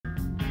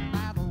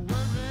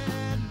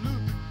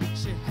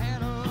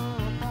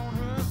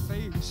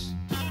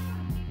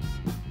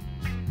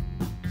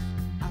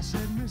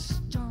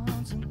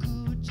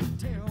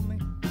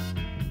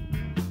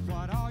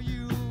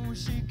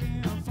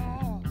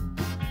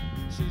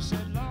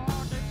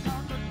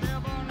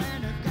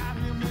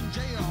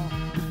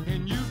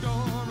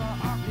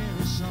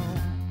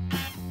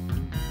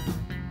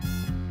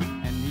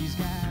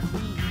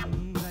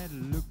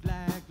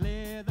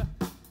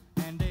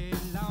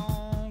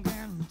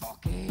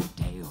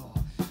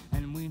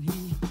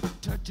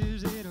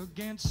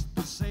Against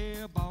the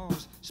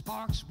sailboats,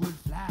 sparks would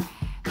fly.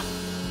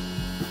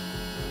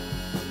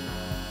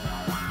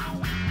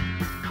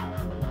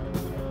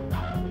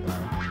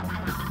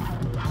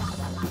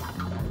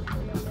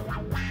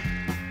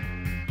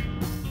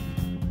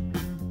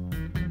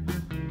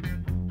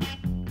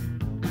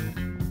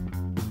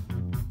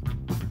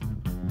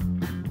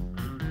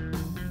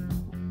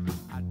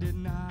 I did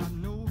not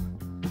know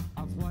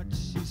of what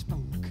she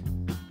spoke,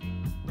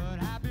 but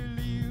I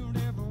believed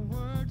every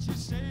word she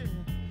said.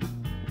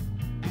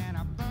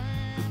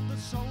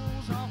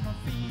 Soles of my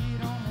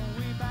feet on the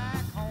way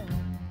back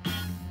home.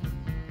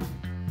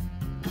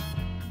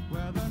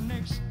 Well, the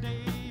next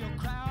day a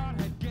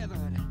crowd had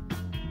gathered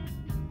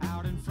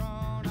out in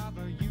front of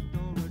the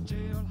Eudora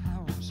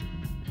jailhouse,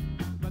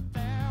 but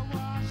there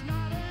was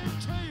not a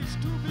trace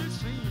to be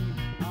seen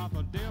of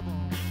the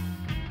devil.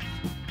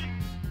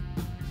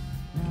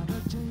 Now the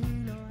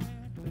jailer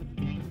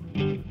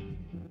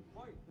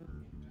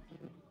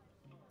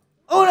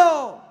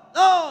Uno,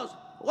 dos,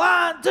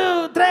 1,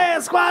 2, 3,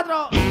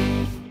 4.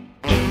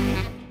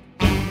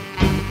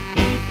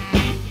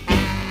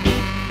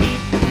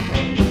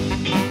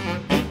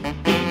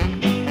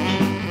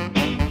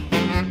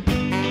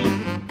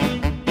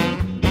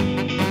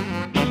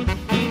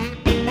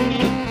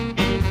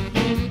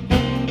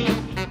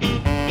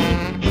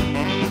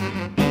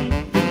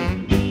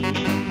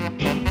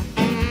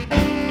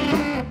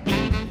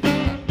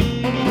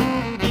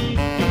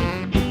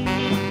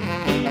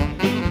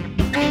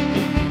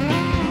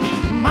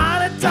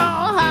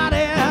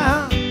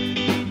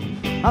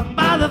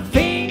 About the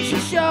things you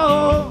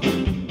show,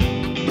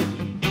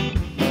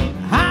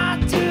 how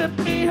to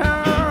be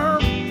her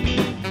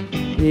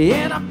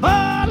in a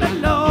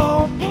bullet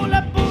low,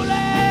 bullet,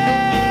 bullet,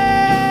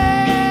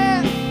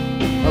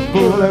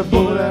 bullet,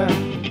 bullet,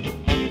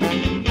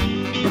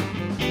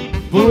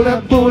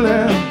 bullet,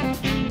 bullet,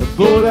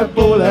 bullet,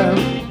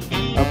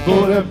 bullet,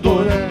 bullet,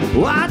 bullet.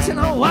 Watching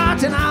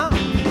out,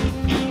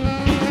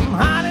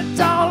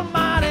 honey,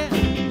 almighty,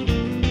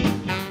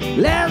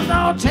 there's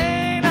no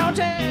change, no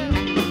change.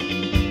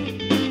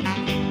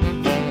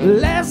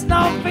 Let's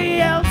not be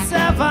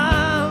L7.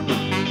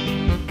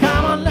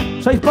 Come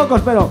on. Sois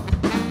pocos, pero.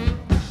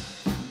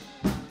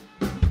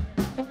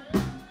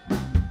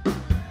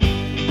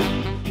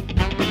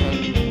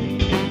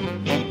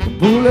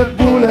 Bullet,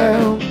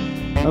 bullet,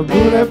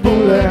 bullet,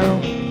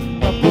 bullet,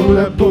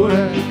 bullet,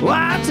 bullet.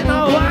 Watching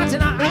out,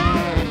 watching out.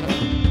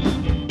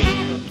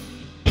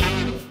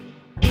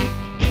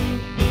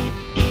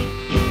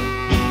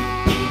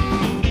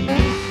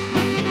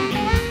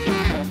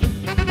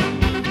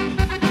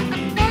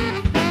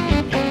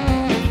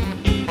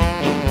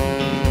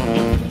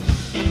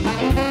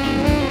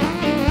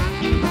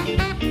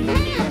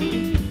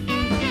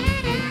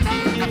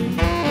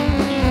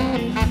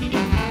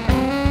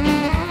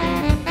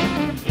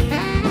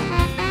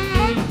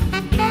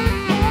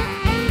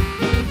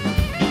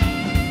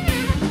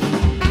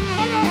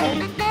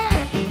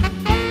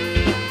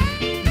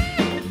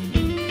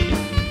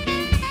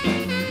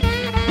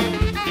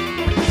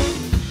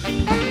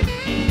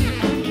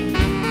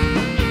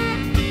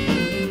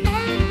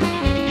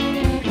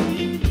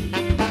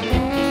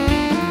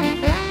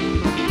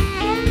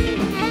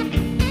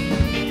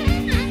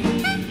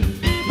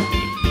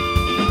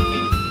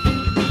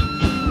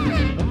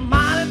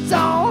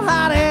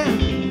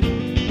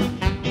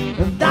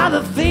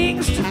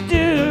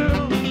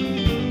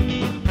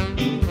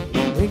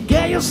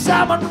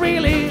 Someone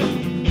really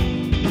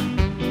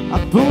I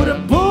put a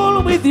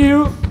pull with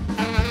you.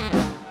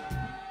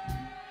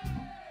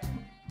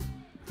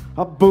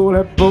 A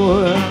bullet,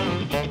 bullet,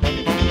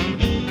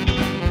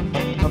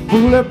 a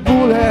bullet,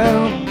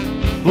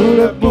 bullet,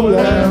 bullet,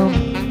 bullet,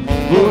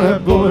 bullet,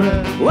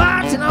 bullet.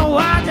 Watching out,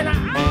 watching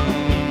out.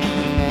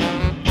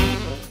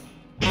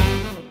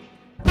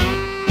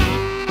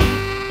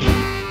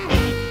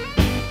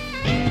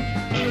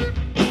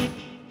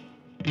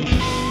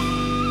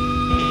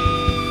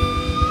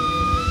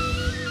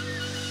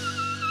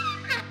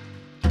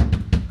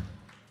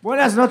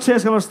 Buenas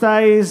noches, ¿cómo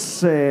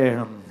estáis?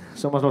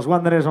 Somos los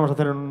Wanderers, vamos a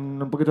hacer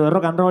un poquito de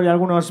rock and roll y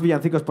algunos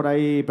villancicos por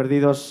ahí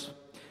perdidos.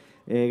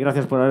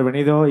 Gracias por haber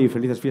venido y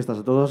felices fiestas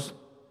a todos.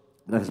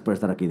 Gracias por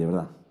estar aquí, de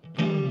verdad.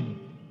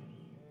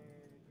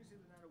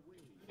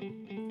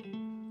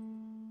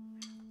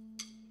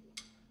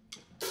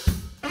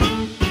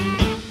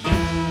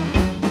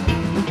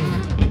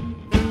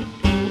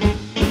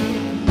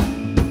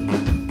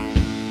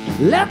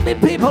 Let me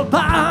people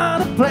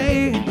by the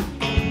play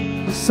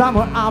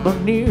somewhere out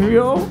near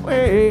your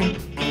way,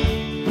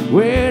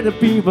 where the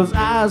people's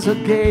eyes are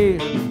gay,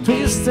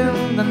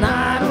 twisting the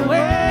night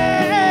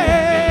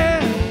away.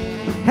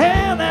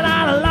 And then I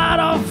had a lot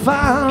of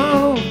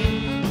fun,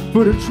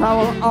 put a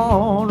travel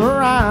on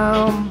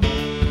around.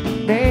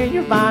 Then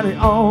you find Johnny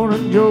on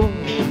and Joe,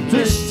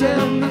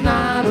 twisting the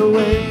night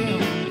away.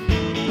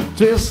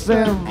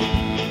 Twisting,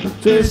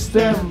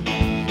 twisting,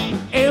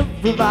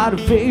 everybody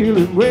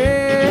feeling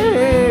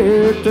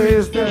way.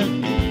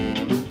 Twisting,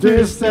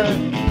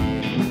 twisting,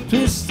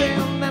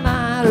 twisting the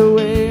night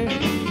away.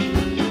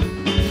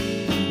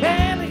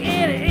 And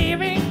it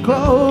even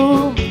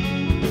close.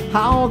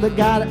 How they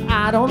got it,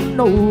 I don't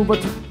know,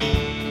 but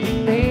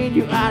then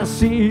you ought to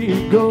see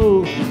it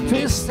go.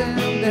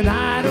 Twisting the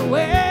night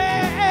away.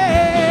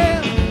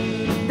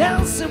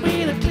 Dancing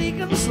with a click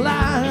and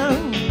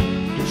slide.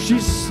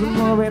 She's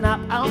moving up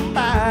and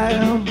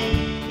down.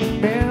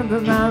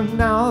 Bending out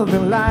now the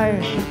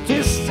light.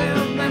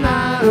 Twisting the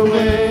night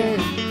away.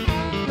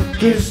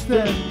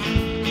 Twisting,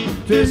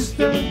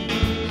 twisting,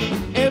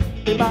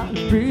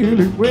 everybody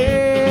feeling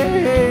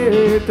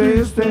way.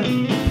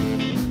 Twisting,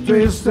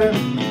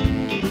 twisting,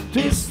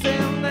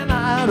 twisting the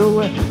night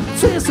away.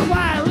 Twist the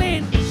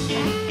violin.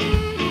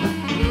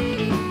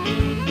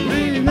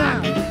 Lean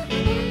out.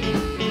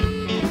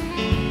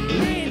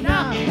 Lean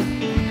out.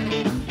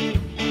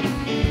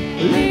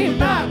 Lean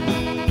back.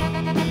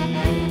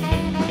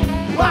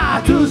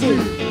 Why Tuesday?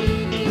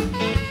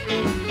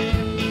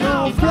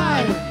 No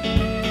Friday.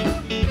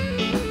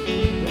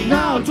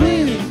 No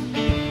dreaming.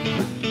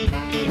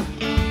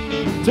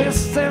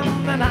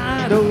 Twisting the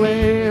night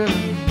away.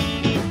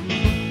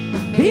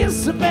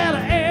 It's a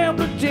better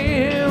every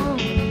jam.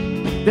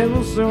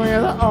 Dance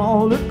with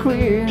all the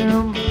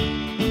cream.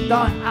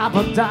 Don't have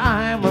a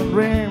diamond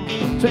ring.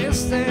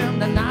 Twisting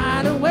the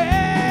night away.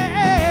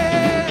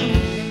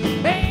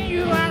 Then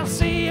you are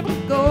see it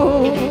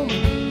go.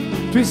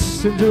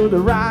 Twisting to the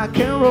rock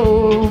and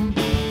roll.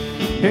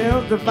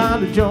 Help to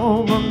find the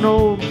John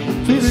Monroe.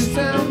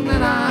 Twisting the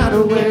night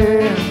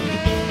away.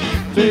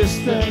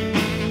 Twisting,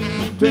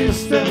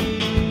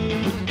 twisting,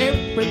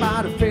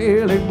 everybody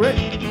feeling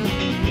great.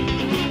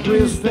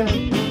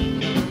 Twisting,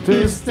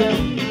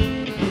 twisting,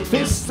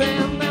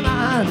 twisting the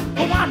night.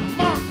 One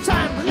more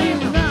time,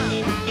 leave it now.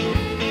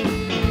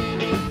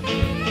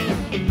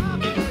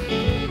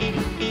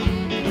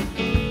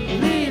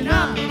 Lean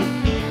up,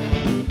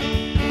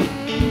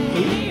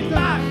 lean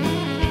back.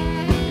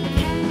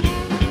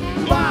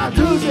 Wild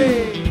Tuesday,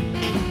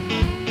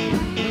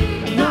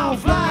 now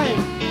fly,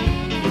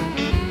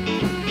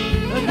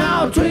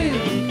 now dream.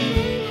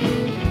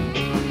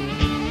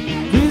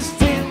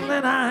 Twisting the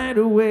night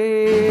away.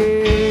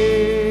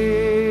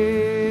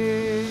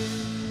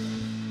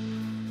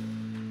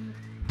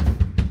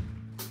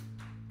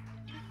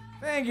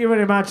 Thank you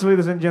very much,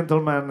 ladies and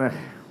gentlemen.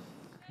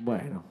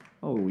 Bueno,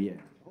 oh yeah.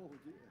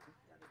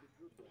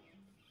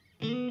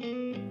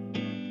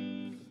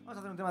 Vamos a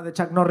hacer un tema de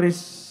Chuck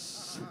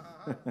Norris.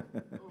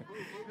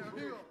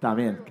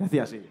 También, que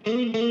hacía así.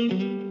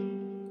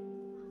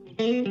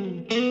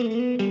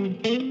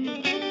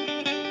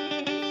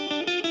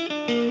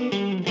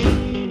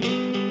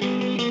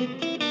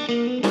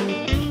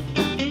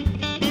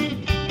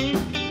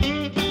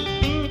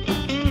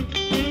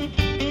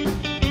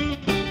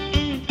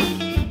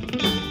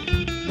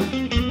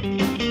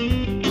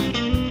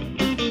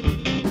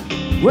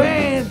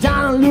 Way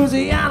down in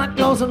Louisiana,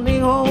 close to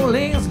New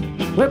Orleans.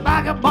 We're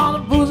back up on the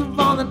booze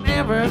for the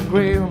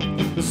evergreen.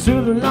 The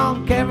super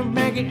long Kevin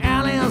making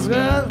aliens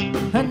good.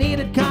 I need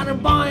a country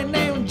boy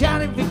named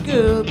Johnny B.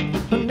 Good,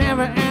 who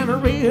never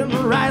entered reading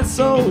the right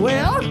so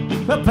well.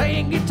 But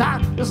playing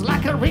guitar is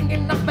like a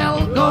ringing the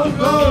bell. Go,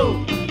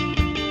 go,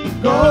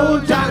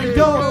 go, Johnny,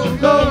 go,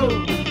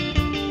 go,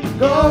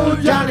 go,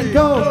 Johnny,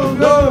 go,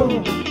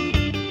 go,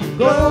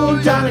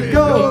 go, Johnny,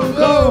 go,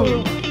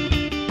 go.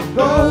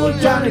 Go,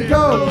 Johnny,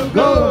 go,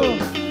 go.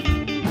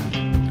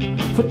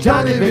 For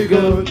Johnny be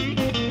good.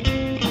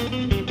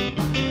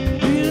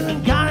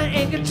 Using Johnny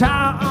a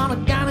guitar on a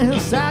Johnny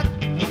hillside.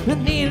 The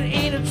needle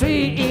in a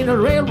tree in a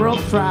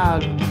railroad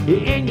track.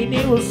 The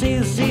engineer will see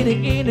the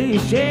sitting in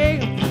his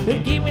shade. They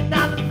keep me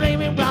down the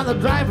flaming while the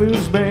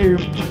driver's bay.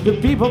 The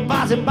people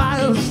passing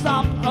by will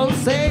stop and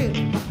say,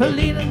 the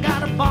leader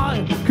got a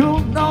boy, cool,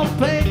 no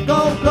play,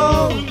 go,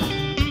 go.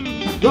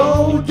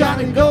 Go,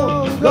 Johnny,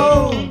 go,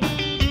 go.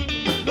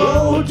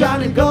 Go,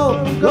 Johnny,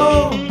 go,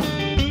 go.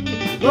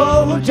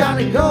 Go,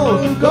 Johnny,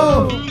 go,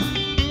 go.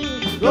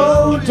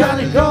 Go,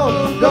 Johnny,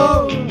 go,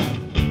 go.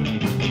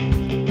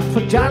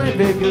 For Johnny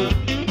be good.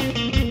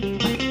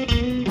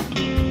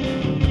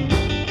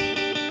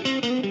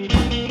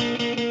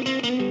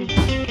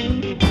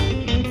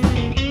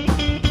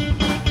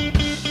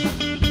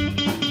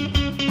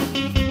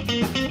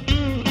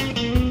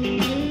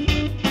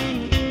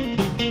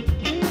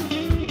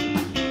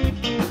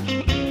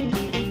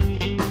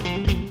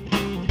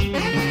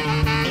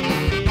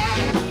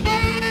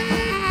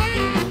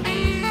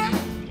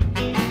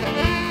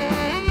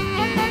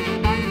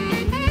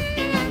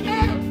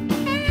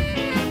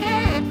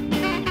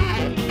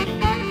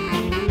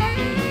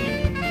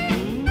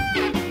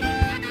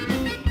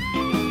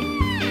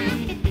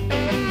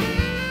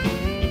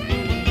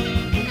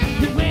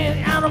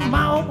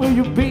 Will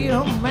you be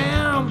a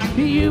man?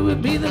 You will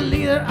be the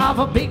leader of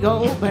a big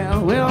old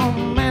band. Well,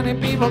 many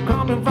people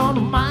coming from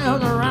the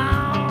miles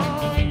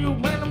around. You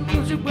when the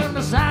music will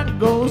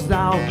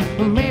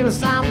now. Maybe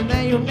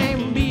someday your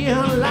name be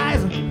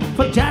realized.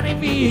 For Johnny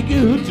be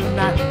good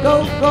tonight.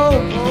 Go,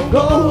 go,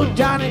 go,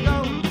 Johnny,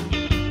 go.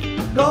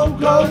 Go,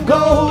 go,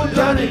 go,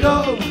 Johnny,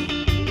 go.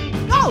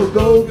 Go,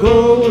 go,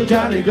 go,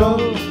 Johnny, go.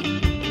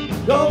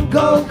 Go,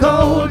 go,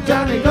 go,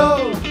 Johnny,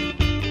 go.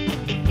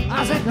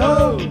 I said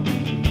go.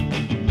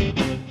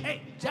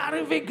 Hey,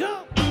 Johnny, we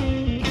go.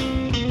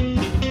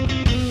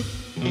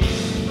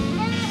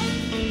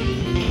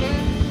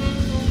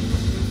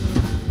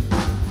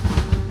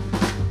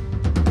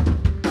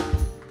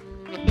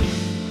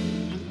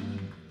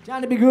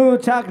 Johnny, be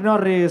good, Chuck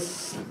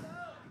Norris.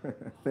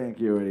 Thank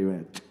you very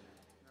much.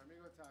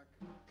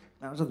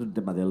 Vamos a hacer un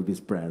tema de Elvis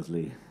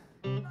Presley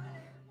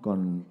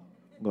con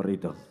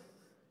gorrito.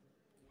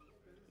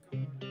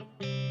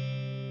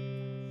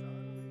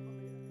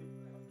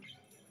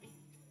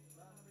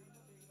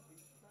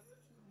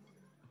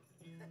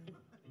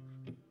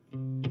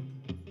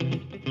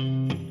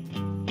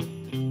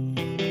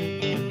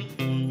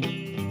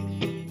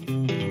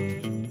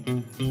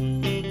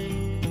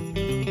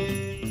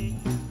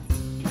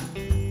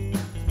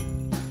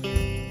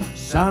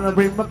 Santa,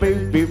 bring my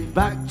baby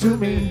back to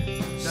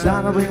me.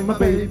 Santa, bring my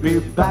baby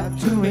back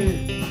to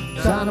me.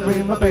 Santa,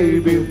 bring my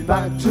baby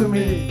back to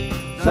me.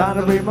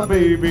 Santa, bring my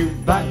baby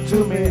back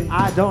to me.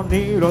 I don't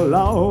need a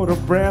lot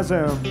of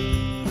presents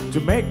to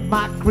make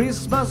my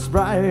Christmas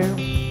bright.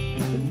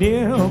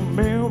 Near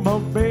me, my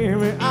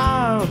baby,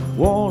 I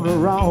want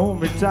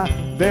around me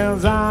tight. Then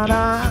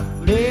Santa,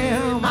 near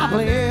my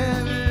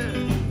place.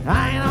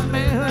 I am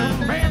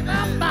in, bring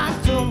them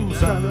back to me.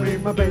 Santa,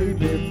 bring my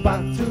baby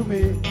back to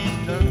me.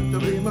 Santa,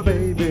 bring my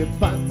baby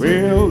back to me.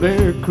 Well,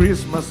 the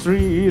Christmas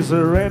tree is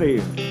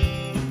ready.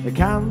 The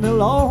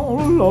candle all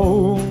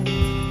low.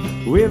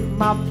 With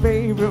my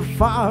baby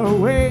far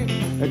away.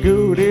 The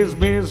good is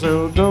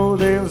mistletoe.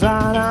 Then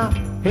Santa,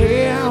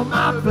 hear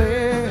my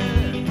play.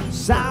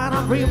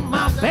 Santa, bring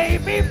my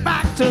baby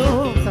back to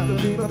me. Santa,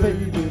 bring my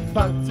baby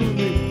back to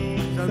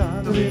me.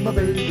 Santa, bring my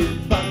baby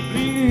back.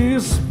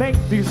 Please make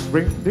this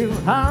reindeer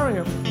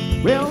hurry.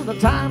 Well, the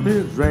time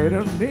is right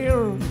and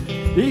near.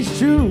 It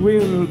sure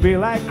will be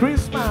like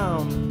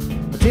Christmas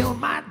till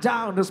my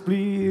daughters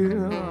please.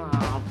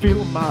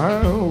 Fill my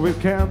heart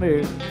with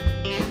candy,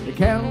 the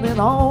candy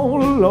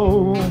all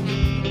alone.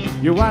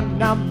 You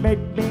wanna make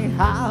me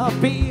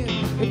happy,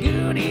 the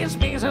good is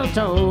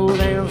mistletoe.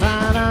 Then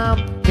Santa,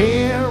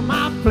 hear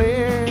my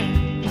play.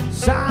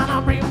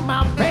 Santa, bring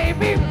my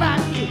baby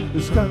back.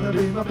 Santa,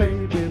 bring my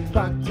baby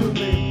back to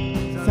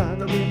me.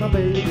 Santa, bring my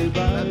baby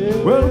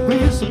back. Well,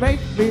 please make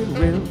me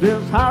win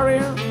this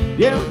hurry.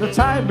 Yeah, the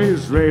time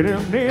is right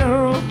and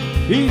near.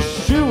 It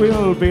sure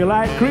will be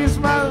like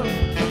Christmas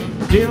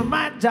till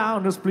my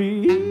daughters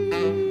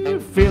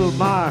please. Fill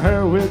my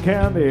hair with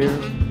candy,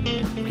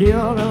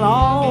 kill it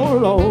all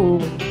low.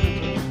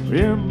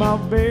 Hear my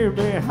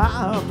baby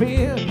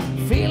happy,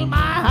 feel my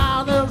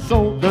heart and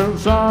soul. Then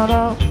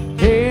Santa,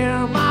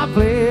 hear my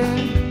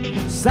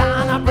plea.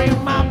 Santa,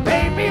 bring my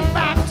baby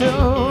back to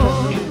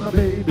me. My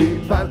baby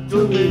back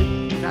to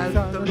me.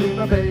 Santa, bring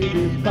my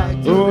baby back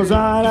to me. Oh,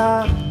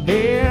 Santa,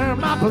 hear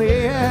my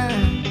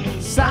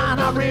plea.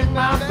 Santa, bring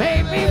my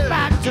baby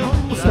back to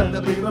me.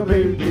 Santa, bring my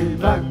baby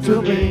back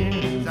to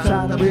me.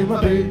 Santa, bring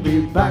my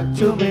baby back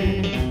to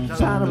me.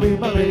 Santa, bring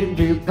my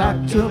baby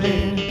back to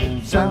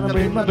me. Santa,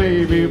 bring my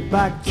baby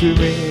back to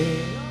me.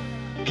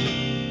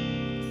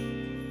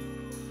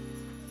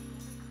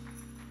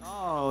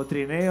 Oh,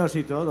 trineos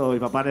y todo, y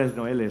papales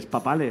noeles,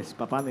 papales.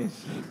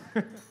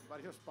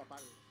 Varios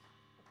papales.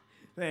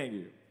 Thank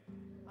you.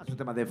 Es un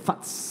tema de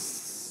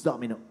Fats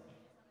Domino.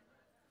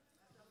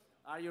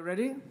 Are you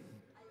ready?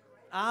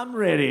 I'm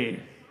ready.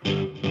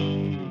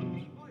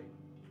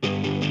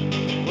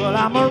 Well,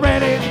 I'm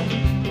ready,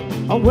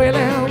 I'm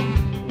willing,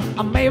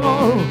 I'm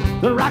able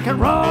to rock and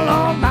roll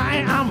all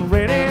night. I'm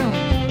ready,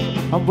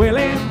 I'm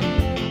willing,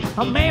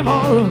 I'm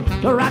able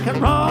to rock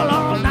and roll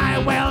all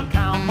night. Well,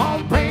 come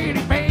on,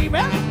 pretty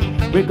baby,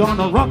 we're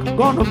gonna rock,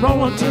 gonna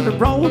roll until the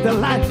road the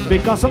light.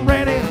 Because I'm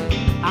ready,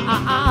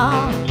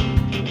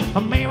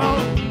 I'm able,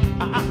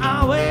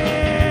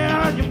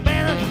 well, you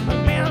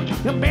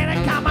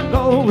better come and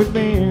go with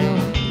me.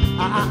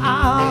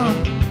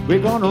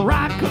 We're gonna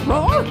rock and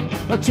roll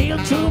until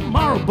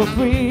tomorrow but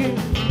we.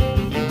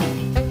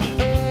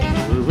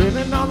 We're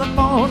waiting on the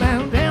phone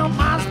and down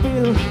my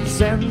spill.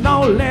 Send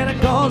no letter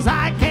cause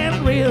I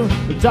can't real.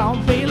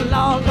 Don't be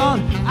long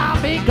gone,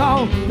 I'll be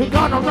gone. We're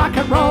gonna rock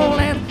and roll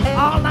and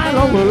all night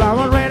long. Well,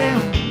 I'm ready,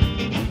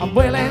 I'm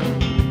willing,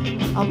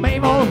 I'm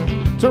able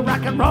to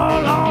rock and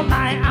roll all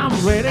night. I'm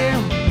ready,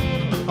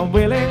 I'm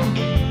willing,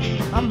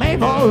 I'm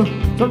able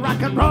to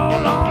rock and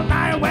roll all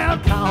night. Well,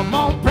 come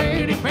on,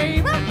 pretty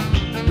baby,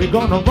 we're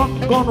gonna rock,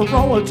 gonna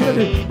roll until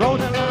the roll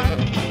the line.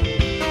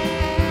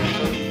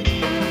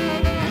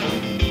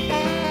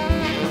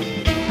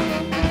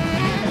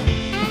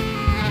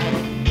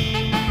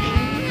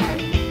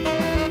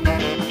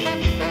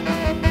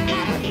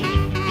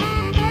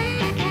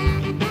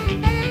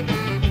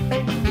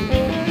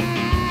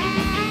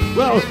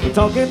 Well,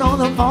 talking on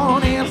the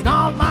phone is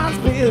not my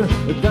spiel.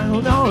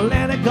 Don't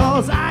let it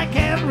cause I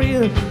can't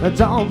it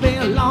don't be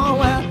long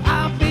where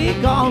I'll be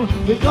gone.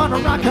 We're gonna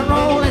rock and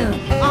roll it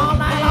all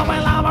night long.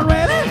 Well, I'm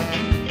ready,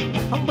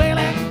 I'm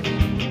willing,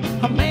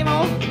 I'm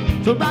able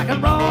to rock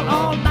and roll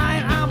all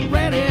night. I'm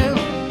ready,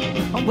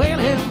 I'm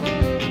willing,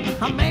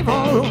 I'm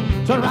able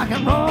to rock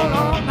and roll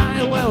all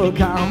night. Well,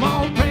 come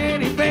on,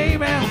 pretty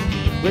baby,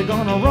 we're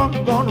gonna rock,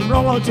 gonna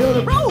roll till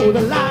the road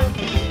the line.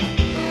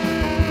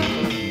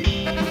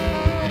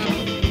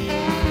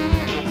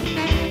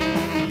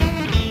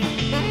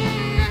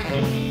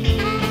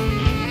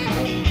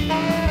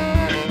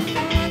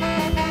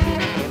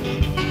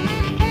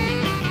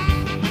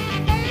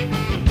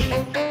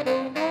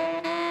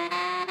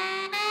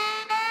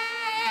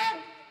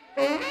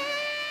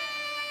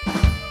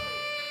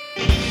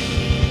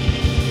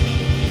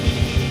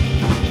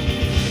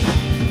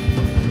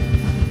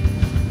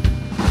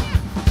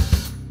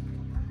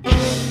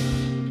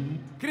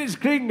 Chris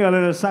Kringle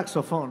en el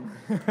saxofón.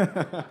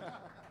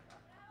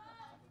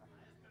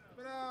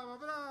 Bravo,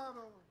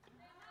 bravo.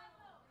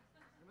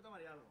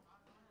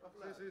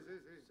 Sí, sí,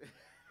 sí.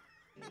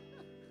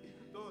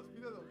 Dos,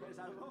 pide dos. ¿Quieres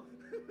algo?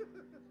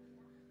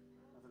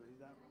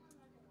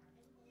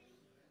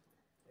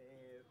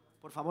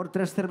 Por favor,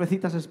 3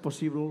 cervecitas es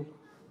posible.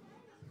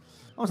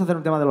 Vamos a hacer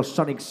un tema de los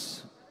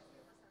Sonics.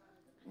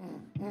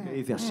 Que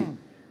dice así.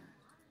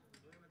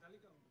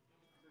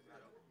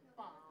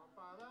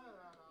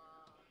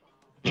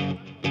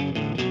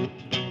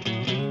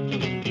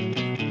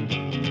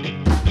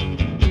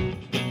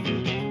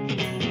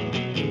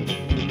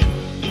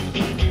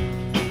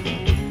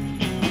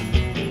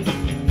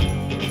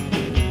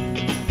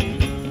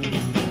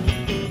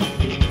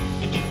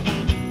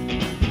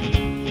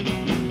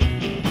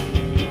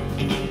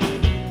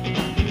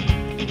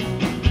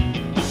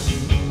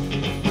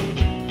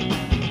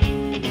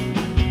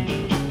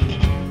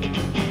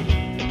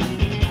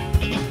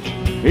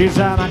 He's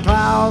Santa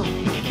Claus,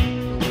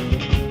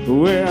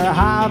 where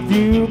have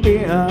you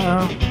been?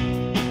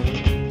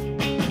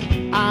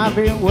 I've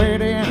been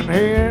waiting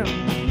here,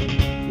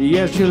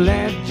 yes, to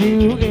let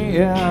you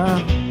in.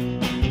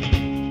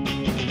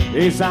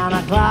 Hey,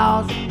 Santa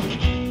Claus,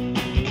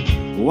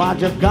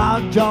 what you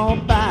got your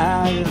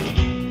bag?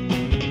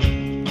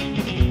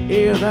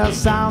 Is there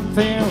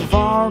something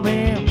for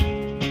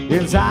me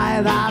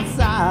inside that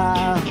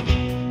sack?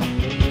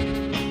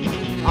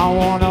 I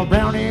want a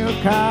brand new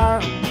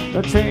car,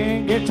 a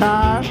string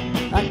guitar,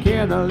 a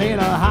kid, a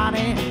little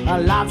honey,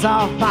 lots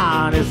of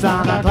money.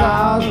 Santa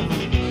Claus,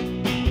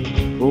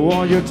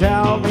 won't you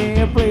tell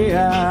me please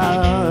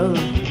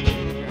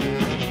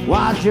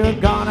what you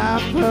gonna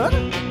put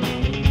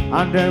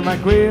under my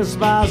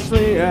Christmas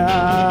tree?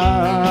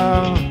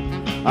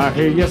 I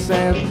hear you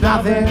say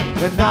nothing,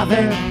 and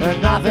nothing,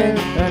 and nothing,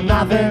 and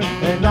nothing,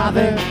 and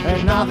nothing,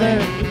 and nothing.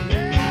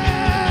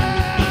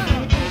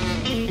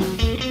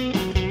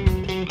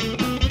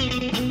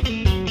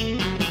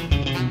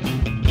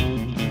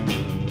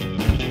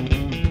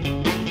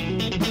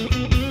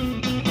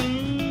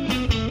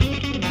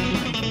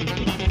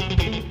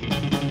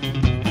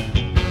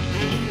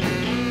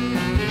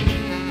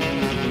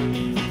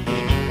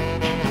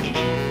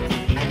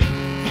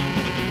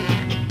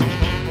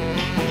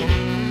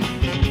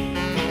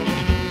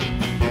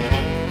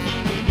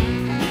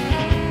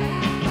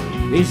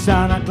 Hey,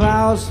 Santa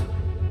Claus,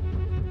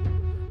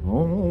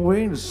 oh,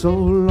 waiting so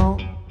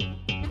long.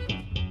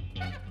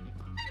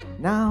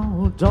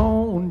 Now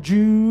don't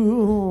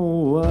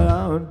you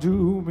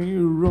do me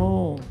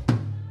wrong.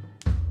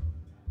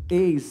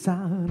 Hey,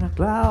 Santa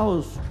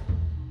Claus,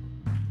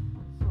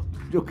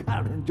 you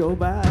got in your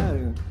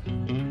bag.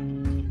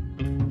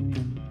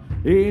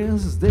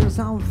 Is there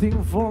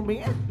something for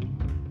me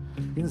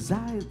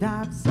inside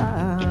that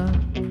sack?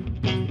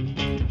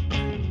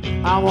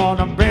 I want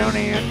a brand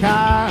new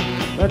car,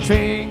 a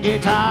string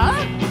guitar,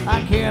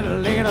 a kid, a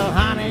little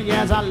honey,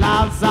 yes, I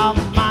love some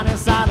money.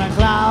 Santa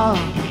Claus,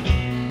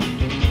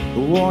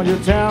 won't you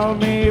tell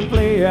me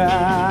please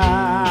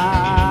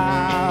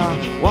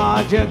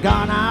what you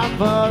gonna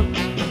put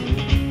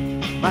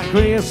my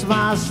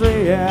Christmas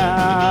tree?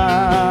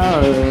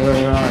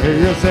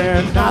 You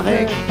said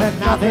nothing, and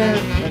nothing,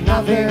 and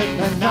nothing,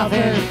 and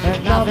nothing,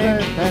 and nothing,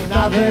 and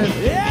nothing.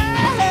 Yeah!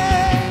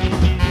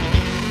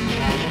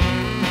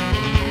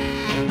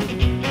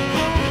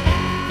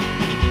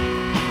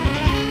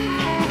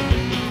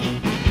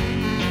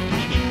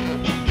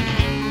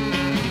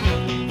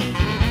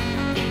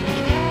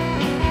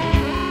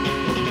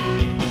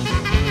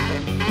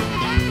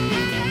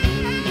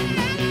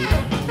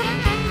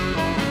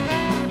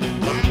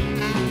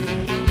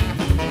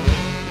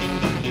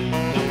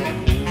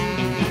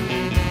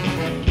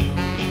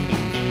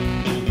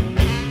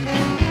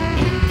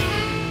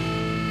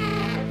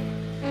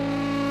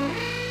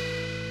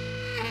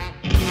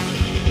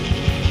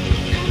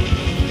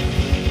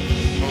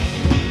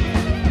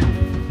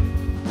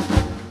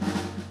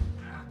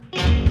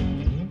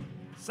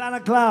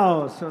 Santa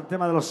Claus, un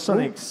tema de los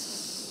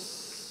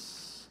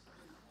Sonics.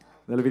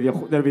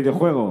 Del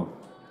videojuego.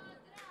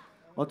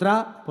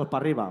 Otra, pues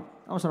para arriba.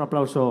 Vamos a un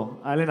aplauso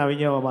a Elena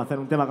Viñó, va a hacer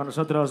un tema con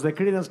nosotros de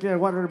Creedence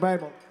Clearwater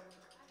Revival.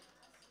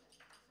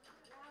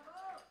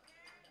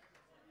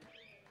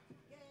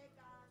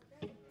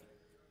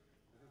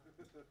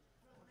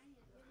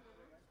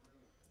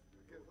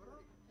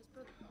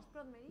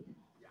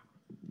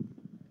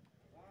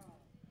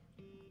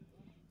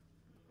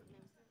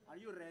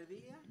 you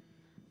ready?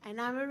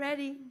 And I'm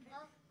ready.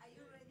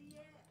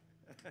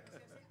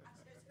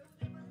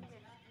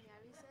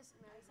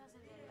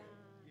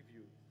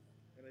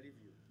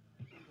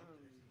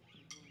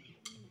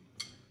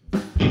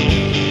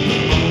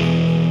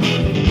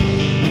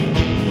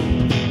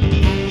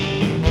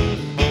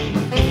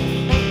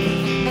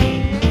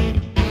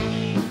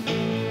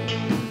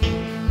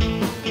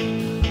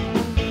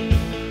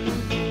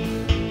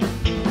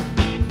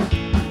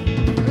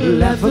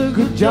 Left a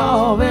good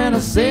job in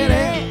a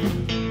city,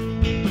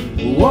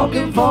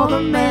 working for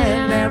the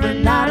man every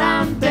night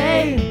and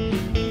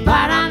day.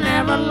 But I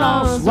never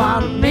lost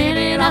 1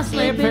 minute of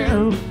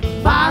sleeping,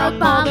 thought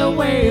about the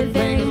way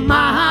things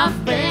might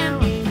have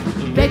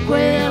been. Big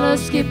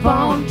wheels keep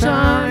on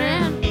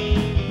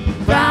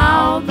turning,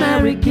 Proud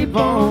Mary keep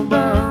on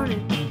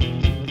burning.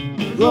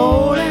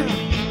 Rolling,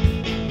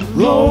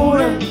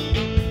 rolling,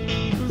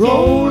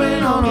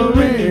 rolling on a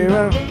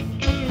river.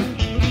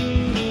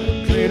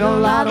 Clean a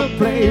lot of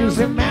plays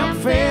in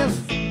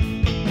Memphis,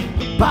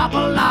 pop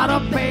a lot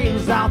of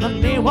babes out of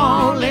New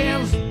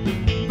Orleans.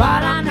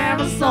 But I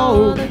never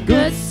saw the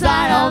good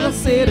side of the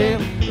city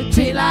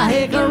till I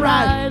hit a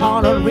ride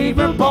on a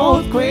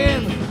riverboat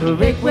queen. The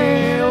big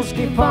wheels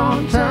keep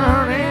on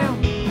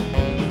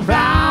turning,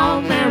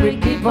 Proud Mary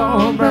keep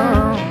on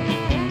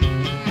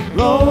burning.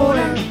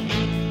 Rolling,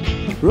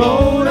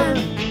 rolling,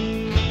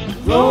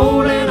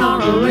 rolling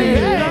on a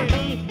river.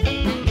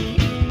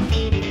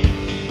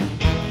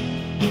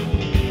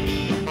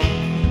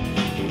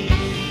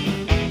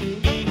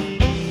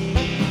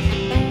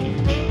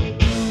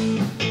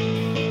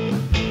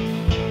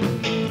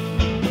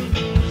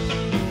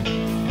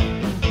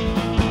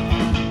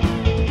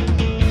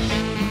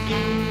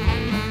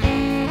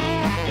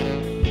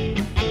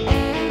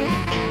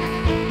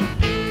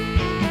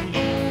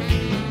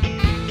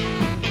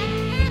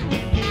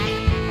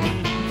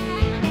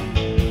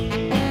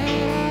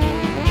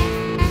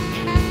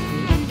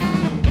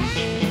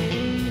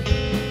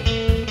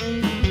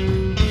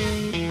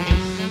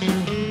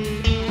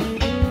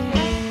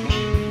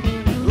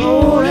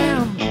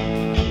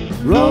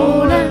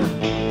 Rolling,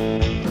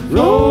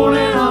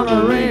 rolling on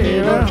the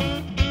river.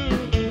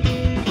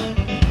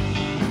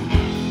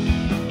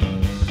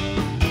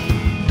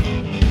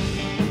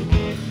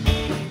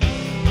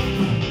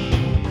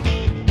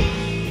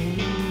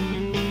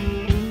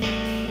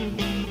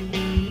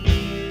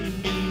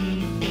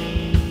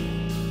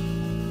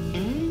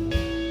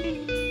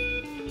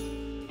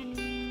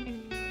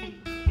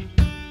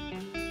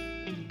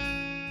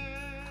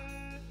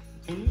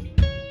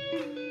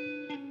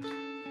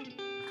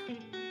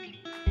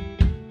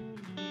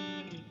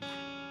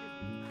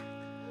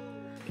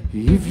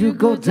 If you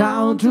go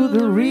down to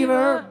the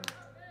river,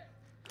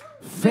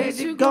 face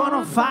you're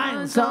gonna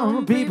find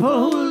some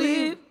people who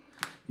live.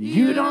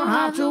 You don't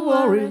have to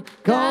worry,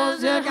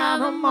 cause you got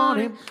the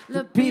money.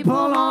 The people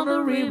on the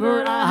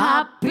river are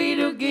happy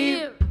to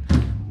give.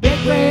 Big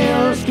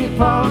wheels keep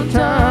on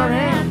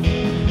turning,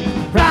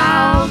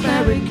 Proud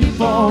Mary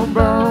keep on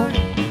burning.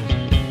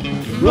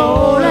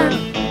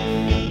 Rolling,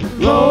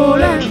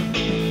 rolling,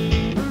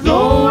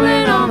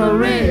 rolling on the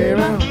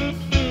river.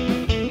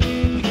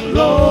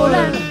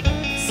 Rolling,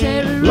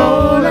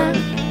 rolling,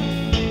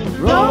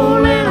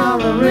 rolling on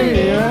the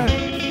river.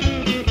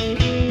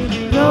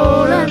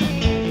 Rolling,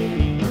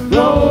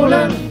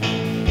 rolling,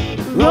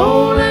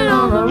 rolling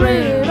on the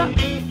river.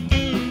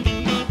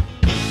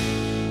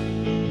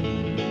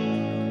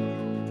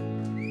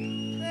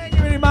 Thank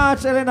you very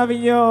much, Elena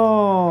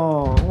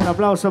Viñó. Un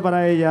aplauso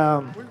para ella.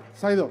 Uy,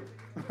 se ha ido.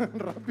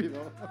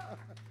 Rápido.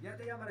 Ya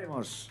te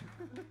llamaremos.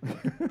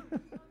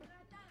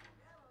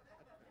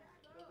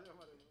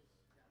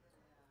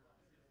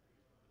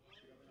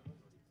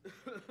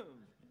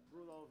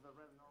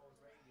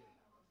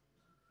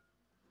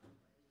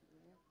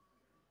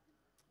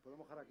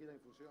 Podemos dejar aquí la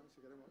infusión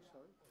si queremos,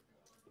 ¿sabes?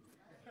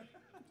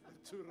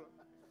 El churro.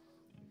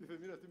 Dice,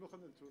 mira, estoy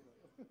mojando el churro.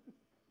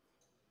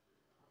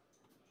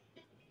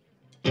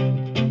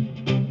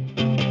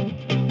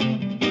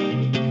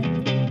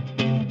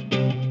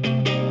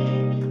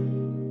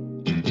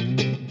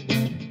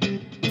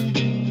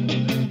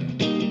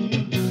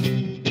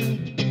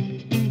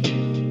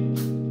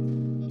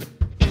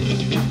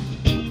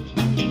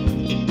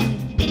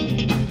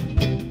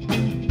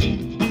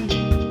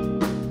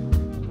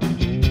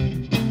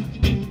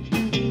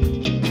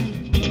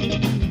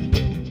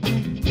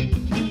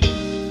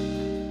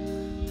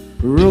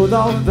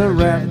 Rudolph the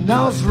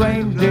red-nosed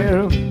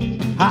reindeer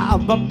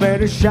have a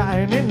very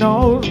shiny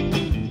nose,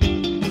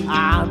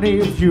 and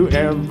if you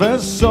ever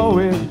saw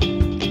it,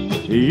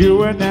 you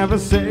would never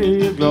say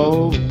it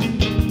glow.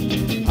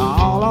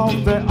 All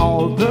of the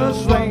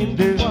oldest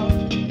reindeer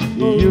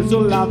used to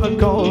laugh and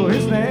call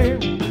his name.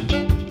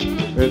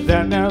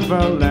 They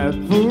never let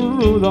fool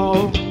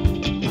Rudolph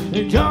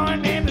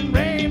join in the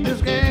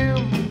reindeer's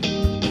game.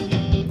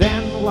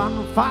 Then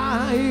one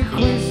fine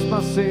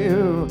Christmas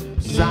Eve,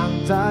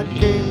 Santa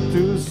came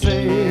to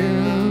say,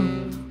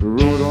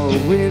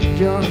 Rudolph, with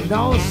your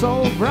nose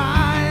so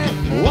bright,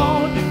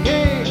 won't the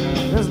king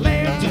is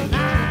late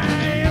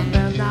tonight? And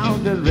then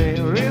down the rail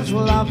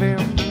love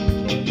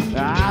him.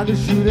 Ah, the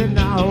shooting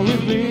now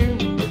with me.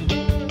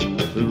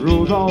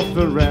 Rudolph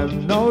the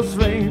red-nosed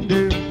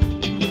reindeer.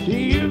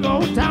 You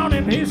go down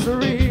in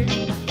history.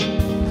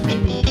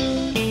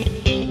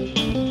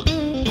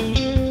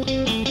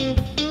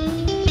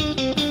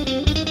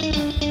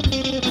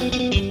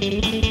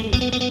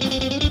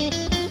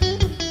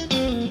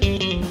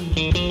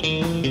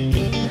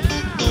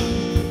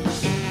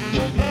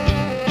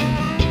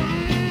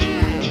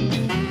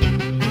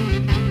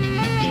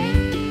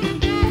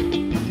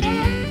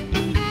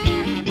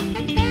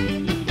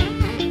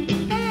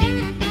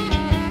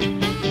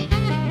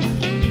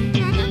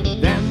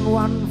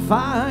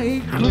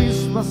 Fine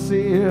Christmas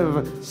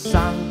Eve,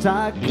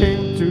 Santa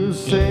came to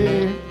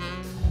say,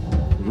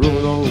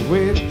 Rudolph,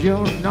 with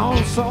your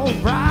nose so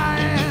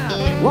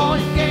bright,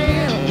 won't you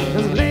get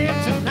us late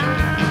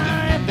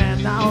tonight?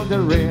 Then now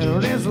the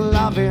rail is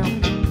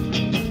loving,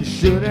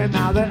 shooting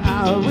out the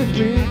hour with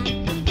me.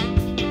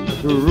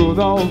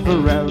 Rudolph the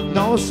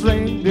red-nosed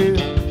reindeer,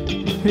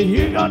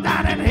 you go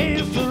down in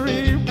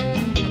history.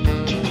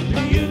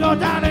 You go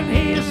down in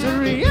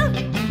history.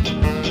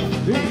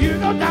 You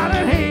go down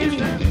in history.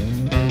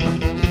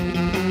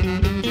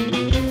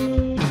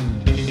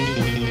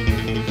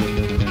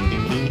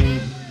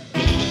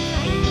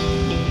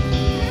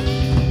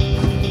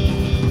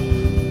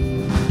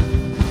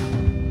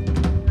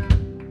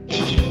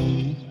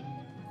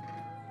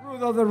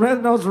 Rudolph the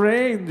red-nosed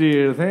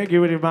reindeer. Thank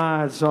you very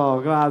much.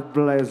 Oh, God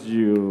bless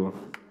you.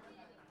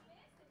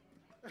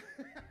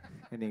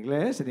 ¿En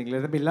inglés? ¿En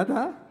inglés de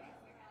Mislata?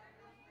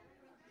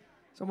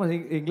 Somos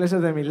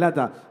ingleses de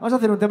Mislata. Vamos a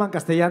hacer un tema en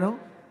castellano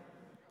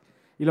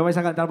y lo vais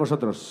a cantar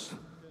vosotros.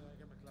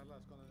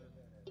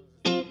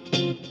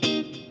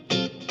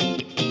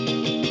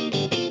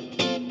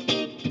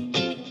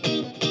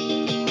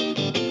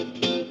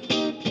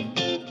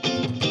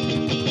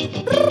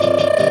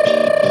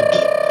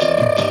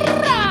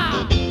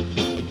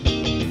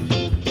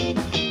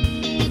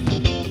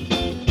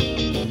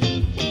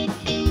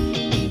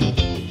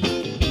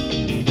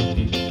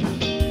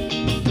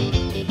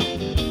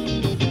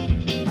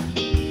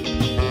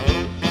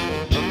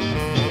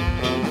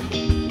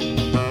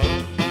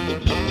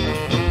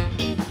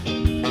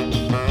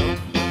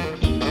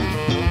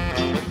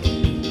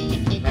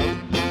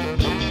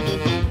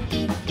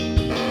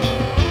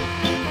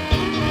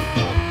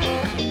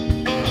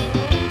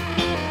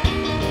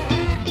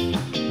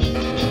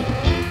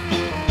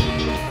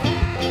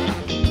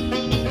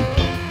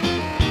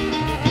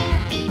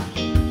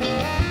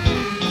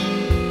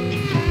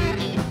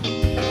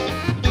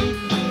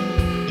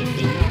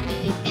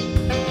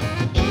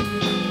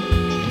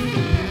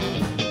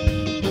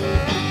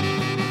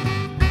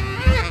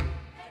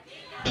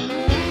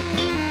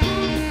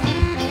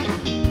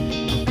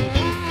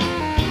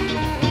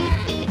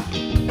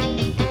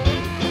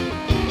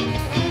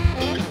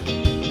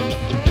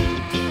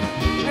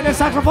 El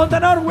saxofón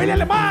tenor, Willy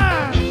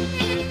Alemán.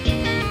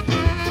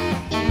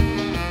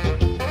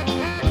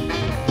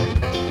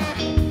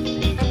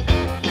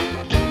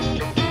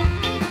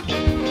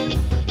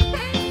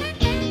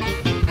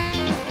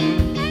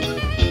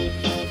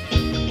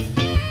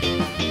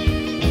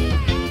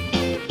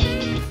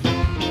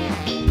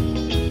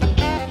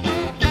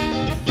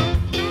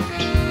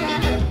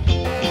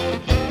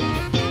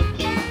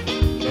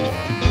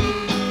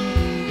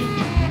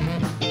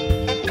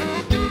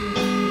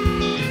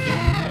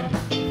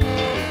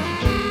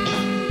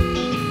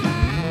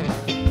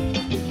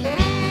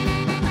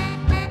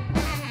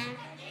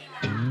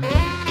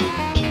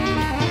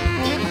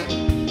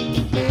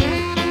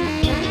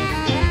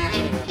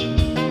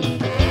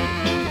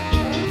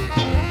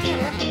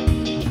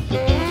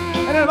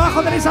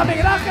 Tenéis a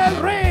Miguel Ángel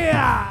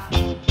Ría.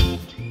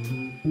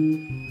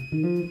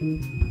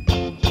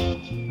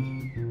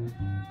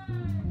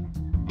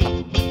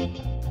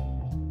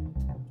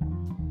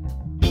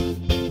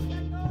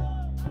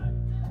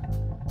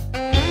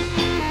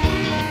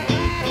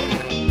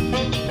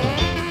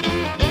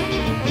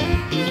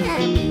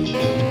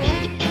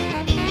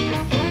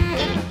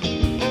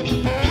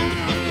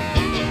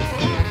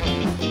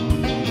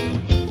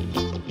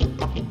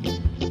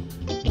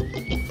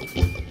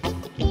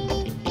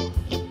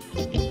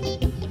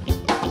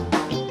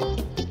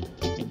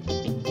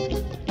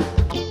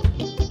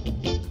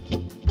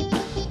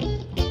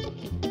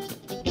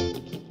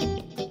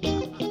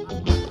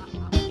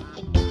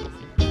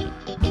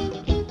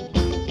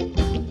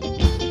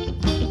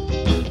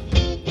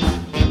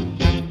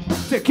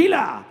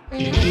 Tequila.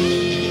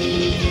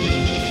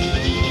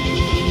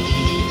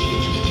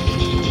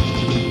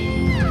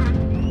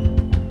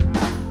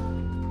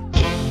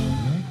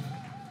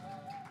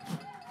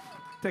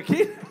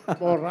 Tequila.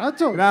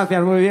 ¡Borracho!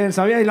 Gracias, muy bien.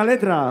 ¿Sabíais la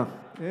letra?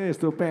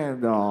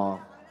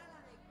 Estupendo.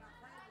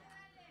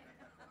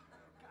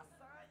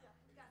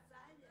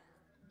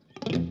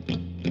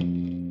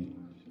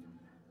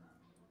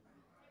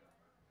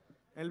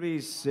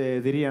 Elvis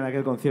diría en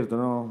aquel concierto,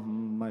 ¿no?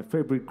 My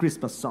favorite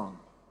Christmas song.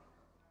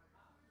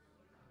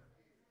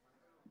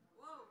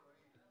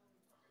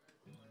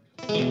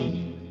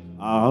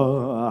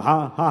 Ah,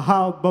 ha, ha,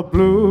 ha, but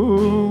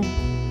blue.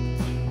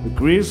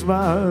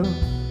 Christmas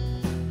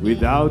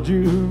without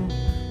you.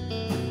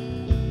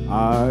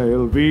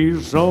 I'll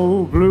be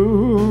so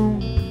blue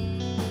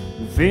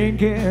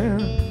thinking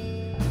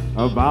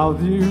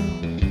about you.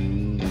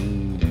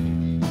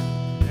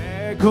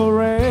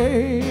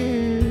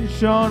 Decoration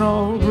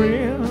of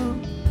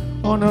green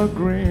on a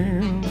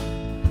green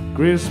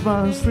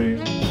Christmas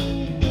tree.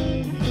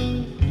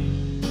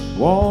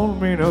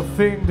 Won't mean a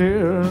thing,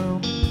 dear,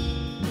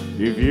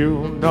 if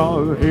you're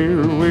not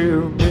here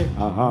with me.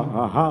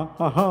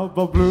 A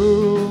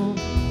blue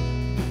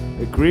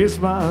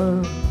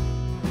Christmas,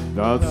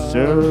 that's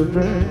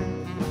certain.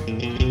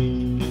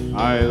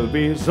 I'll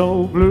be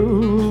so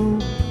blue,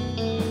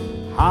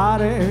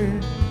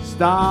 hearted,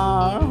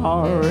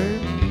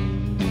 star-hearted.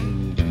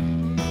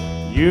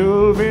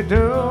 You'll be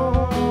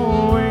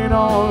doing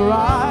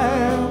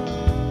alright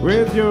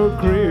with your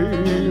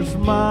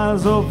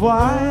Christmas of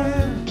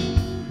white.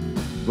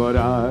 But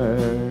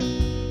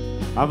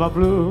I'm a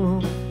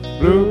blue,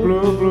 blue,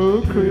 blue,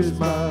 blue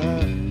Christmas.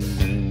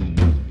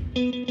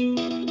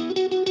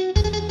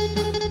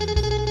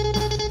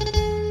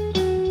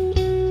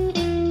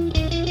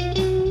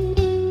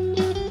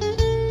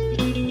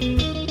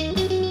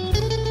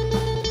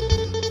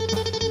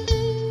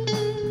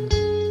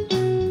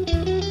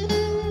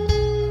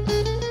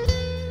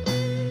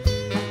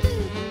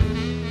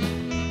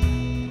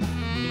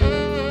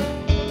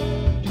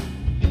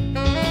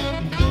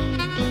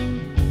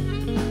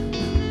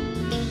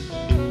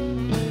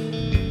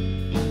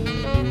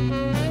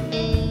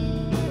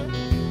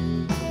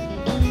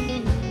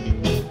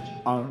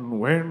 And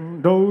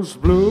when those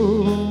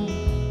blue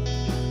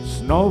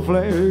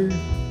snowflakes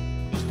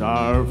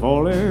start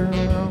falling,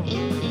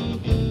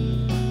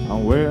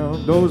 and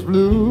when those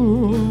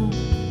blue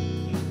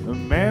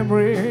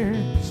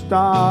memories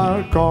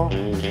start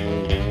coming,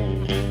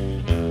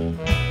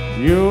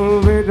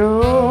 you'll be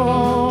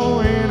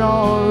doing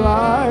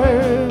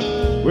alright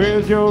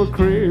with your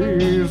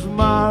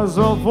Christmas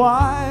of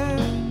white.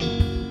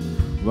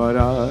 But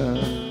I'm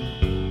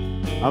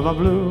a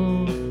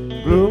blue,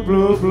 blue,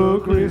 blue, blue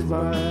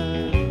Christmas.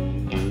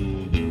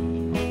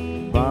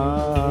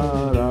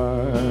 But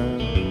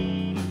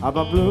I'm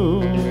a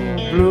blue,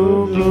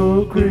 blue,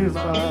 blue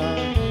Christmas.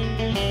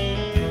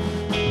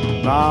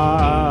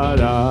 But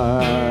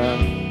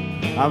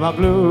I'm a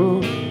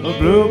blue,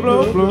 blue,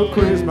 blue, blue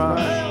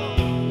Christmas.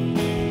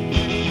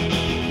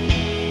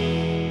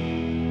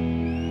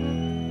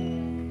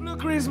 Blue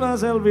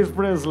Christmas, Elvis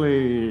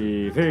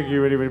Presley. Thank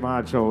you very, very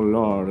much, oh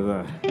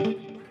Lord.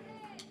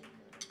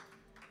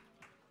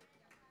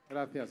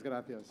 Gracias,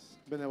 gracias.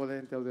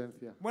 Benevolente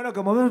audiencia. Bueno,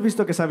 como hemos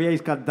visto que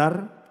sabíais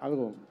cantar,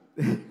 Algo.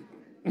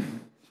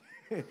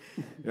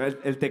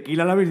 el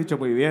tequila lo habéis dicho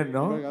muy bien,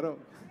 ¿no? Claro.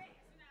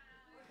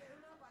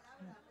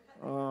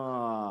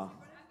 Ah.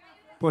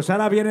 Pues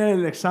ahora viene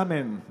el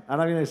examen.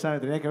 Ahora viene el examen.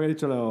 Tenía que haber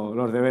hecho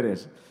los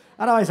deberes.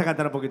 Ahora vais a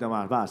cantar un poquito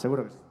más. Va,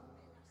 seguro que sí.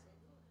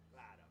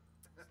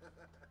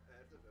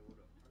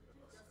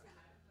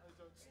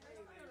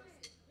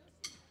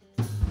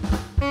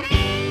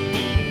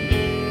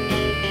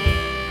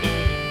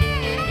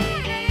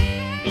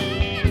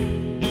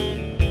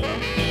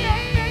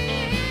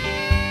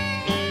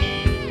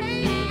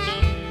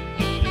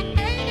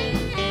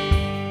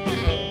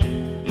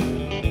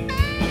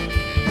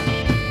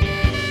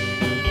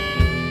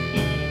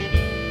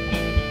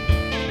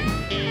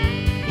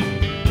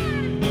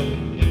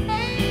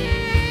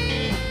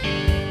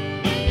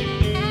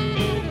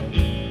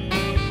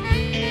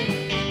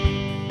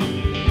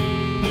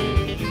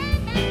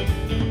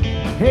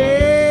 Hey.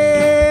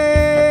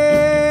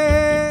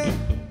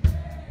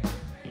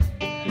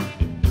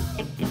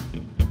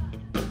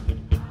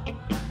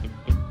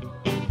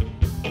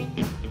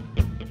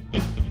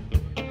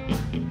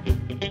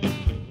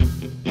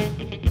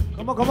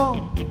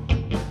 ¿Cómo?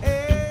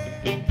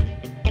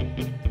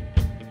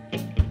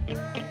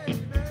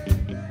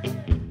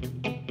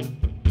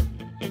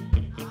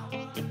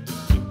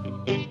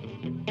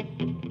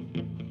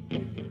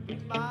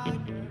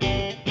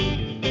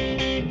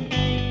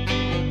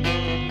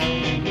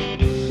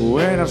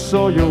 When I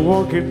saw you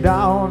walking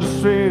down the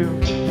street,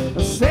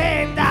 I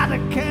said that the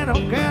kind of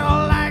girl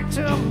I like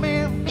to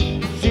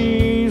meet.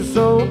 She's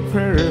so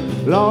pretty,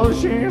 Lord,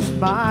 she's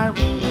mine.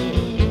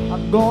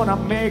 I'm gonna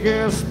make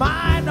her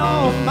smile,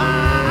 oh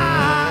mine.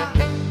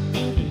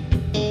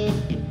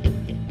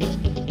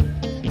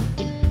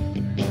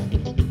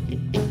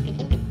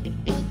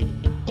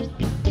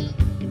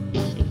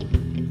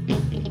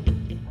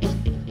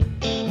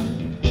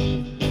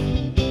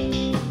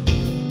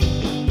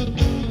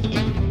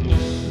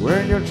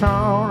 When you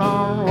turn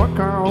and walk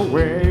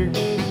away,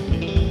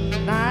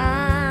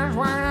 that's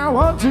what I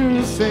want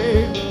to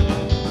say.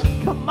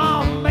 Come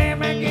on,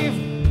 baby, give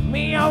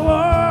me a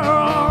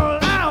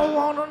world. I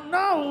wanna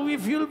know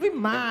if you'll be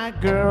my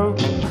girl.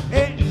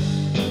 Hey.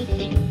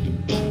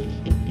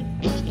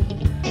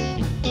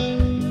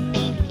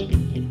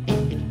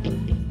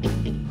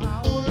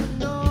 I wanna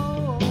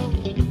know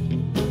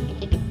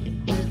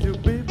if you'll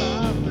be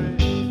my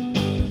friend.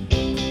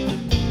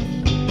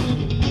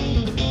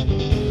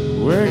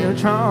 When you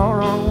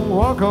turn and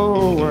walk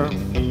over.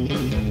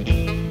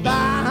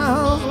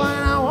 That's when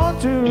I want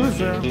to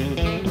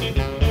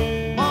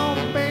say, oh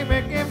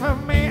baby, give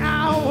me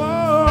a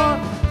word.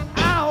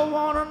 I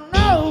wanna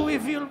know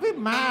if you'll be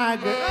my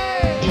girl.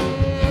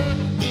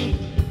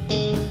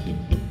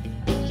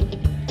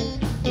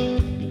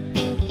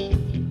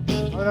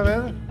 A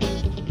ver.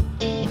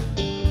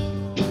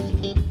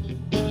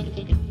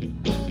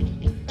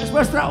 Es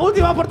vuestra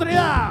última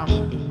oportunidad.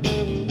 1,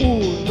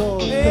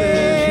 2,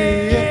 3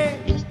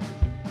 y...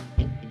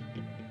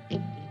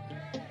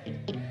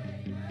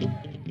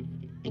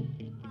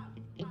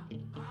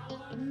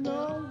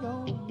 No,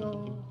 no, no.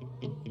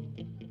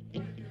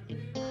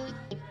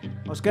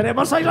 ¡Os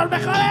queremos, sois los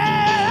mejores!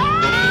 ¡Ah!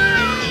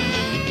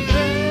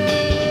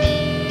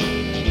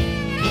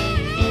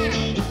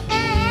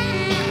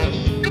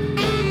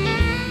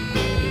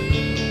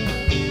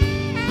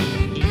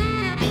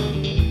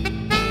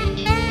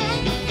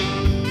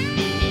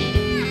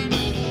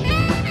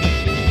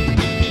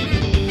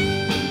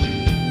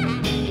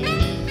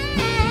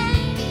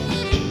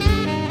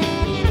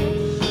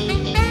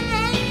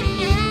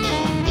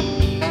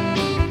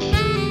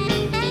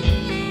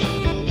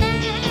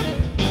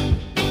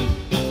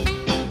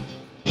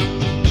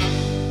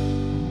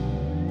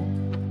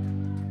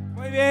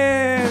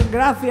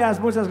 Gracias,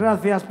 muchas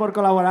gracias por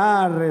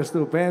colaborar,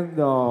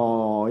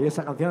 estupendo. Y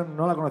esa canción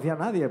no la conocía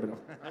nadie, pero...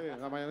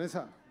 La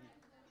mayonesa.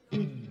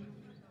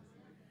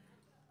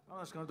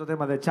 Vamos con otro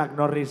tema de Chuck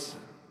Norris.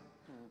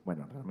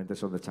 Bueno, realmente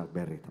son de Chuck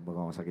Berry, tampoco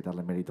vamos a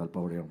quitarle mérito al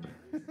pobre hombre.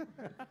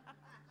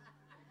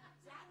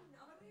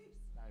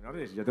 Chuck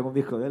Norris, yo tengo un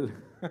disco de él.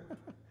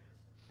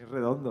 Es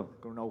redondo,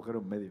 con un agujero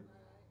en medio.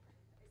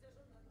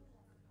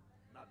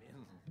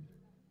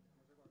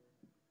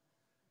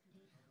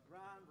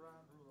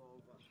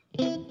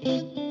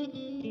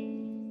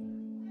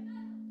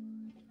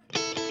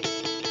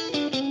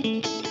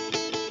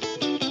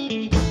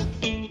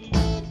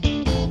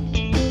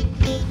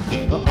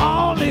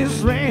 All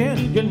this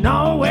rain, you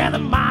know where the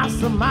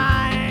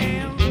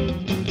mastermind.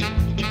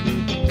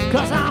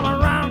 Cause I'm a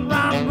round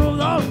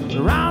Rudolph,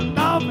 round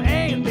of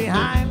ain't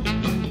behind.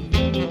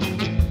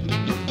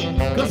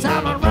 Cause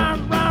I'm a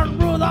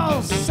round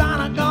Rudolph,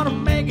 Santa gonna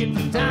make it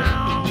to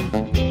town.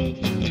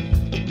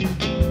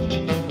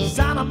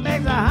 Santa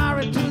makes a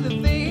hurry to the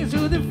things,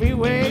 to the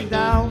freeway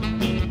down.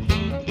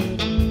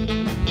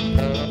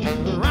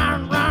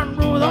 Round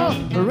Rudolph,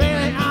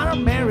 really on a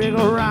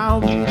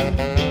merry-go-round.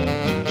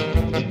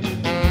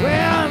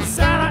 Well,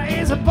 Santa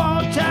is a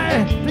ball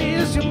child,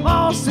 please you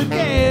most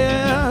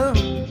again.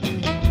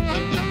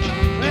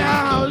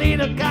 Well,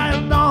 little guy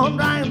don't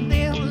ride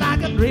things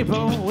like a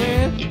dripper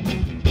whip.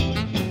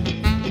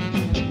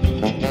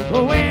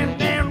 When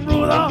then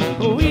Rudolph,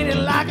 we did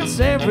like a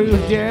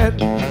Sirius jet.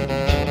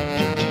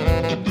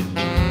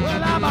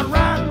 Well, I'm a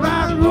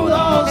round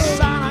Rudolph,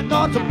 Santa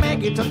got to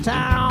make it to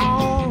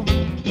town.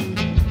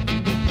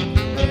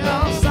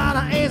 Well,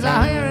 Santa is a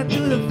hurry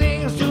to the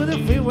things, to the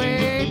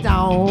freeway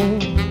down.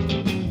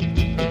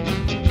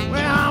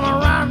 Well, I'm a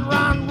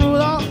round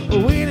Rudolph,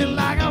 we did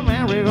like a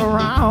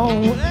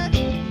merry-go-round.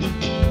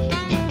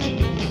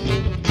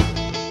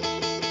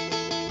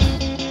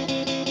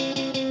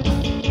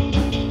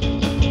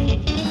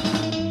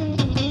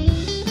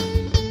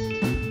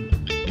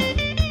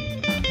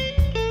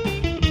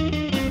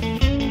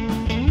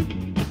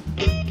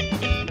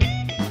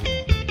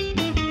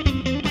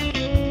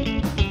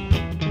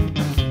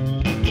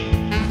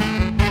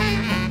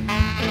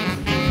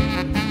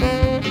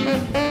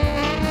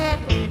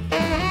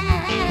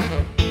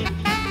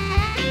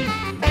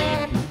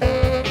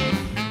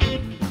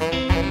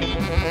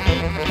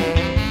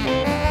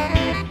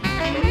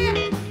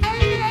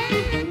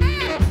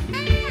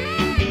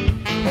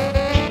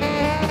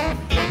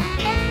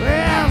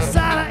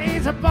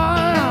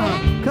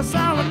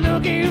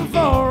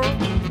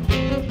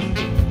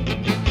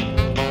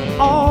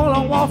 All I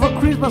want for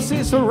Christmas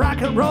is a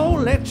rock and roll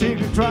electric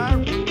guitar.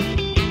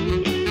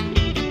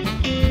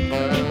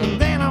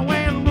 Then I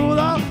went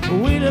Rudolph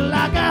with it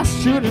like a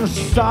shooting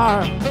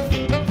star.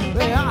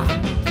 Yeah.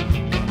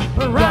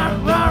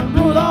 Round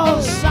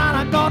Rudolph,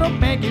 Santa gonna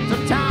make it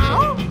to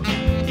town.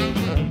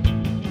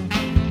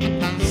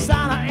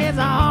 Santa is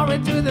a hurry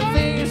to the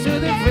things, to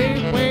the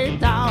freeway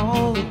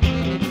down.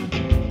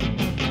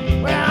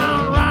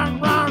 Well,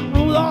 round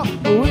Rudolph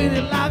with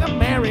it like a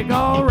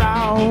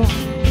merry-go-round.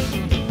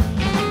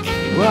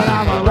 Well,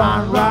 I'm a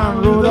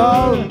round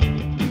Rudolph,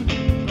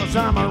 'cause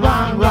I'm a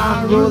round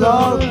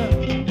Rudolph.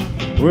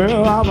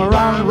 Well, I'm a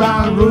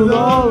round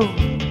Rudolph,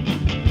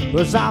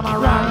 'cause I'm a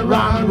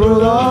round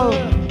Rudolph.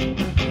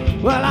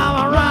 Well, I'm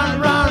a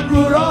round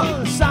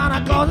Rudolph,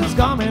 Santa Claus is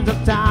coming to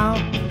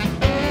town.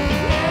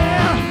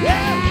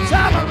 Yeah, 'cause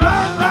I'm a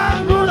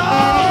round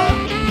Rudolph,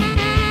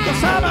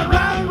 'cause I'm a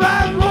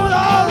round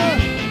Rudolph,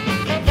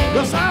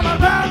 'cause I'm a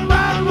round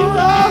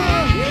Rudolph.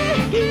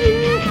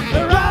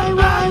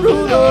 Round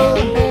Rudolph.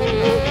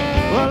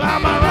 Well,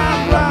 I'm a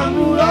round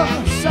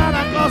Rudolph,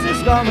 Santa Claus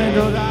is coming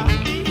to town.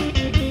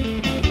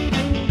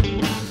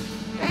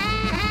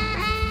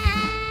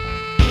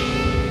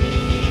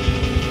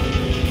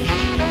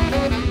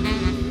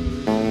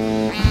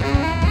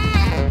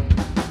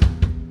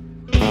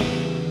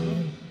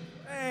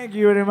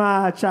 you very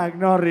much, Chuck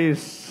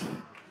Norris.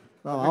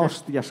 No,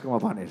 hostias como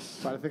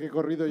panes. Parece que he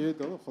corrido yo y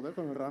todo, joder,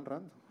 con el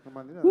run. Una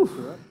manera de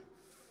sudar.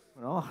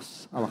 Bueno,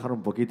 vamos a bajar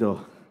un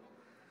poquito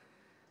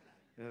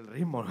el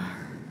ritmo.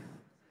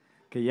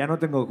 Que ya no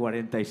tengo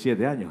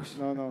 47 años.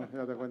 No,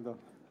 ya te cuento.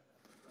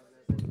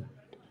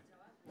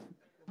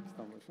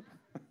 Estamos.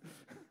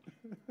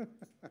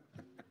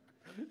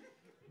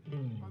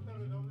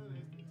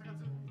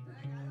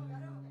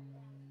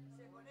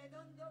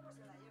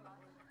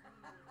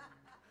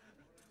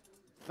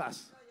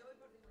 ¡Zas!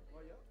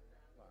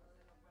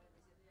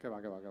 ¿Qué va?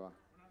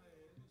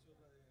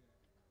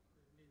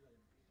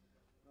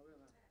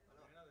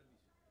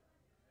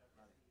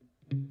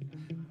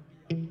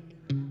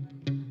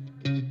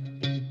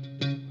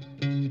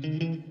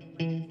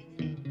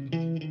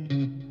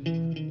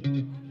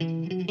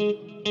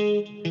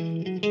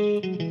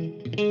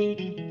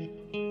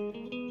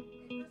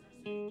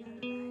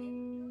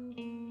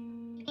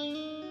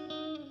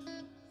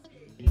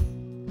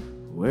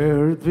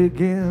 Where it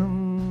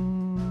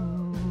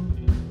begins,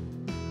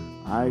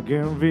 I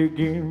can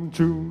begin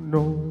to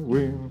know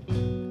it.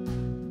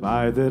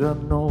 By that I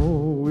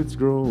know it's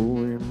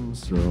growing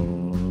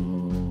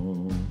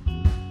strong.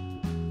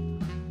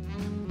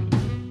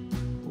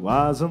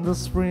 Was in the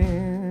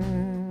spring,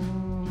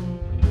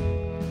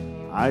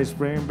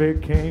 spring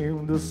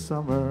became the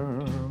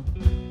summer.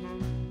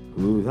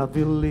 Who'd have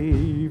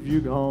believed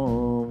you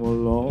come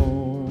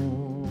along?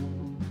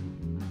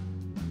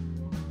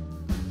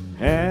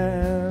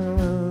 Hand,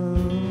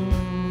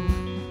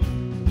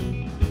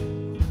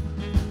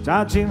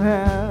 touching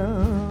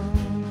hand,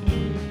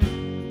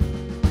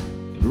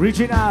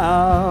 reaching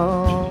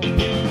out,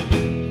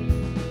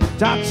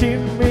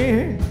 touching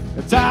me,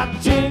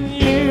 touching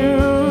you.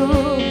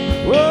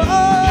 Whoa.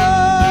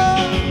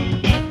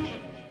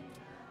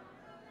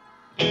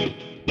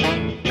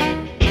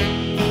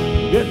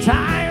 Good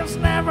times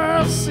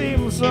never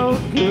seem so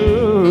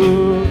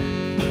good.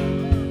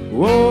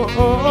 Whoa,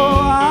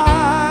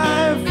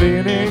 I'm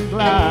feeling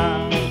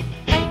glad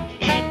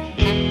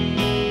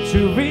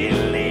to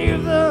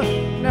believe the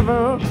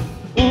never.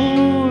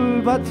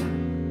 Ooh, but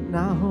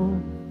now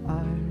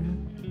I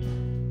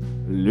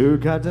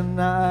look at the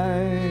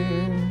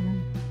night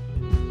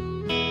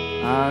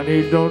and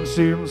it don't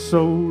seem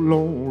so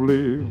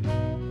lonely.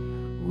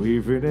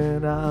 Weaving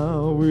it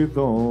out with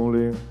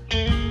only.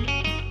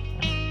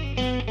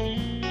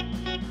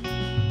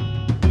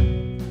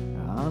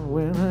 And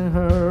when I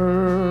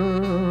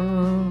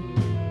heard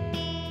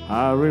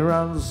Harry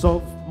runs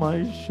off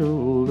my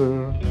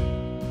shoulder,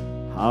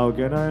 how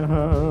can I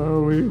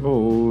hurry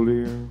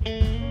holding?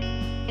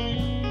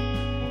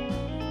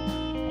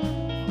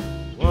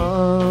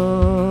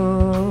 One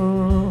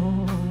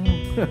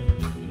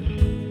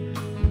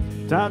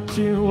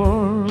touching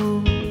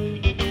one,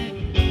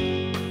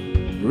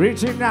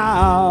 reaching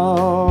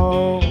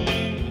out,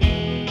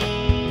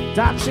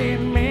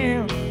 touching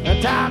me,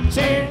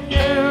 touching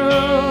you.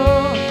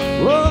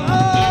 Whoa,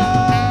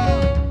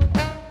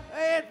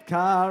 it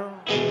car.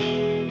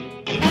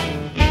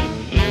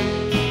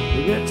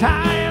 The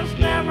times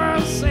never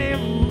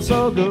seem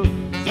so good.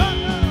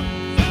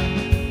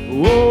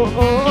 Whoa,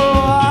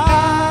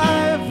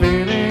 I'm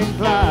feeling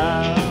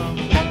glad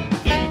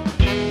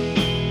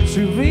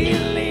to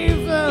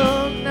believe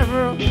the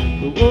never.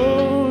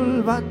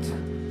 Whoa, but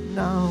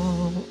now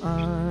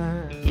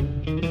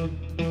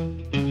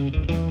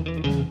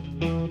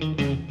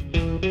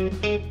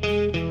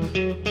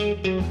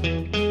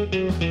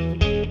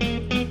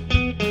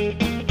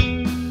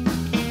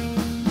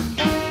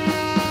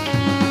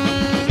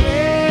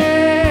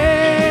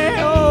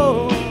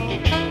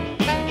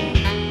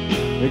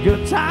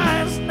good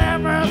times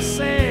never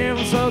seem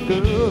so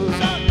good.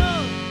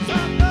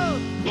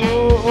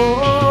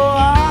 Oh,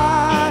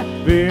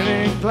 I've been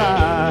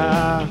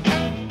inclined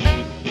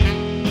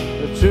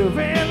to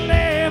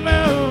believe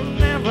it'll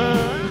never.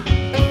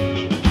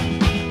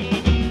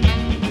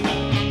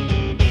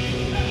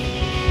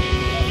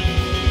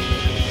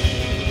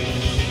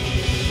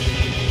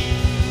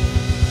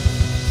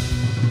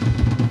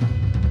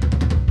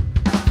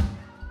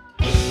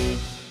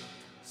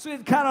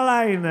 Sweet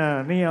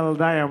Caroline, Neil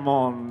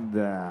Diamond,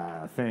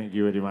 thank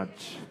you very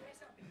much.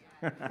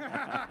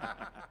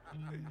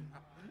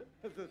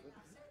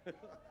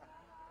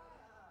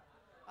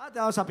 Te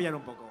vamos a pillar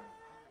un poco.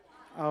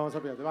 Vamos a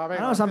pillarte. Va,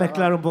 venga, Vamos a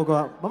mezclar un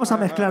poco. Vamos a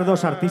mezclar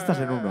dos artistas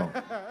en uno.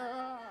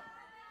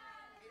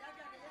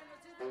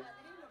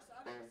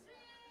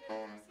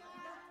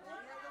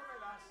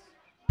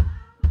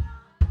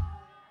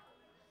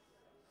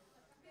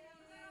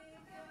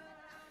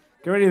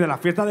 ¿Qué venís de la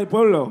fiesta del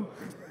pueblo?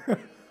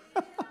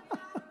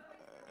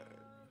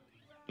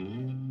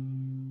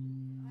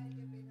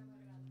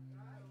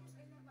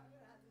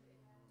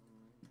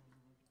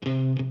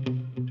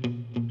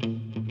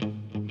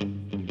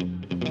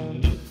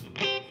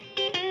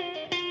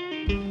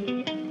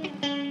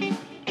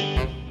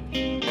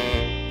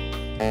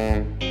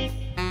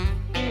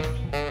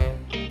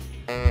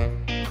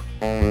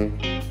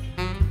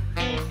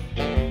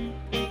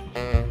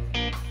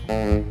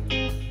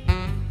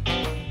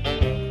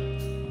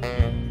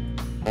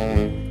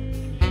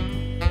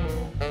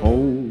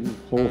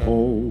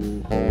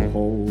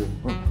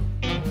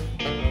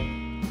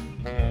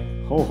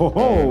 Ho ho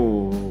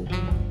ho.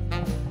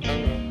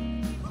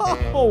 Ho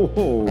ho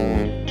ho.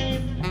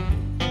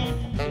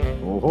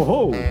 Ho ho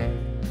ho.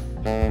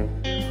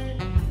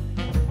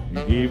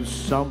 Give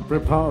some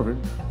preparing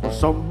for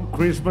some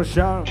Christmas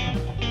shower,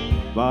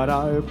 but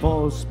I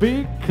pause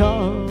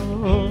because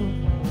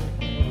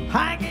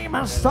hanging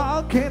my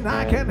stocking,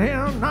 I can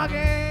hear him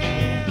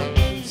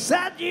knocking.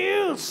 Said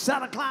you,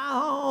 Santa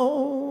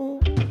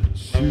Claus.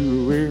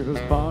 Sure in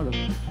his bottom,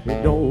 you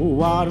know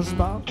what to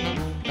spot.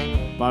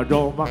 But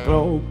on my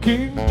cloak,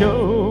 King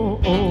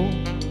Joe.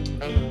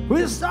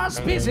 We start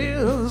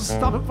species,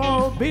 stopping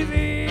for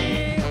busy.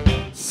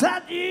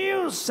 Said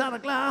you, Santa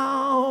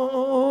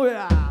Claus.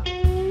 Yeah.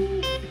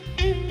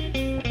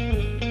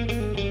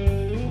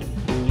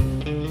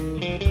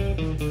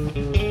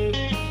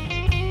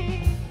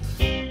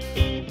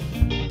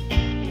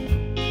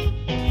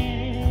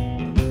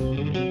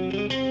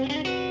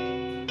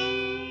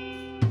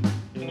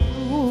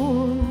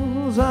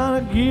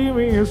 Santa, give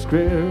me a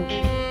script.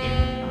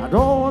 I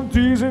don't want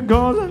teasing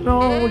cause I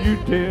know you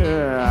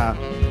dare.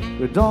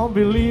 But don't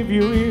believe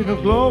you in a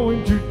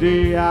glowing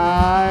today.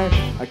 I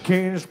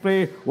can't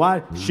explain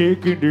why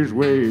shaking this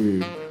way.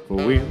 For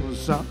when the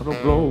sun will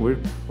blow it,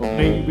 or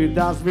maybe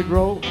that's we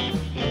grow.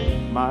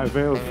 My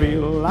well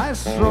feel like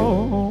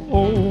straw.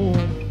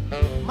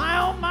 My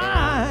oh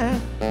my,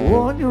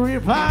 won't you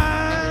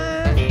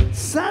reply?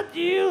 Said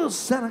you,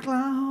 Santa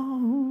Claus.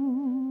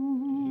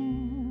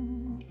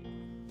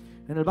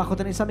 En el bajo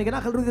tenéis a Miguel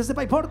Ángel Ruiz desde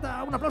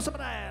Paiporta. Un aplauso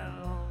para él.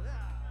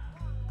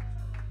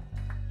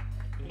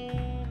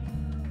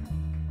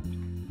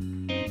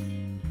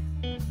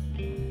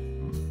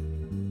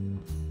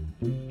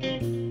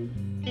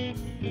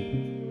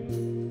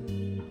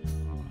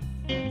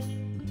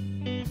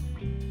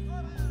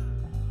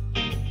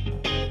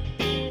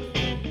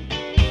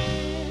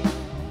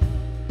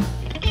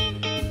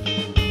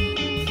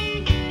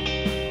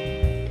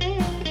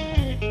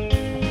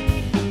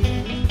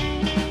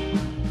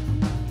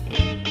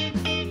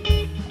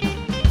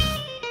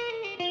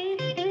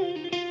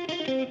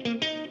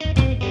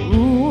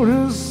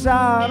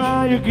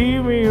 Santa, you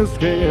give me a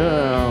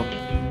scare.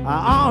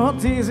 I'm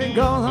teasing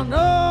cause I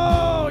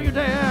know you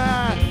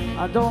there.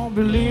 I don't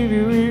believe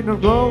you in the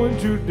glowing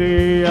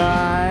today.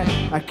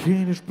 I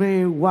can't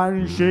explain why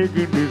you're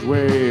shaking this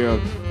way.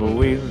 But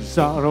when the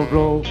sun will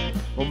blow,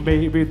 or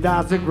maybe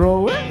that's it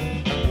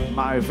growing.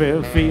 My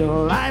feel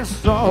like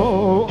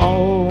so.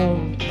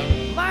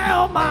 My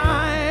oh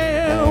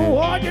my,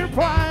 what your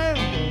pride.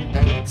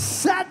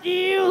 Said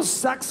you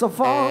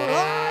saxophone. Oh,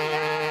 yeah.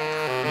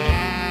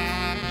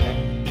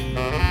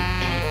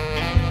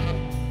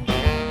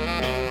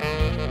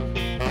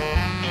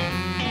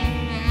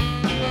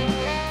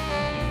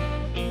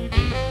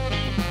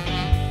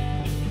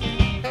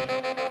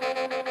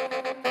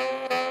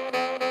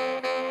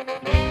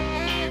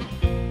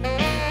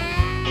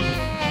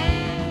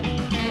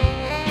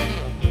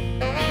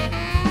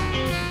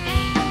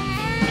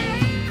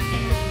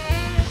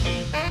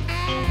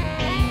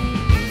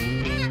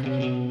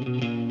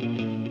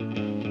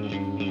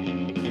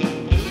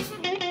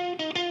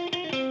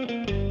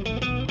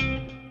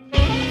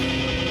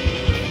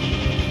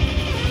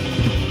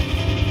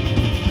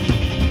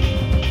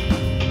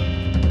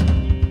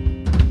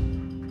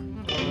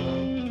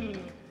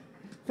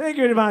 Thank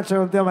you very much.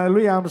 Un tema de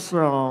Louis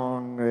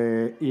Armstrong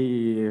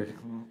y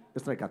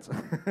Stray Cats. Esa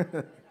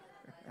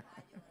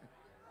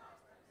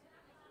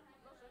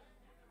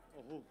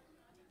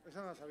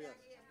no la sabías.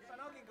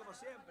 Como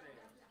siempre.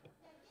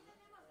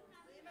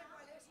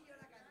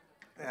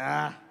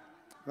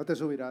 No te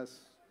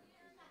subirás.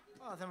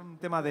 Vamos a hacer un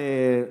tema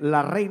de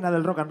la reina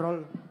del rock and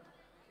roll.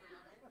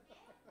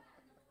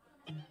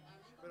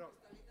 Pero,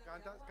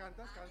 ¿cantas?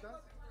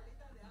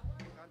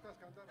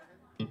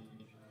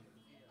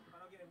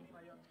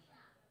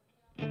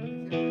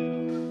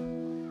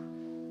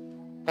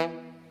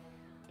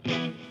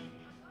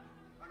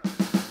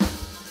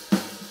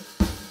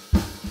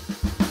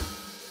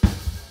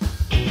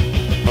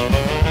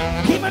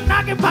 Keep on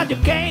knocking, but you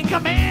can't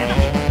come in.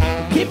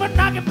 Keep on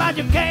knocking, but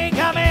you can't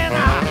come in.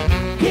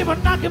 Keep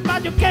on knocking,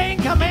 but you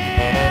can't come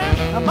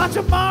in. A bunch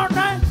of more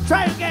nights,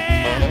 try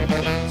again.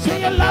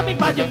 Say you love me,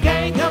 but you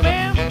can't come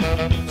in.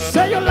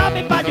 Say you love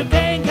me, but you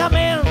can't come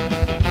in.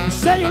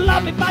 Say you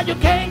love me, but you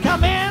can't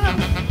come in.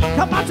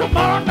 Come on,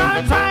 tomorrow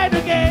night, try it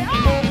again.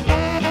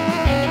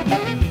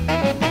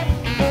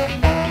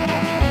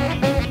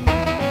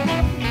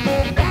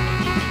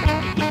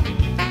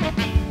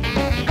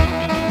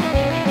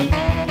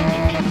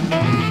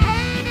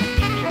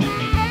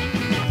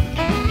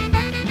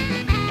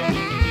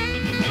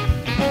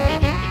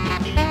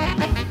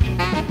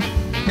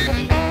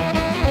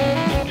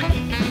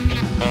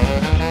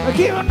 I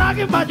keep on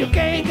knocking, but you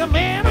can't come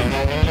in.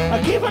 I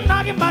keep on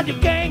knocking, but you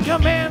can't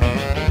come in.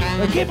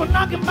 I keep on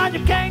knocking, but you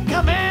can't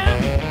come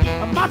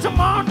in. I'm not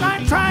tomorrow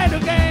night, try it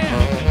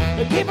again.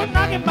 I keep on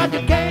knocking, but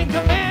you can't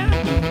come in.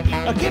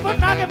 I keep on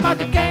knocking, but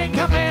you can't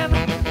come in.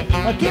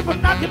 I keep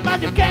on knocking,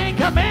 but you can't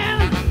come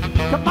in.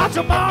 Come on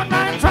tomorrow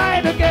night, try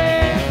it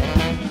again.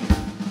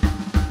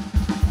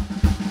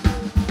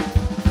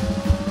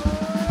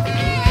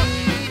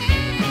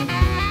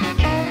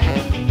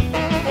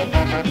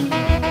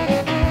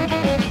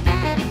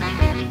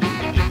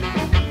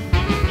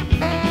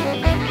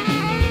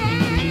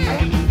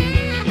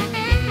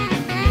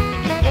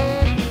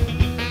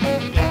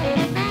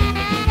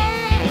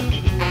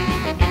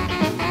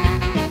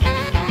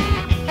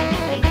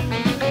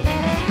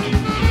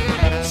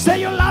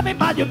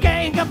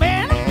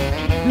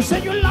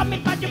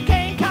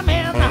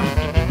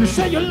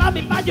 say you love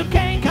me, but you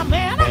can't come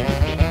in.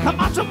 Come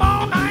on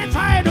tomorrow night,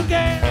 try it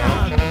again.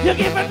 You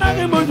keep it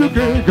knocking, but you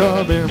can't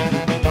come in.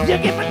 You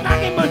keep it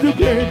knocking, but you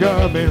can't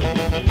come in.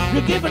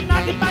 You keep it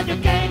knocking, but you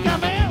can't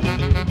come in.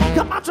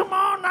 Come on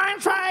tomorrow night,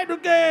 try it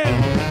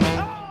again.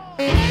 Oh.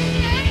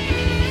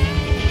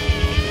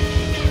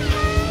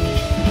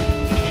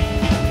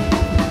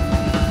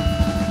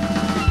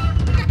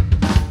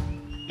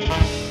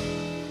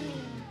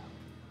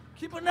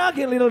 Keep on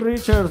knocking, little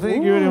Richard.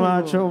 Thank you very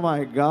much. Oh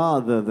my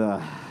God.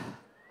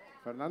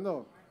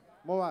 Fernando,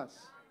 ¿cómo vas?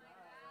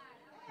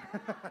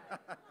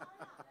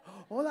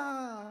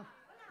 Hola.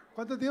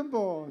 ¿Cuánto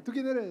tiempo? ¿Tú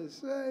quién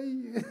eres?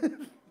 Ay.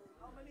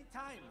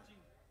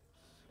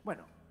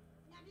 Bueno.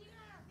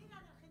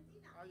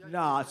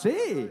 No,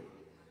 sí.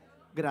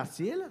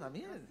 Graciela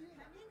también.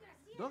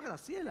 Dos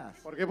Gracielas.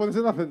 ¿Por qué pones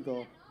el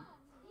acento?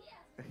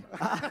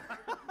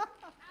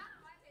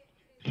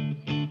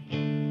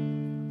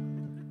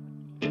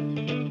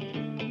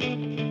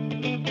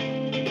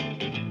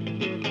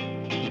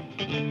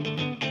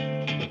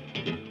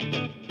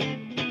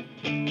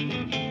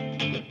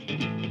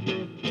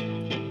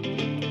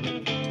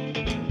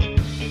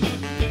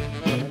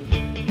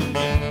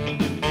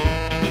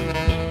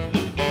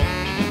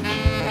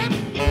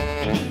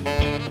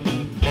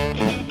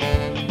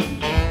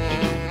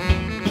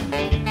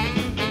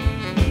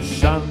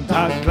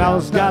 Santa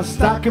Claus got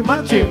stuck in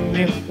my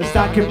chimney,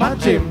 stuck in my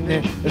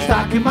chimney,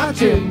 stuck in my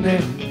chimney.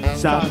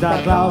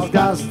 Santa Claus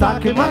got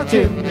stuck in my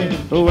chimney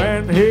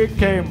when he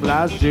came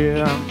last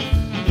year.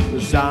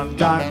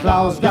 Santa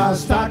Claus got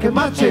stuck in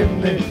my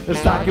chimney,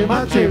 stuck in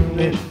my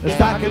chimney,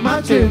 stuck in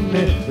my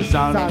chimney.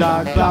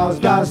 Santa Claus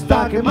got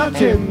stuck in my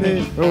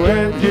chimney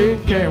when he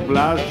came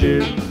last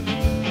year.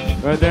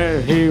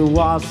 There he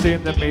was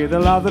in the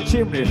middle of the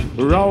chimney,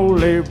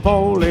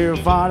 roly-poly,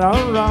 far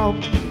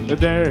around.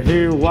 There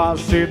he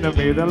was in the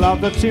middle of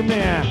the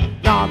chimney,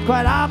 not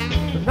quite up,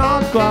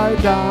 not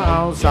quite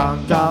down.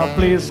 Santa,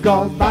 please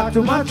come back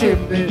to my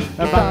chimney,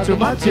 back to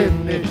my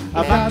chimney,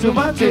 back to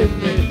my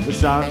chimney.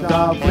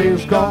 Santa,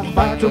 please come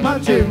back to my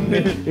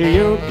chimney.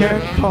 You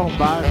can come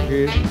back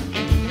here.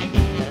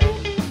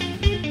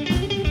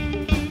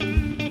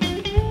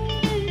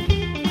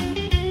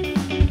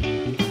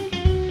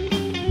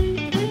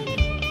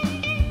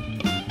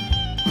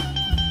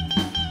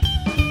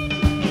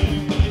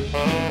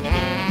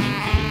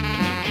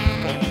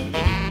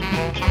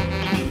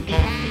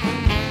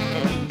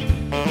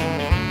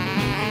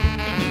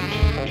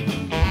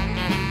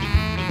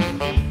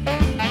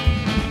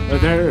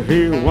 There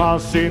he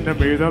was in the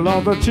middle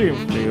of the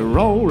chimney,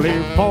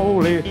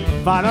 roly-poly,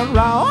 far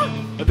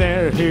around.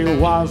 There he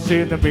was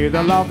in the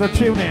middle of the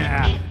chimney,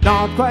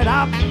 not quite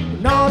up,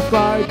 not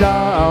quite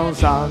down.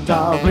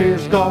 Santa,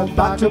 please come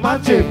back to my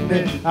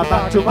chimney,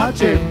 back to my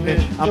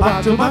chimney,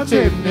 back to my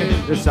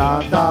chimney.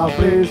 Santa,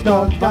 please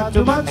come back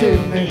to my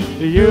chimney.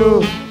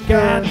 You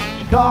can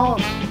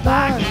come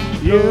back,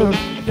 you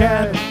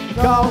can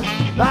come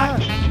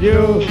back,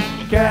 you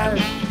can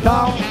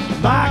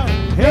come back.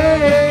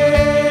 Hey!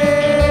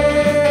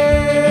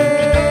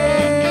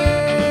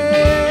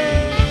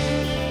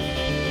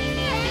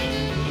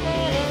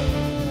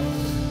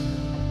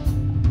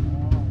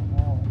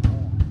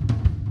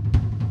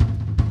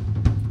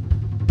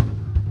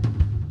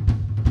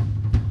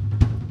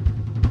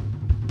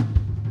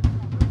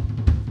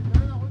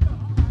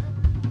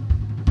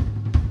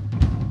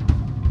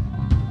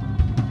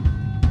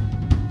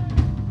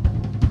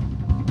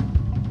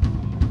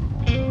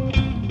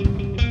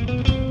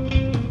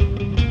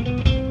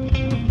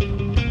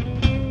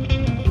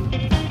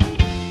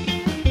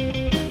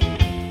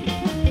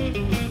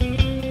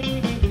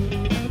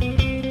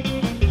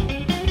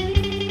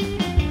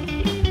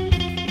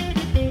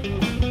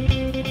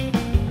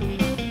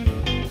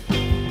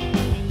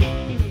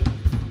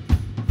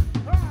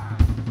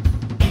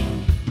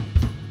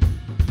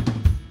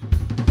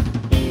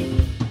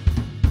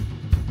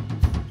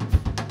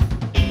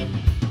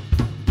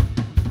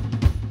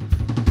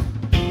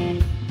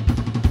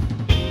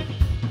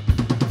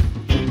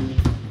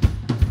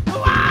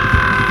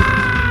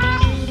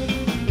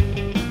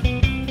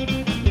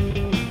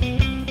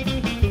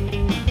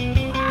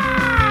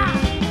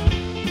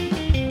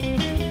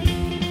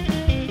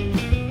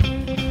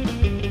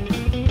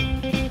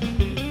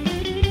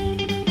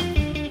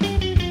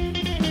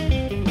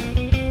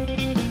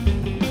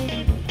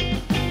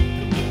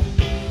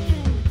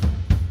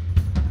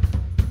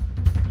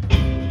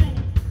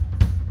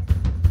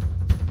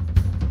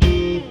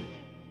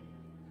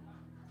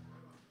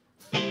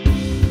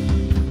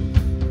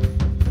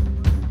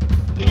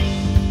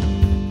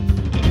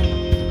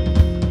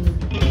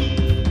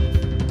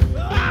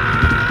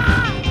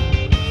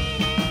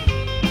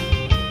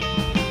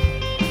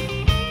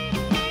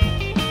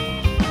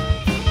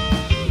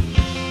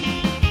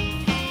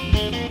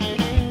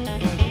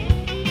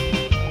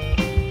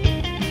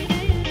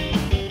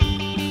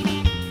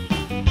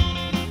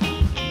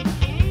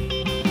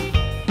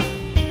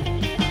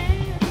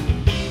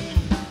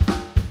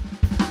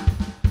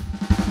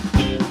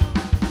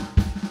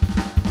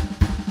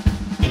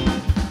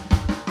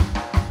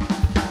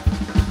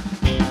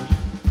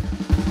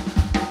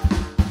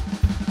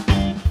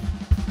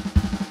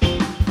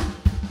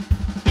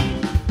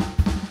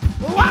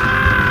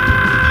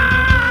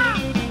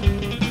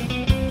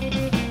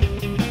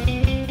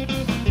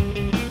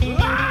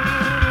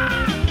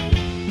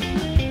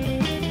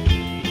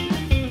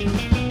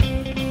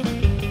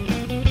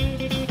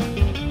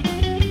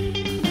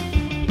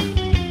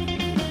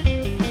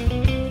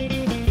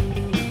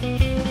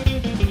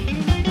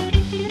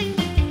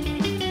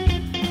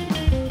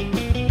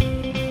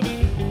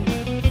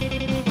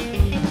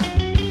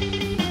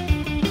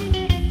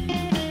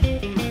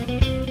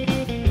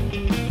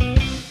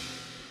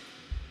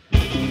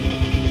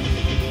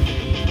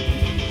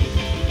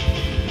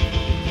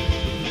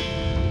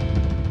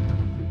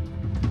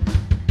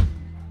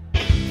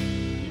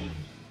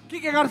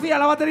 Quique García,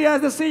 la batería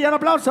desde Silla, un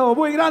aplauso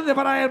muy grande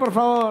para él, por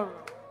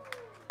favor.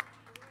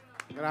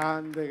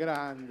 Grande,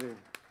 grande.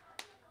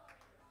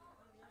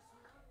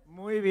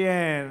 Muy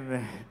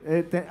bien.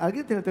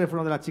 ¿Alguien tiene el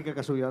teléfono de la chica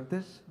que subió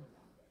antes?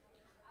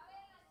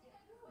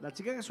 La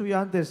chica que subió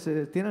antes,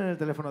 ¿tienen el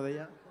teléfono de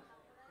ella?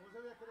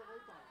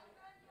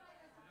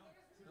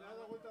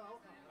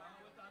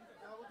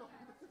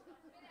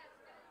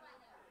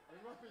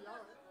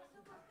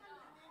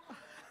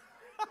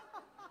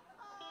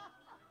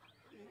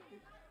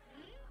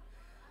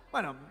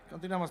 Bueno,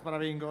 continuamos para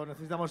bingo.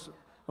 Necesitamos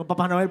un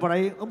Papá Noel por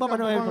ahí. Un Papá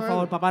Noel, por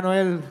favor, Papá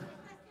Noel.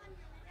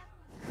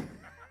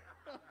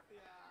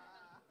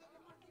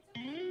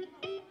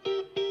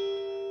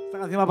 Esta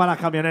canción va para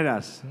las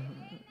camioneras.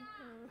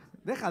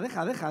 Deja,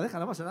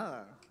 no pasa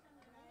nada.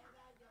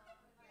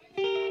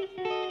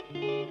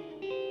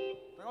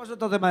 Tocamos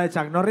otro tema de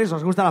Chuck Norris.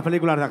 ¿Os gustan las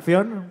películas de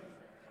acción?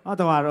 Vamos a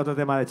tomar otro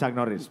tema de Chuck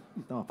Norris.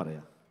 Vamos para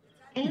allá.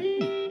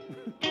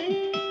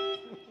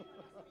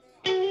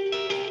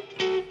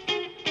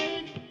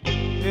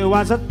 It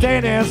was a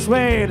tennis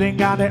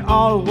wedding and they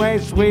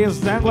always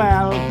wished them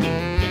well.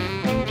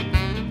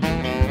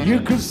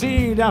 You could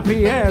see that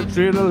he had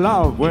treated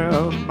love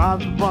with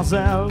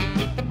Mademoiselle.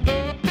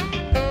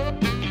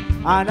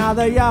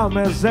 Another young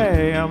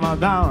museum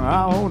down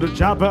on the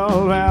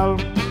chapel well.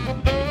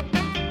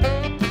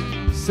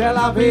 C'est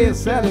la vie,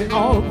 c'est the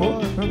old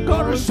boy. I'm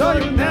gonna show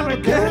you never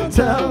can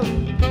tell.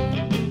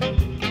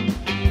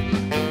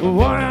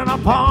 We're in a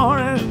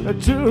party, a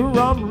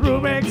two-rum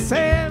Rubik's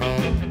head.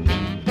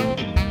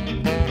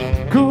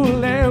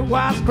 Kool-Aid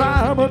was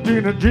crying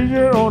between a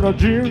ginger on a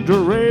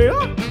ginger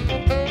ale.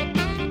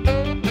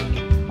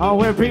 I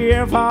will be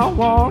if I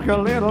walk a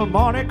little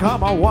morning,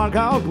 come I walk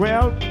out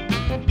well.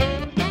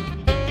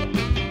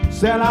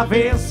 C'est la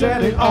vie, c'est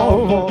the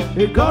over.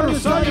 You go to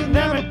so you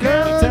never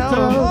can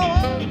tell.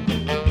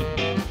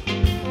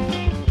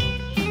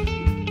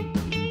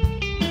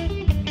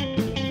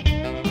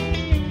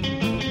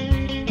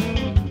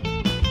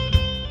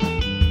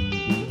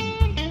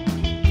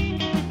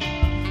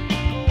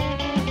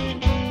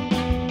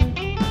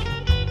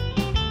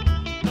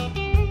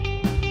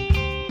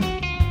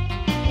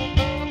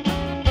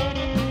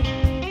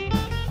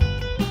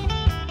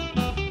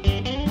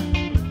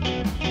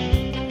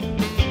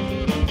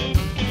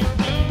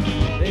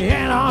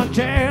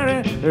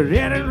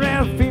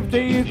 In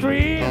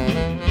 53,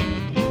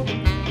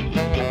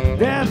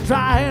 they're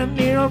trying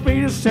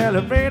to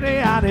celebrate the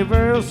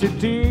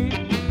anniversary.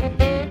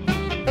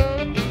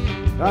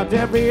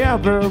 There be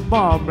every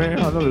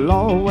moment on the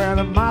Lord when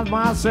I'm at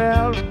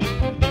myself.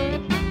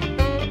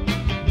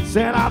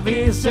 Said I'll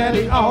be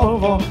setting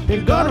over.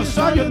 It's gonna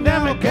show you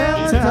never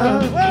can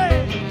tell. Hey!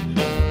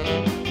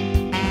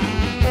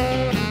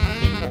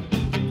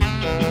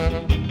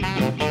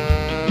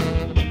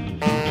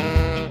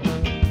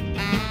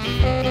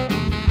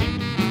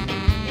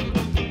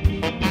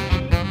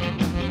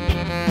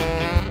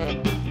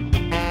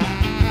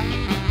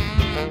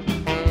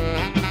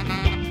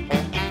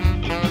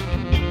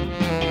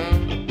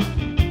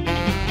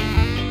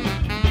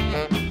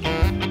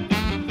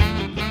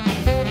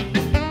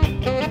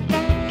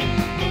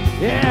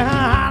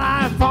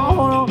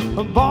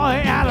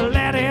 Boy, I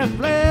let it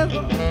play.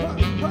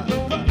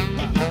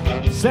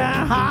 Say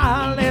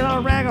hi,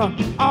 little record,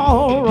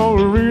 all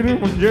over reading,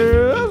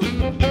 yes.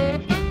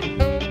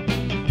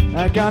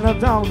 I got a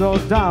down,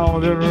 those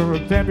down,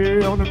 the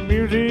tempo on the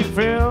music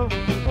field.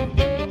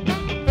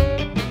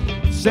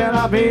 Said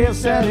I'll be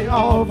setting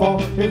over.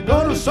 It's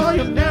gonna show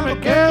you never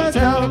can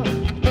tell.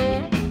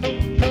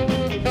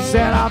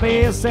 Said I'll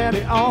be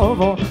setting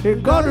over.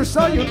 It's gonna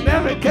show you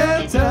never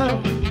can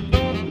tell.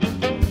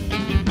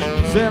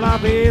 Said I'll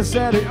be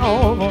setting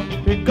over.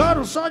 It's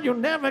gonna show you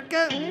never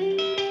can.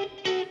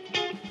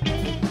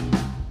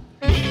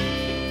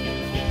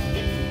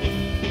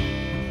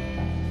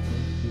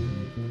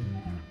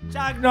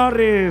 Chuck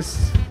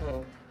Norris.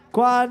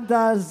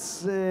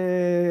 Cuántas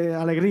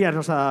alegrías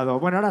nos ha dado.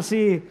 Bueno, ahora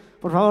sí,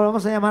 por favor,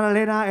 vamos a llamar a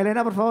Elena.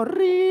 Elena, por favor,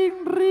 ring,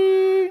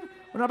 ring.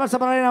 Una pausa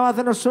para Elena, va a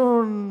hacernos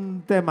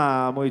un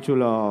tema muy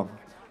chulo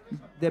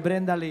de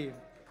Brenda Lee.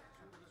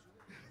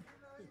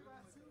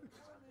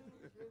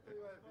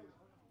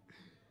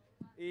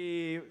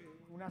 Y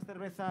unas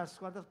cervezas,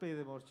 ¿cuántas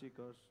pedimos,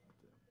 chicos?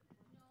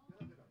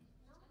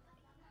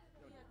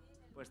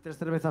 Pues 3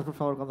 cervezas, por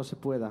favor, cuando se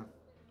pueda.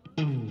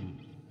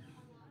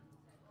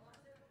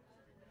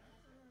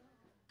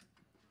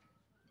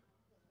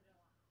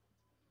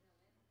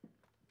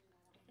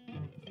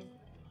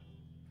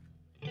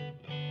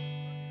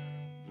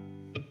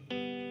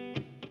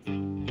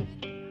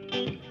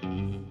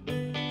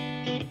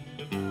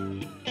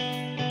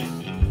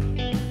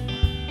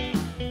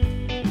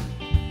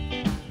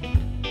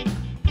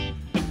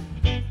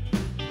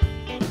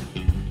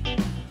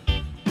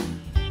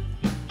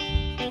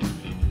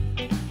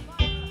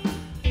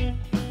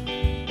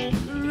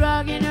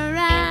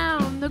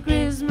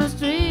 Christmas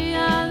tree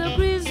and the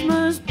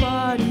Christmas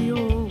party.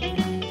 Oh,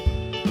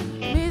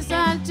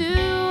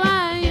 mistletoe,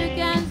 and you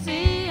can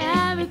see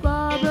every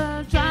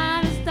cobra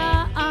trying to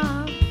stop,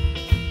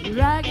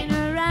 rocking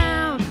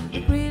around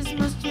the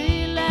Christmas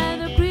tree. Let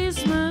the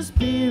Christmas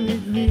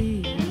spirit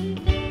ring.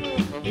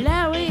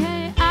 Let we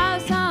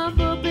have some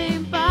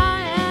pumpkin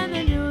pie and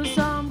a new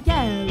some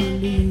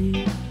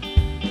caroling.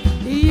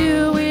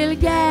 You will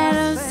get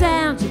a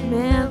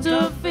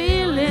sentimental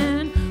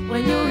feeling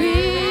when you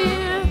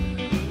hear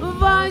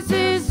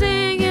voices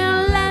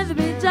singing, let's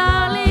be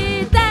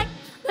jolly. Deck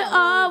the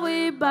all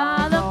we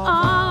bought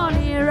of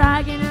only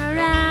rocking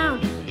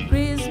around the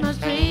Christmas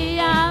tree.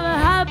 Have a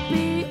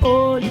happy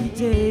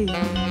holiday.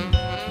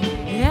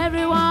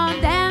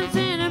 Everyone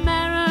dancing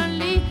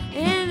merrily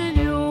in a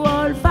new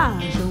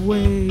old-fashioned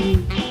way.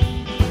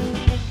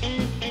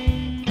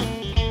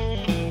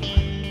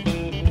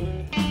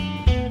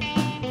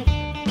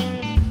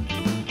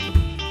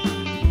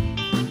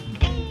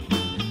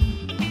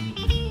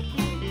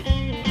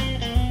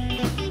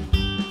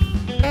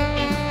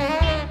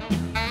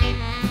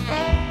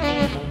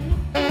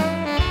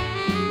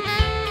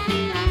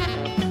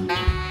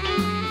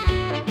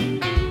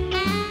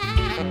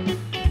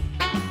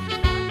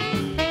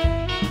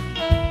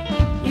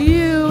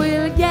 You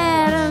will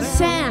get a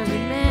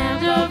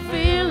sentimental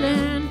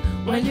feeling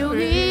when you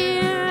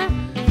hear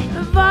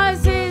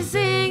voices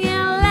singing,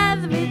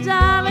 let's be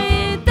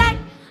jolly. Take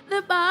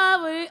the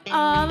body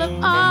of the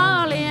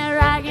holly and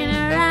rocking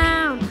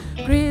around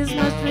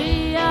Christmas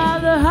tree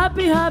of the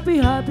happy, happy,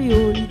 happy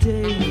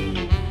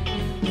holiday.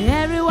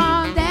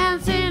 Everyone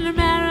dancing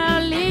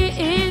merrily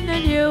in the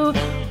new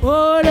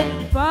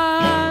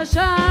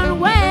old-fashioned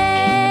way.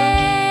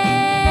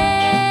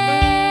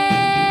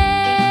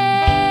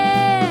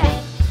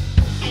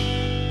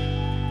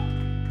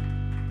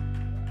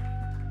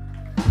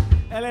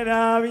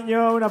 Elena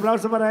Viñó, un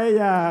aplauso para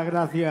ella.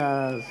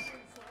 Gracias.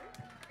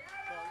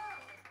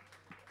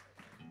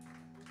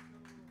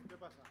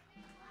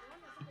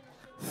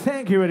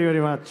 Thank you very,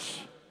 very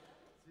much.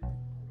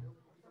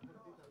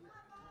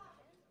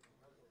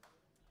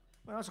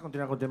 Bueno, vamos a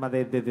continuar con el tema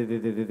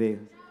de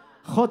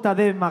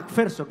J.D.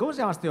 McPherson. ¿Cómo se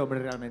llama este hombre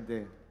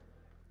realmente?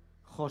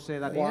 José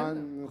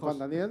Daniel. Juan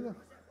Daniel.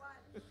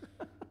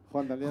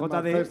 Juan Daniel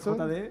J.D. McPherson.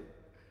 J.D.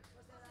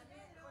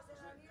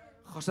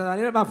 José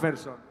Daniel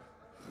McPherson.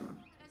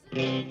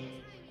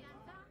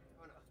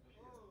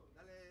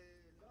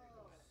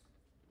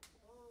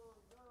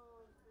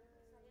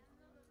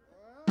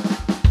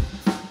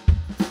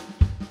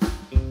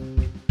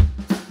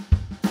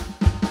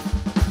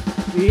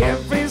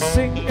 Every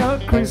single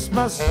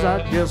Christmas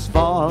I just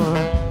fall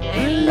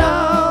in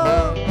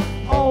love.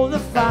 All the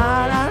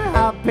fun and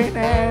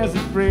happiness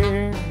it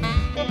brings.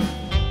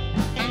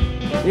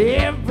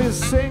 Every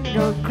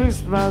single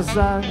Christmas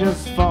I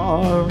just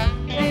fall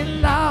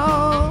in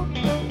love.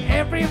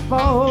 Every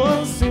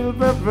bowl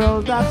silver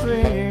bell that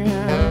ring.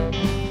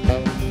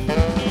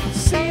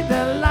 See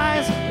the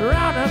lights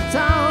round the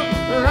town,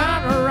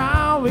 round and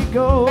round we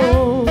go.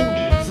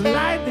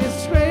 Slide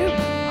this script,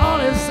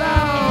 all is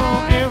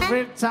sound.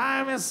 Every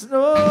time it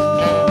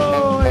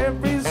snows,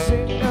 every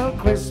single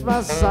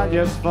Christmas I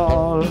just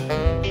fall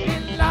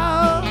in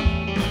love.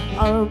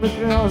 All the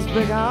girls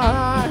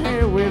began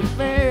here with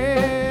me.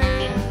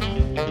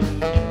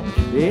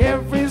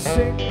 Every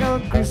single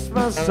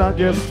Christmas I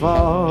just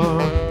fall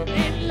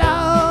in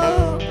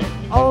love.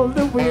 All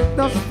the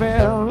windows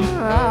fell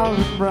out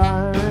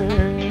bright.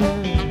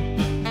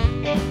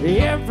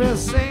 Every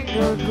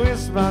single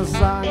Christmas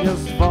I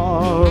just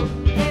fall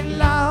in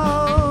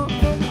love.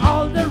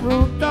 All the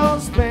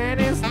rooftops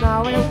paint is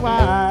now in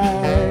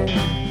white.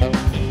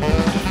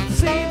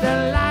 See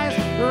the lights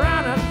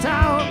around the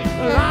town,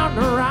 around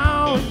and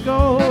round we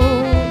go.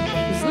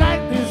 It's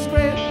like this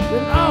great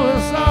with our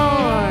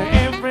song.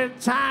 Every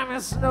time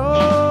it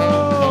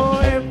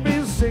snows,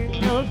 every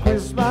single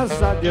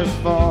Christmas I just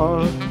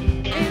fall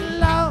in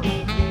love.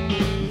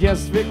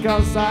 Just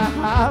because I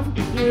have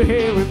you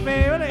here with me.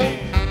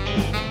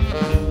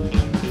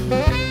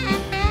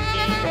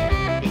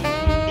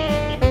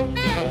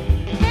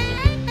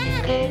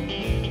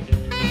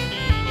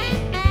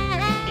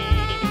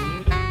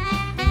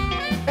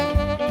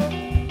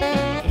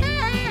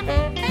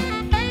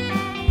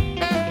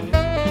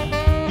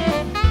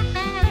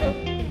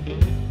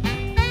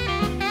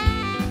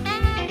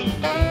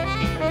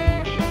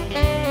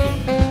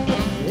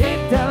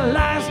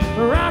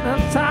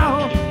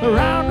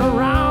 Around and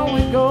round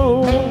we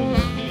go.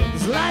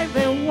 It's like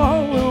they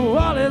won't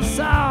wall it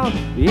sound.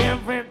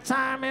 Every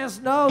time it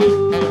snows,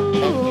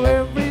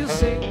 every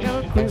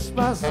single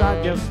Christmas I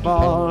just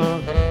fall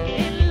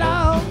in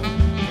love.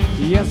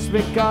 Yes,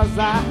 because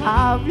I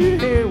have you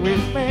here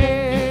with me.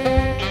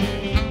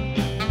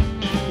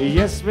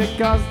 Yes,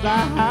 because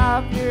I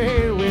have you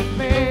here with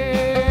me.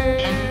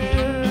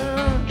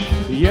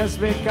 Yes,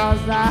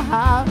 because I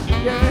have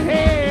you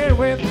here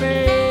with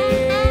me.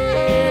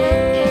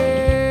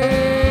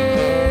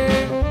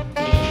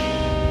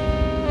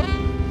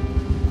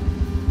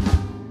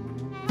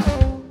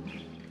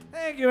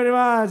 Thank you very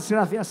much.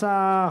 Gracias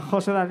a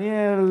José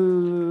Daniel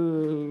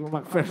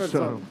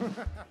McPherson.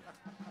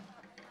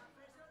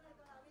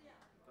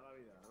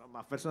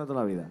 McPherson de toda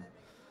la vida.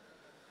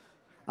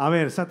 A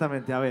ver,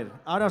 exactamente, a ver.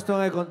 Ahora os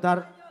tengo que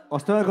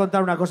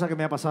contar una cosa que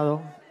me ha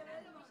pasado.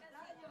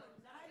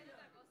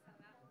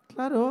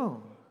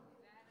 Claro.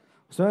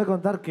 Os tengo que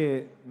contar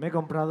que me he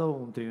comprado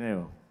un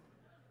trineo.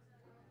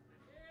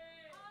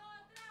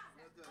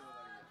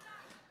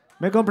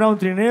 Me he comprado un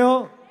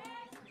trineo.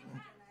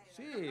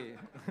 Sí.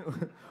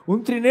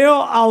 Un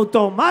trineo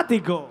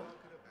automático.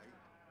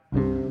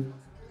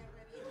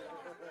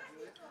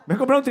 Me he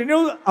comprado un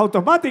trineo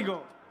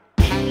automático.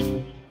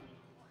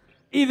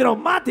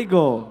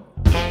 Hidromático.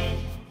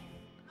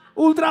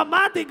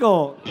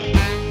 Ultramático.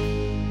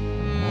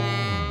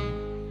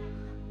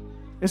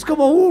 Es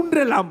como un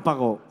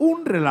relámpago.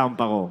 Un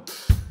relámpago.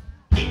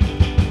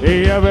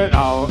 Even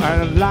out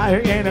and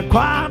lying in a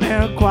quiet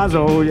and quiet,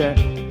 oh yeah.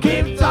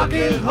 Keep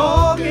talking,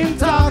 keep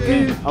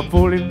talking. I'm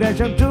full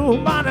intention to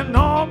money,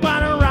 no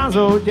money around,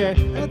 so yeah.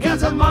 Get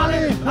some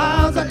money,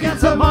 house, get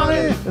some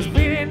money.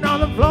 Speeding on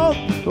the floor,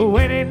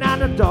 waiting at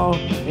the door.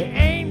 It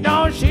ain't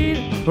no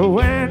shit,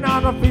 waiting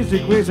on the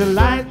physical with a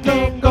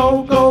lightning.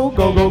 Go, go,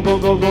 go, go, go,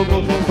 go, go,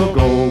 go, go, go,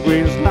 go.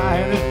 We're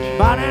sliding,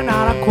 burning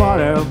out a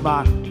quarter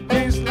mile.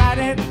 We're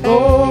sliding,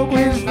 oh,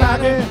 we're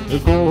sliding.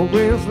 Go,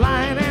 we're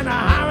sliding,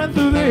 hiring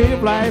through the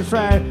hip like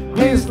track.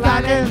 We're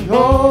sliding,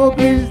 oh,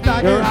 we're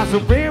sliding. You're a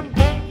supreme,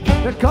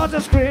 the culture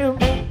scream.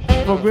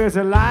 For Chris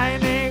and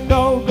lightning,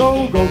 go,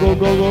 go, go, go,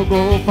 go, go,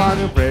 go. Find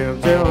your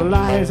friends, tell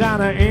lies,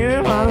 and I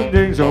ain't about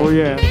things, oh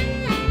yeah.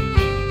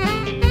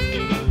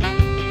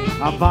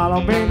 I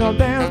follow me, no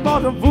dance, but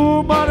the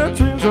fool, but the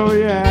dreams, oh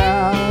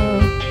yeah.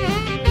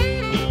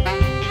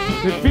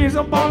 The fees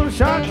upon the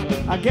shots,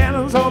 again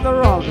on the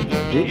rock.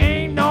 There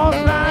ain't no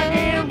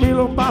flying, we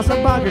don't pass a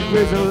bucket.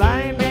 Chris and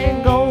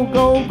lightning, go,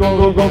 go,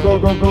 go, go, go, go,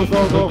 go, go,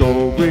 go, go,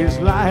 go. Chris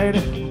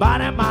lightning,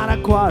 body, man,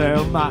 a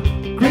quarter mile.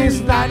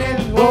 Chris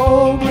lightning,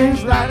 go,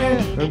 Chris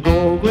lightning,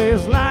 go,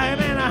 Chris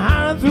lightning, a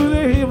hand through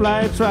the hip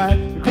like try.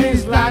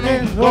 Chris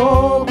lightning,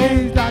 go,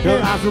 Chris lightning. You're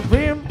a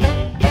supreme,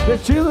 the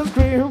children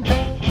scream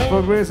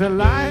for Chris and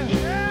lightning.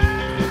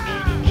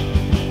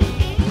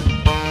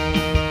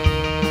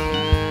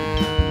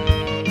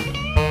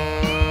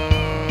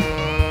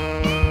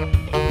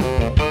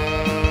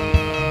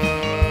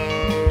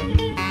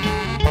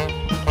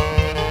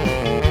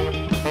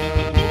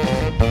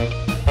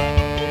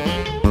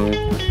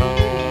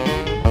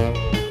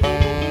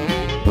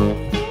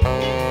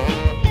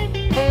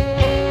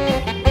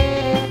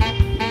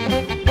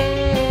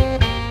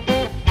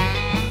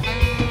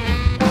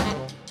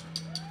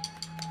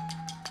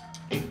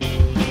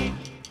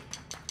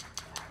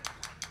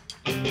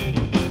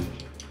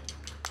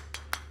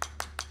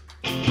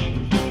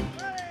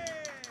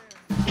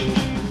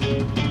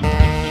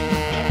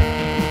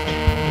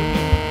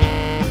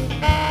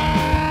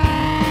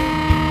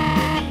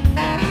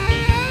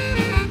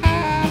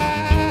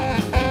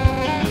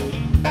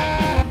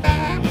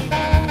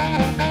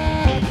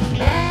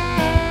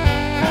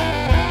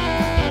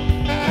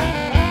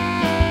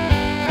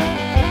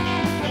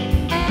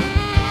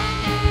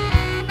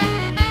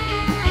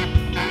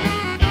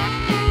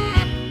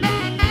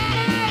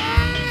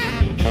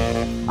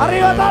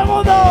 ¡Arriba todo el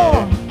mundo!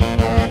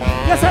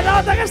 ¡Que se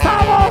note que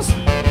estamos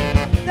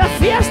de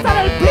fiesta en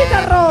el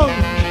Peter Rock!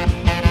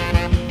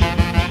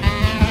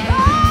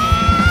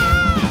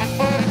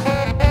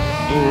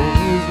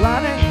 Chris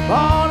Lightning,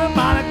 on a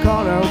man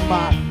corner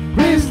by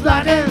Chris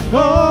Lightning,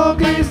 go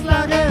Chris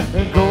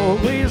Lightning, go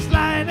Chris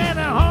Lightning, and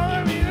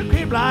hold me the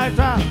creep like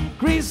that.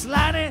 Chris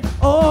Lightning,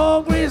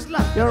 oh Chris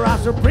Lightning, you're a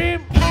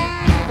supreme,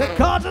 the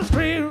culture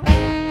scream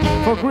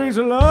for Chris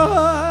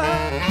love.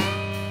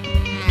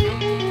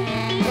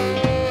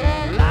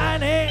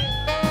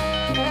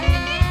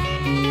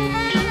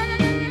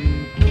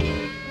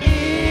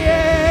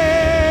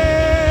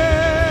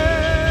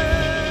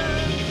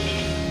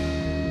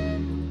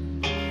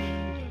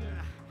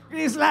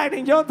 Chris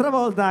Lightning, John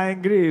Travolta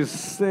and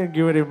Chris. Thank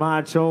you very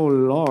much, oh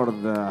Lord.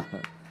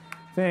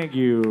 Thank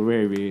you,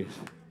 baby.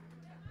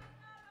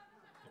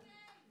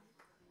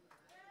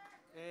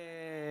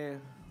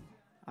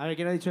 A ver,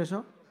 ¿quién ha dicho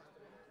eso?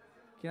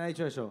 ¿Quién ha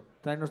dicho eso?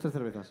 Tráenos 3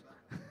 cervezas.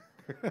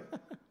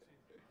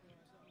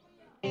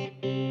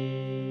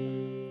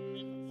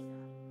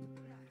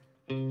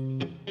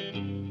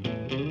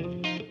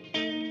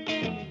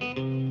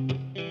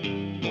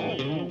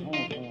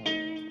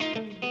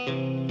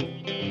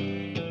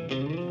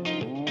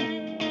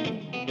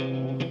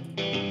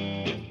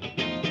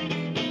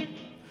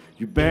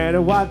 You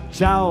better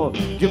watch out,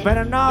 you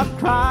better not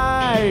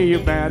cry, you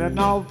better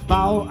not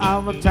bow,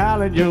 I'm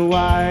telling you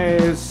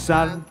why,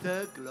 son.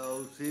 Santa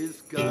Claus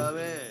is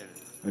coming.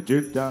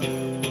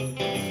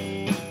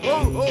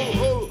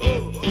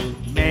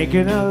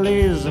 Making a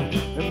list,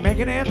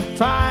 making it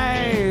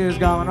twice,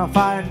 gonna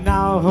find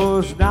out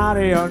who's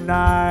naughty or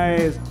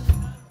nice.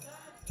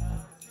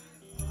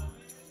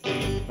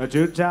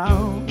 To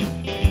town,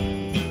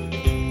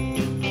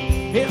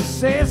 he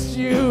says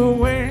you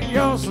when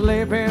you're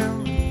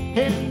sleeping.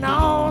 He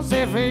knows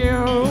if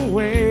you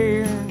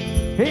win.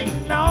 He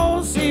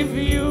knows if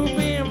you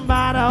been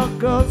bad or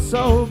good,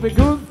 so be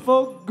good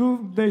for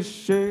goodness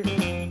sake.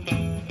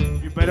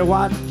 You better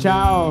watch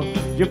out,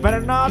 you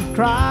better not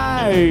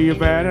cry, you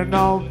better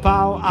not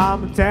pout,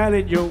 I'm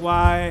telling you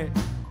why.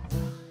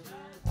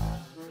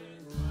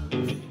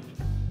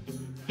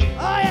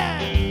 Oh yeah!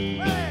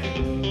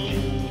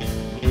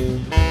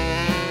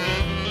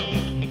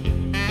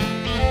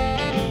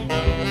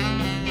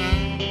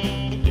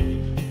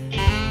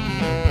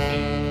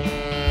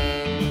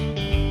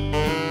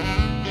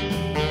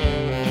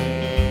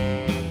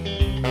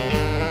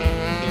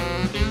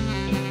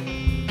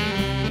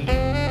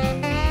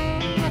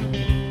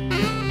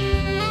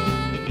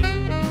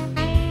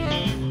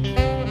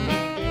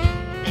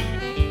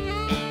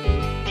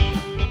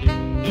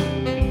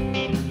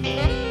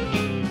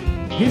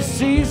 He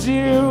sees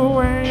you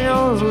when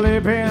you're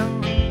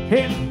sleeping.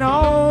 He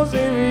knows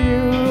if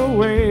you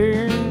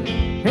win.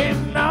 He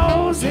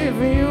knows if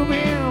you've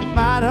been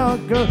bad or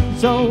good.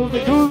 So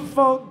be good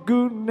for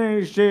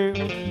goodness sake.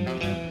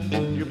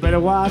 You better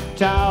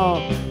watch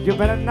out. You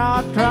better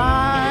not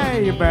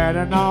cry. You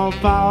better not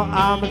pout.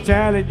 I'm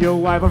telling you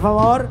why. Por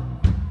favor.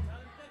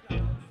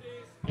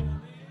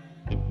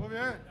 Muy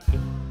bien.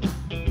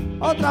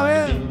 Otra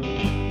vez.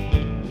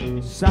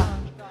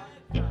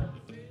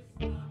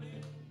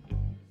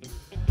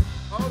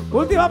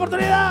 Última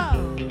oportunidad.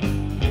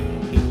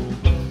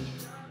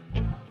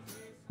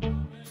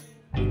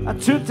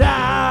 To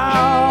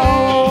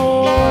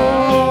down.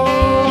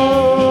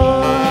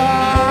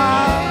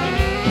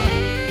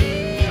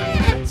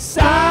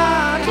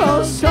 Santa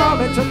Claus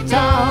coming to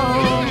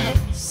town.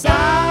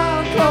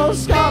 Santa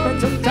Claus coming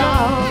to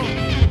town.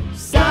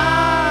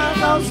 Santa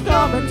Claus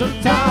coming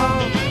to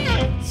town.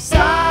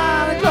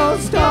 Santa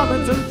Claus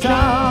coming to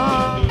town.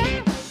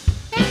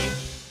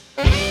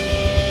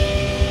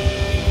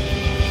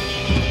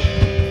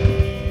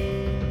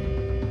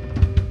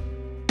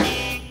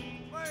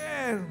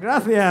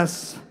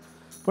 Gracias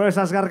por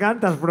esas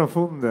gargantas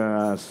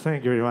profundas.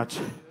 Thank you very much.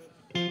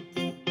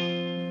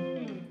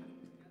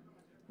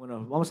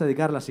 Bueno, vamos a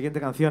dedicar la siguiente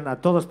canción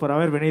a todos por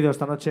haber venido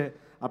esta noche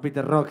a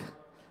Peter Rock,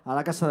 a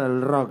la Casa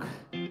del Rock.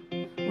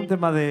 Un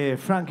tema de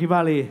Frankie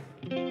Valli.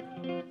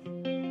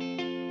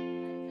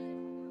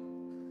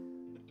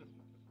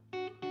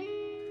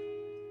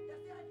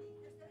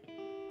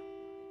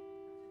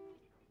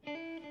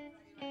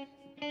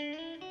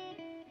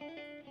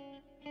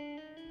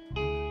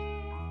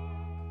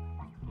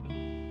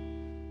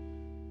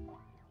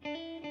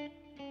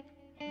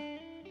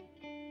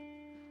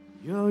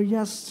 You're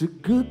just too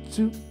good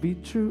to be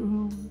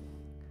true.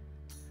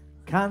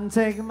 Can't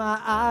take my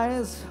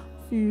eyes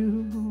off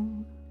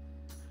you.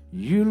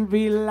 You'll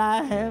be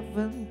like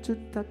heaven to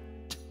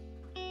touch.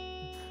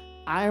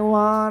 I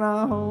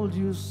wanna hold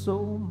you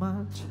so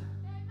much.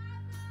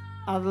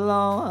 As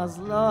long as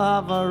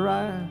love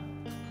arrives,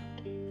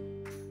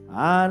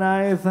 and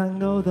I thank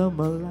God I'm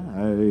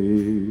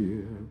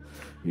alive.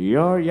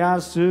 You're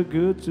just too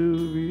good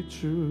to be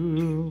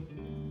true.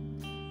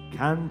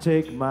 Can't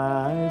take my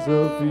eyes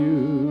off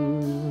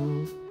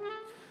you.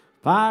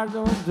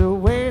 Pardon the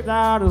way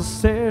that I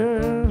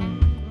stare.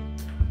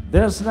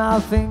 There's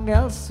nothing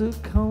else to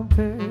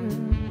compare.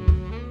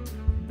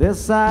 The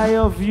sight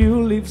of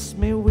you leaves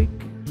me weak.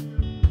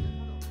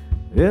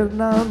 There's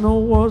now no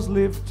words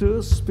left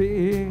to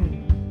speak.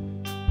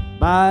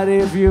 But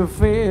if you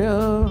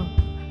feel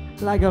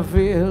like I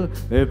feel,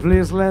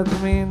 please let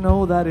me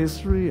know that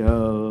it's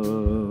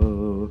real.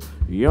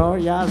 You're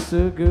just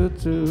too good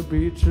to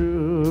be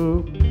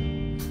true.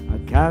 I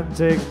can't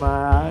take my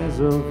eyes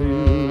off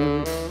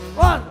you.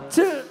 1,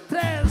 2, 3,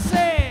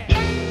 say.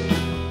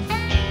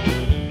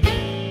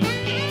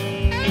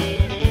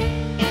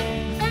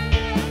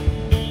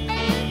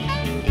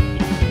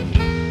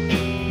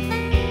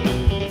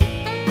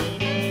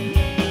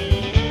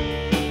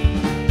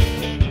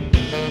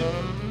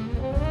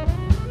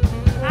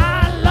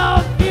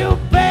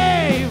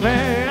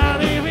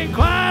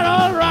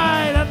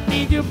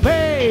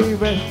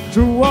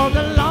 Through all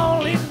the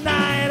lonely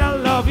night, I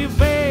love you,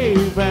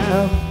 baby.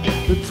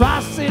 To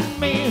trust in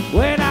me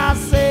when I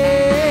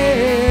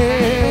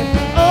say,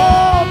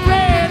 oh,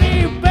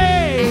 pretty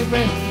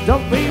baby,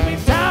 don't bring me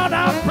down,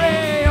 I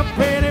pray, oh,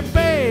 pretty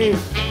babe.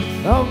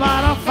 No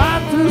matter if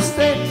I to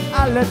stay,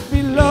 let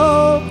me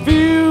love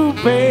you,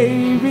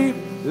 baby.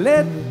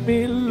 Let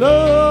me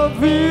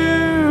love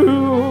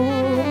you.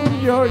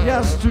 You're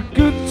just too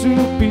good to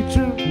be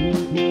true.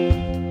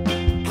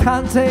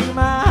 Can't take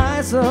my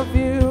eyes off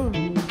you.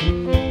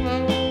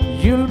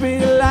 You'll be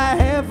like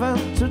heaven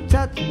to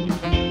touch.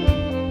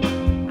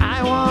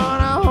 I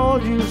wanna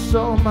hold you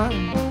so much.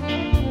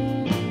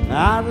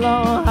 As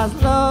long as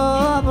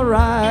love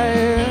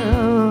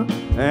arrives,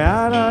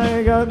 and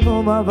I got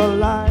no other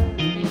life.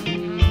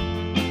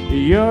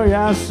 You're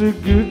just too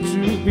good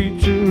to be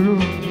true.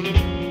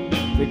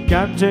 I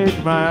can't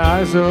take my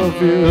eyes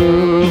off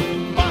you.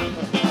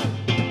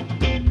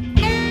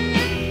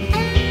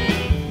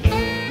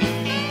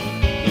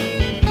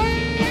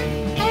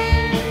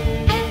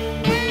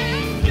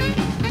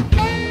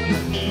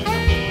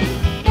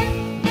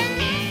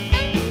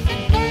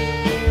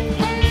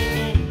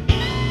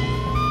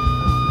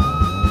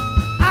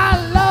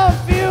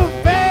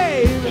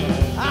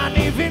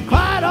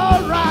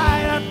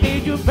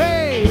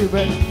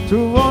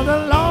 through all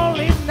the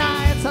lonely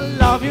nights. I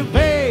love you,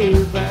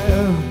 baby.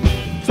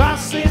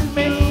 Trust in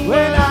me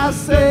when I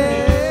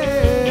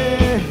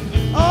say,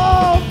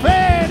 oh,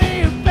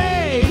 pretty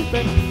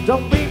baby,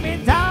 don't bring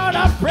me down.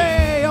 I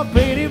pray, oh,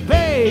 pretty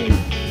baby,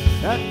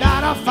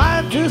 that I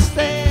find to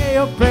stay,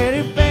 oh,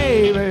 pretty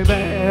baby,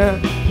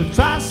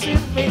 trust in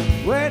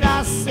me when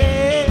I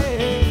say.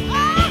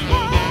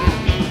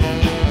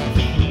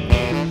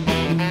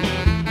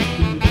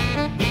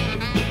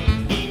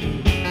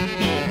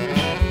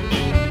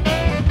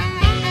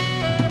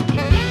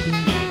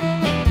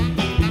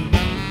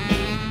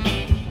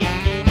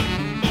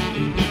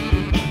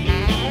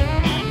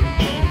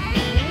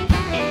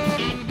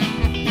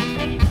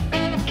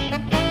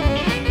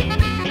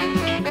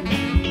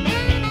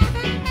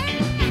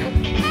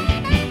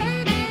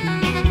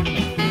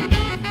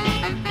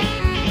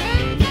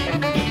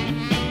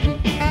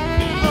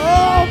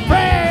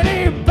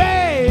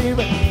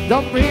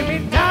 Don't bring me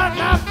down,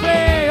 I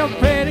pray, oh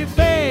pretty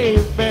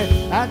baby.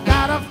 I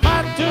gotta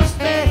find to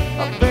stay,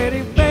 oh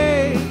pretty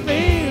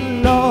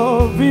baby.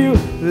 Love you,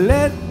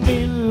 let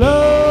me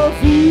love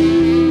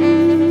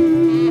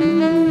you.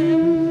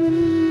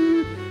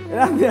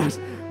 Gracias,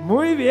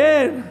 muy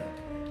bien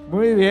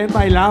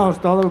bailaos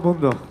todo el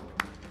mundo.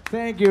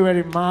 Thank you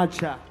very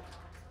much.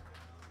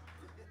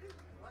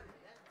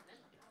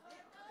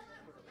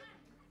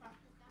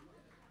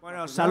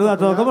 Bueno, saluda a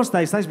todos, ¿cómo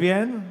estáis? ¿Estáis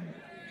bien?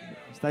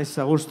 ¿Estáis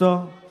a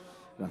gusto?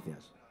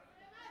 Gracias.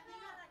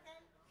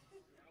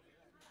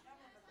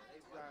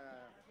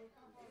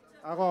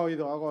 Hago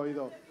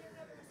oído.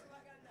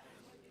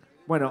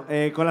 Bueno,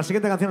 con la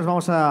siguiente canción nos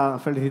vamos a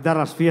felicitar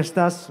las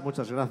fiestas.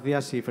 Muchas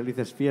gracias y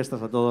felices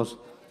fiestas a todos.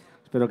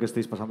 Espero que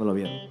estéis pasándolo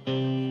bien.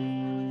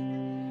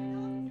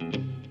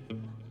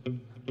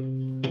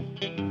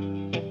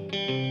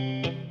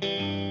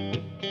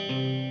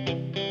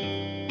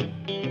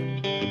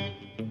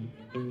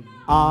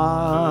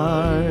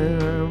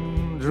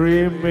 I'm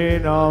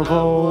dreaming of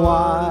a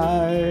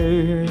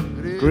white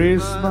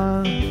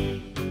Christmas,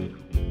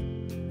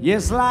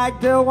 yes, like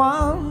the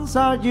ones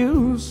I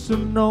used to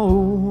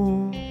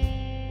know,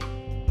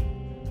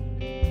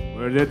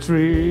 where the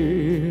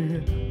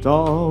tree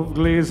top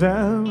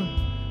glisten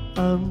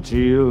and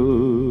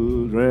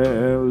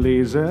children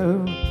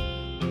listen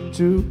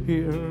to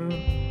hear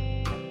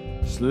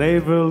sleigh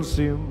bells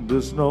in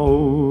the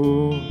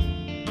snow.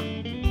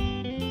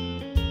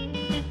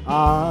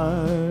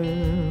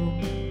 I'm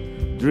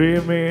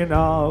dreaming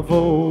of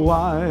a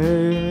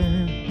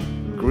white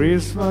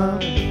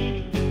Christmas,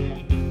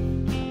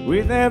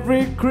 with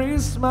every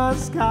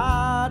Christmas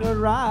card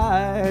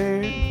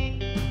arrive.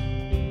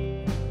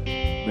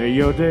 May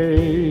your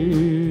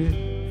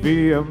day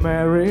be a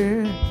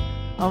merry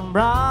and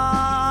bright,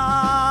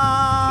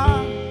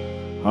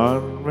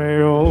 and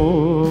may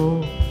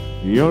all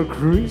your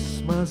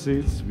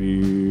Christmases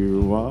be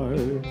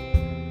white.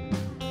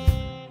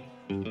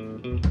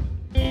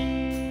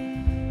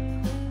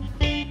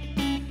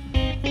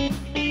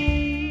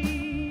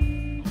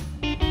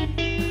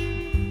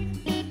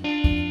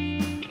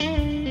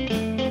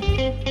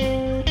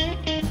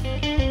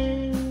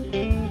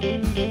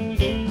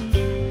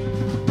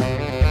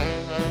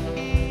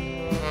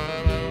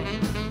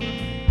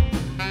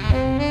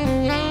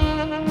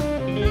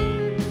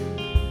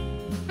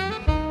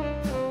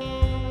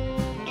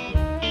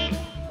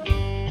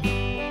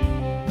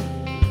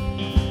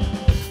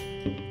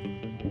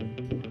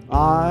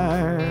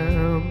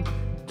 I'm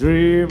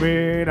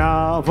dreaming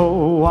of a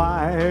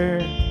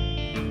white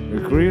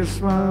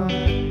Christmas,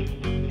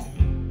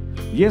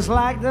 just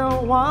like the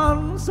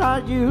ones I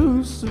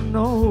used to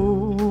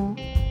know,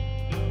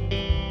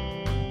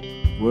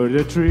 where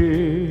the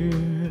tree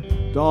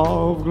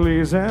top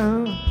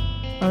glisten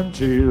and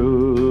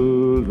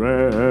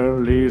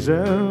children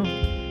listen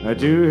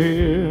to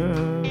hear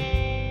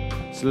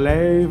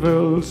sleigh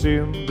bells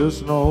in the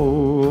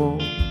snow.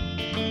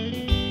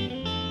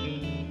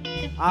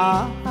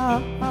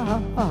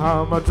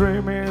 I'm a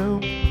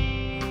dreaming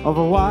of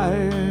a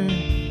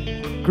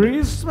white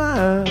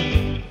Christmas,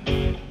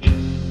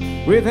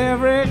 with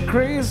every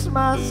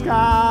Christmas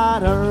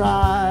card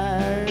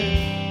arrive.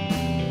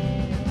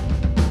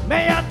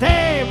 May your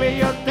day be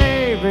your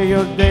day, be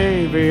your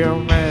day, be your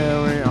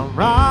merry and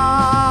bright,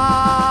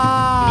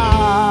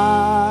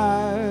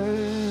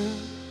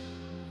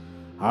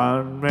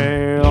 and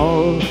may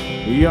all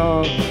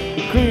your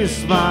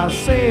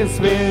Christmases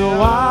be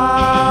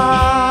white.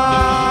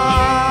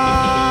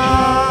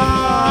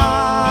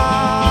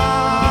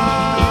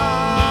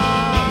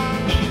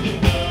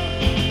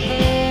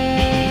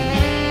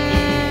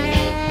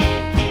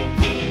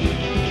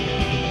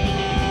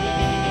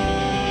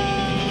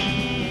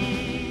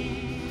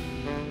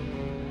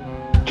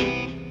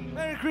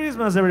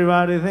 Christmas,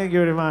 everybody. Thank you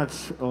very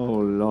much. Oh,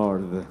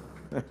 Lord.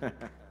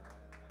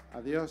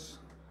 Adiós.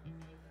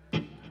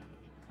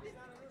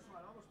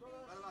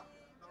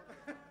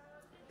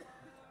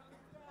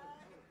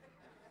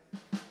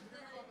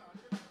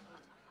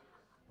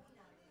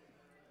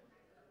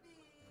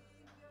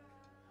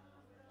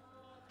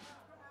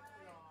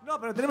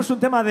 No, pero tenemos un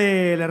tema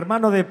del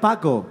hermano de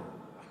Paco.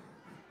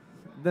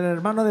 del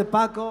hermano de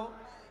Paco,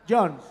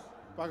 Jones.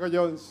 Paco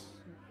Jones.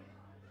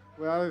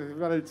 Voy a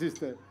decir el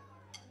chiste.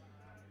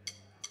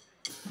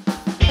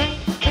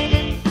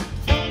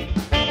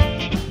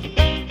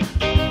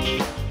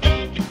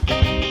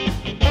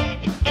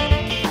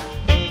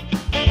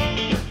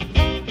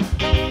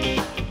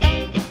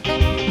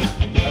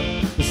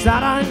 It's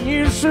not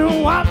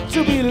unusual want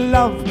to be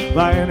loved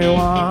by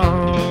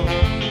anyone.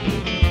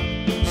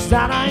 It's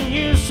not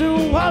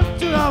unusual want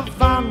to have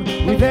fun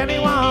with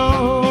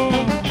anyone.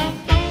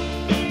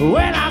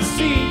 When I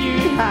see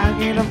you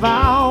hanging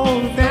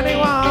about with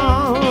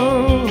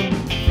anyone,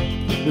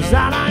 it's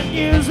not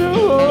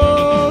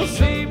unusual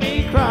see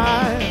me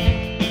cry.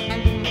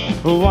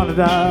 I wanna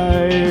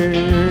die.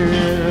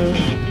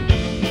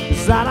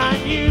 It's not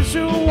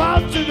unusual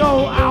want to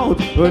go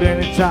out at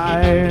any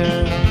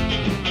time.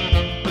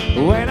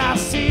 When I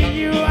see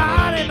you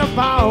out and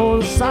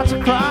about, start to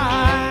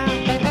cry.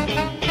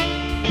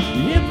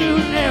 If you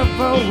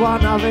never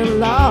wanna be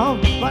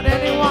loved by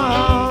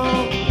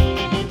anyone,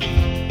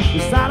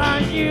 it's not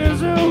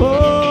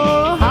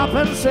unusual,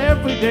 happens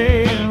every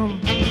day.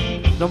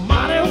 No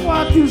matter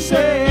what you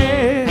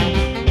say,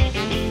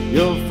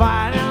 you'll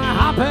find it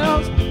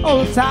happens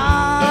all the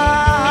time.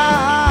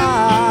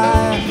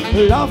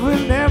 Love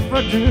will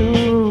never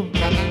do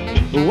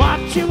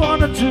what you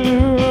wanna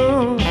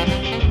do.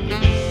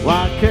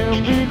 Why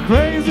can't be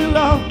crazy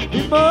love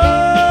be more?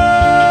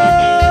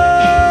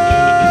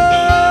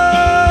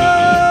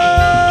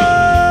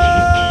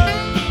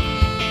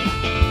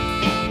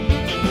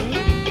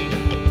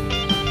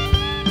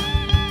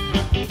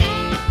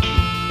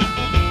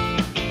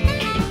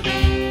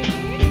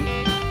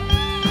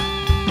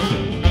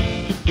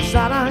 It's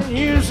not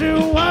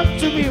unusual want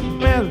to be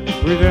met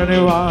with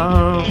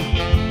anyone.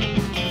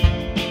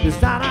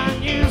 It's not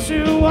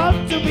unusual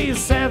want to be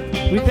set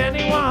with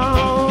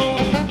anyone.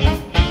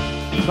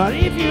 But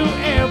if you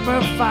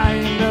ever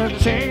find a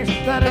chance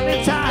at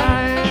any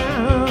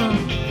time,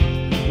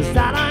 it's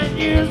not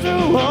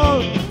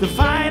unusual to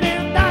find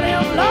him not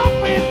in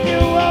love with you.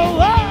 Oh,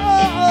 oh,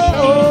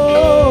 oh,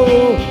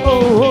 oh,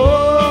 oh,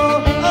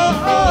 oh, oh,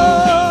 oh,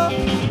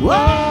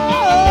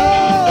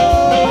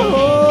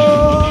 oh.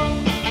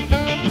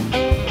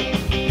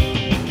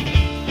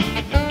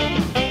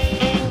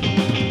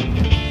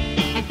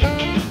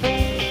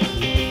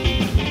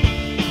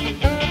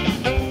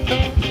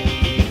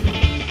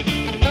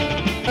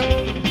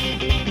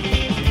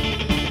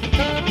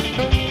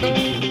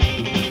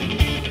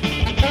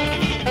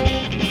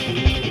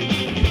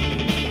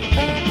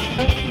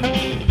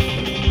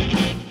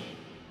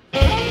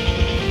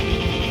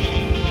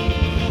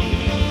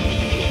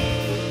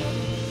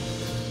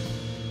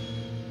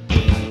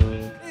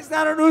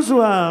 Not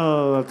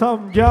unusual,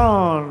 Tom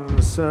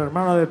Jones,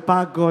 hermano de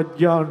Paco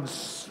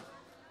Jones.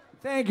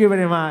 Thank you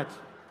very much.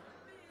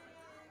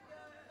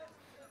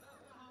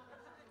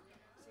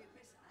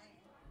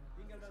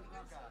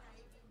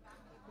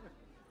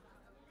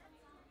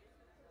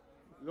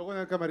 Luego en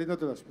el camerino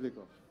te lo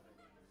explico.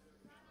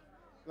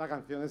 La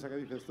canción esa que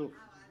dices tú.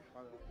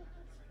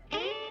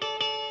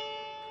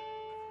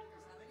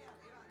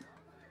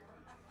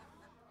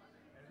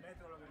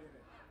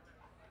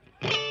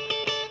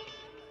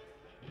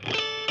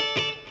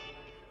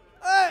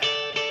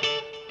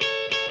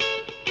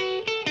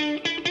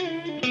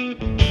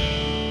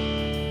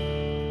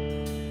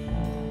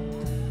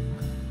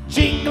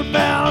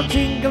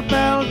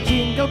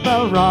 Jingle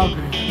bell rock.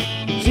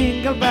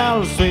 Jingle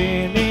bells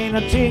swinging,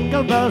 a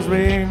jingle bells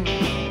ring.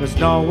 The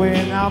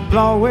snowing and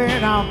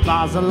blowing, a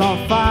puzzle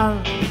of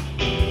fun.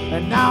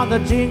 And now the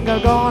jingle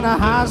gonna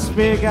has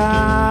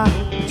begun.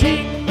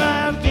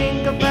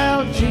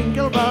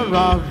 Jingle bell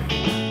rock.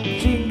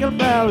 Jingle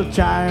bell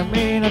chime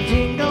in a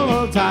jingle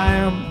all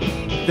time.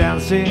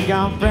 Dancing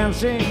and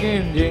prancing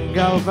in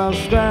Jingle Bell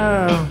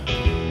Square.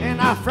 In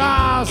a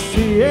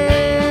frosty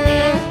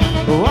air.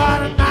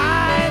 What a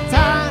night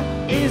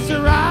time, it's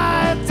the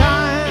right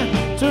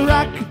time to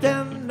rock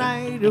the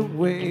night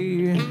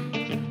away.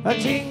 A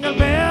jingle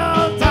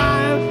bell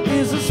time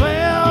is a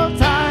swell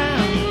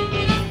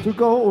time to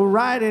go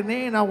riding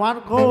in a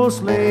one-horse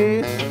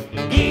sleigh.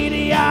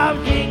 Giddy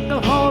up,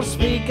 jingle horse,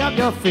 pick up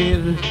your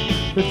feet,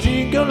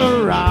 jingle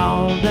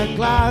around the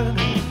clock.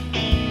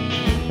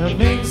 A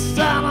mix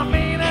and a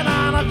meaning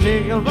and a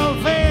jingle bell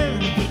fin.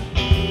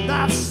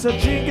 That's the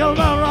jingle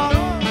bell rock.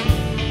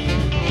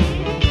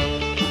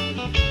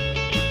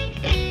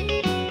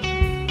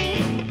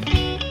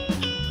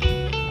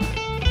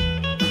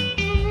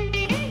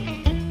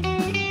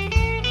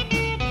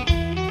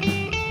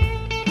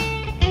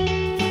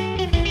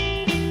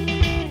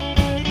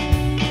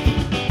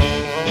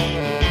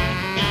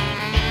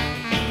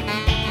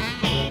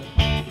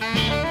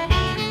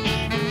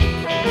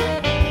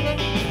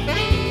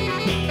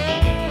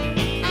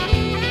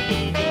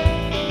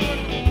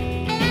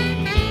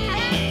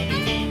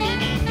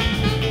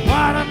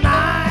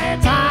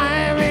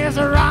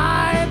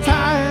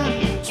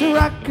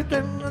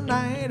 The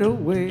night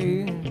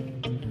away.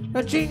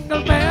 A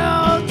jingle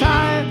bell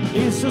time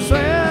is a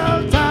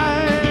swell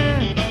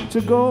time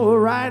to go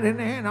riding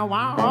in a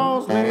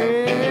one-horse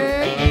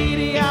sleigh.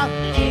 giddy up,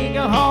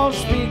 jingle hall,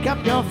 speak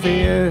up your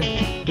fear.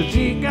 The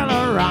jingle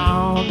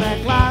around the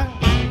clock.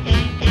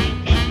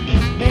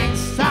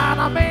 Next time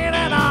I'm in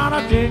and on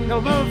a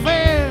jingle bell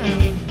fair.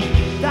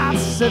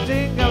 That's a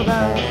jingle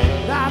bell,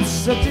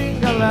 that's a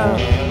jingle bell,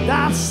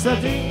 that's a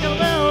jingle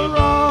bell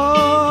roll.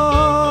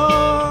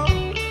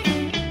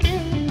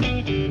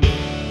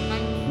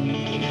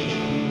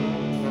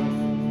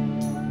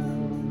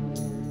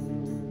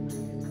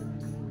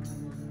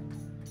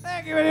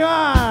 Thank you very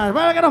much.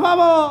 Bueno, que nos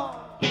vamos.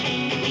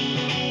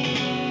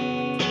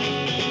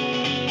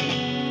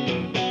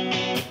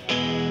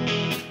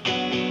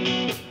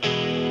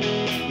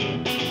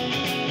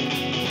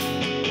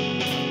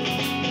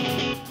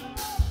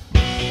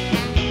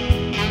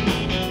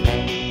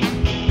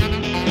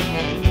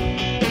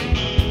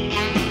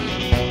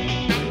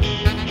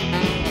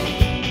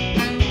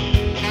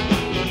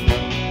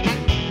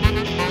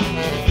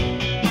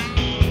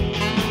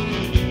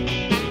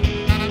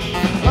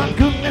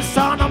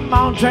 On a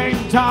mountain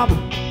top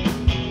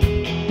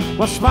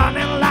was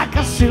burning like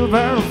a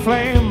silver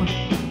flame,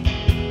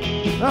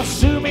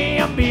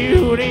 assuming a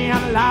beauty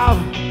and love.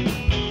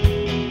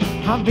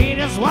 I'm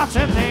Venus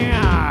watching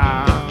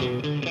there.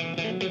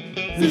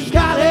 She's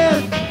got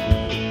it,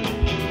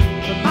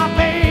 my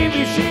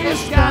baby,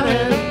 she's got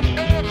it.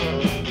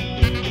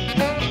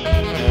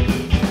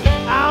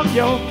 I'm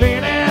your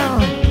feeling,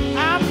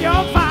 I'm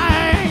your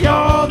fire,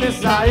 your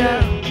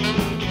desire.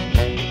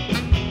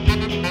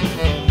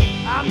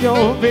 I'm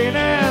your feeling,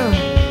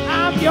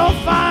 I'm your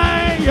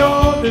fire,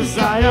 your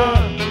desire.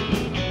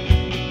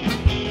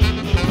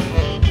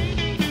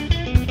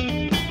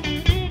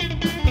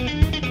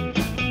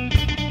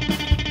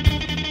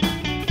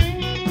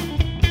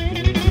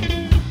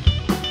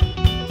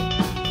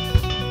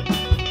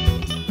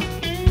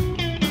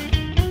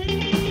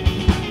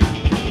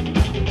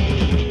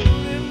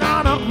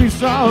 None of me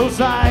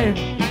outside,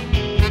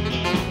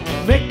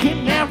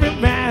 making every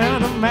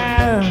man a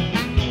man.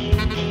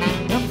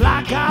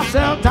 Black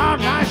herself down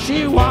like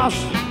she was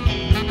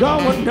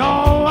going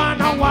no one,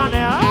 no one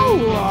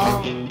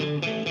else.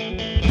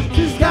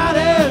 She's got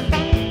it,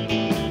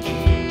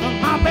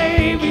 my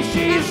baby,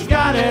 she's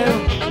got it.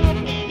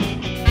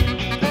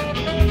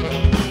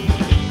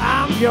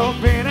 I'm your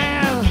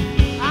feeling,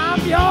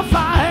 I'm your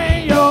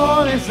fire,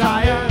 your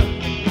desire.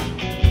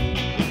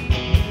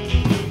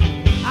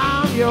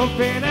 I'm your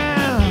feeling,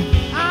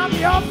 I'm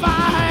your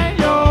fire,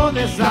 your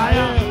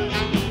desire.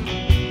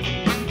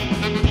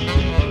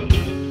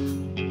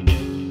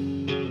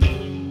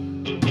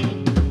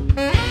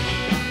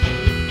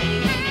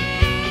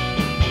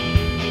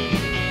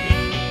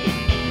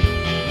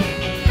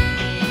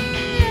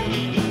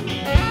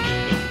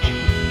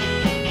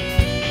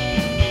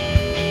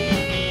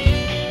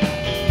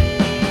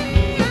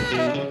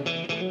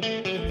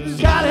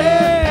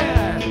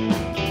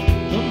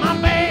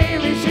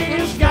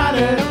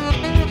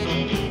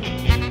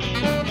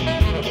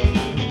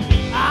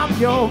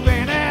 Your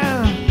feeling,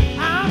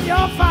 I'm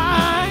your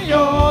fire,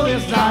 your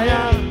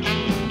desire.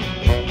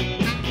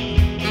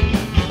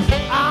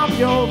 I'm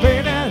your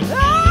feeling,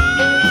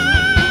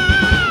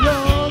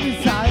 your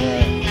desire.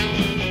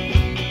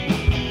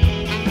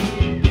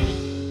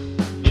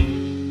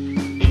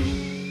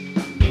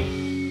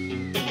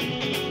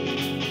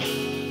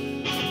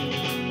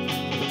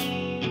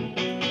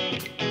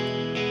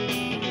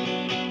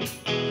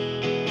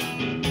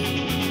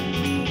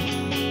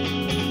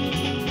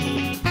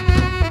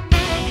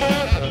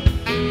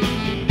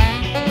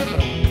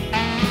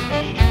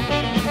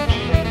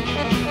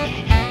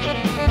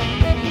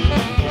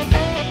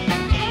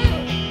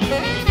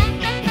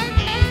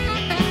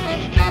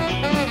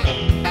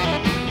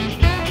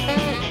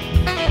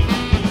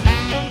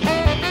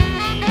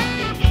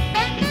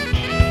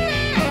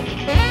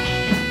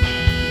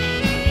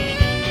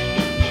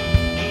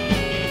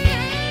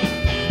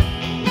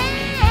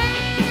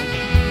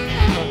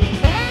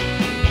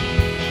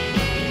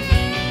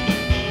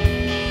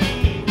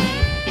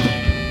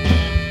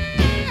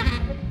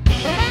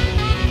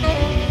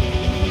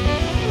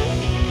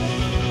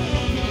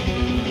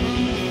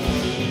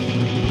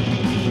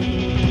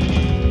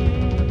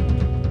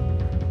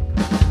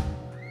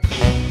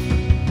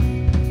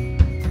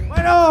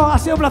 Ha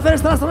sido un placer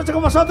estar esta noche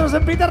con vosotros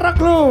en Peter Rock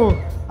Club.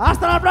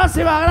 Hasta la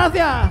próxima,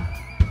 gracias.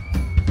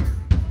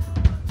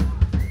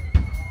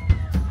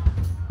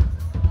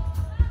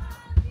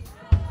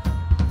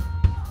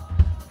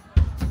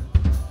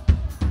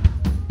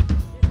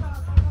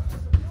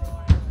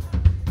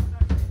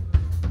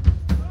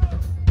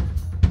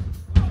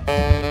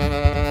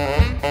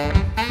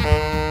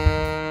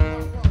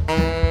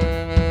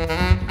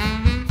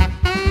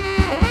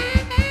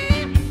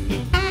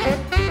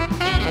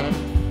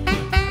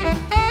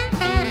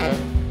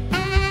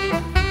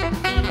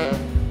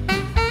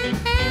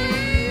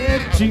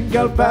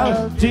 Jingle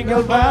bell,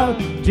 jingle bell,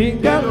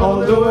 jingle all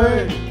the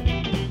way.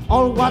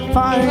 All what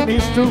fine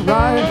is to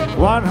ride,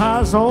 one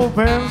has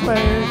open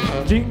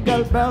sleigh.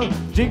 Jingle bell,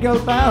 jingle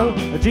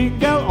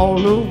all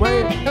the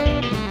way.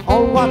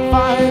 All what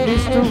fine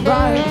is to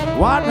ride,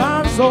 one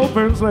has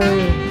open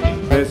sleigh.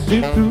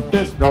 racing through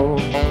the snow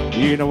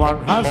in a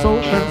one-horse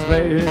open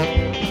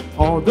sleigh.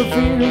 On the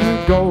field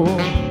we go,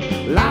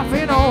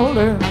 laughing all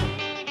the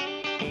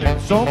and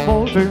some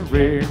molten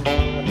rain,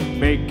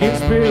 making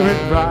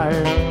spirit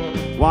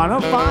bright.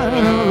 Wanna find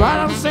a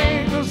ride and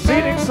sing a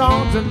singing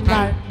song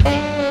tonight.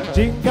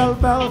 Jingle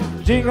bell,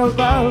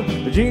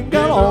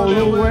 jingle all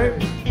the way.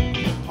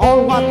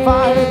 All what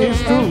fun it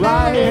is to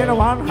ride in a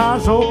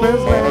one-horse open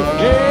sleigh.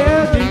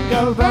 Yeah,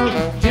 jingle bell,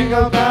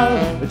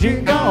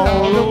 jingle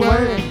all the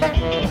way.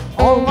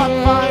 All what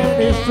fun it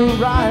is to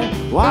ride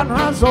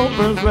one-horse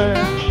open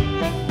sleigh.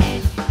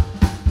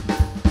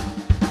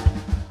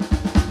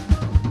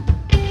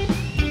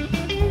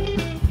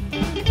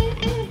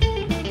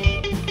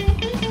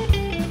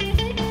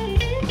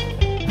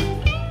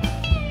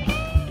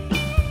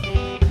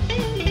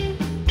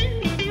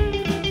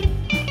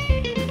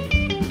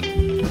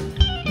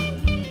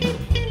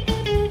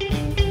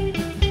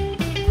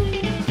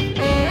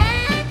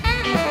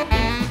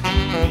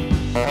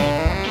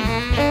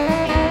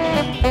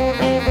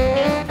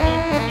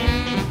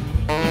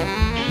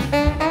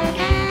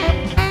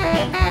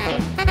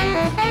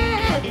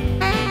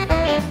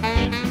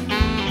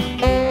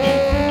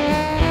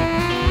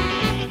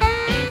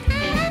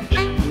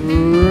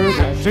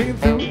 Dancing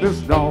through the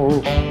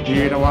snow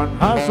in a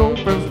one-horse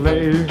open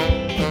sleigh.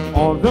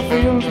 On the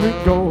fields we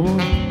go,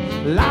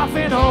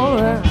 laughing all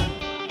around.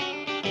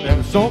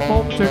 And so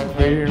mountain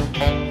rain,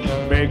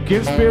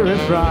 making spirit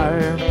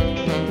bright.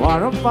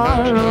 Wanna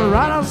find a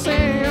ride and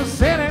sing a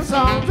singing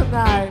song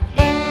tonight.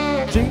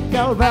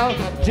 Jingle bell,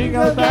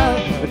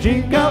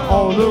 jingle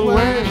all the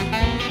way.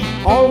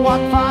 Oh,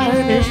 what fun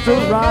it is to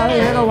ride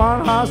in a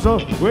one-horse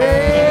open sleigh.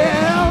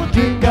 Well,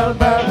 jingle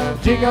bell,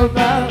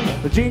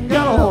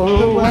 jingle all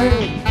the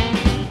way.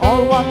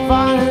 Oh, what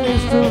fun it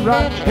is to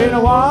ride in a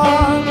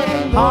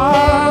one-horse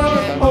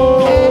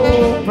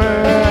open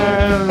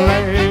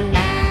sleigh.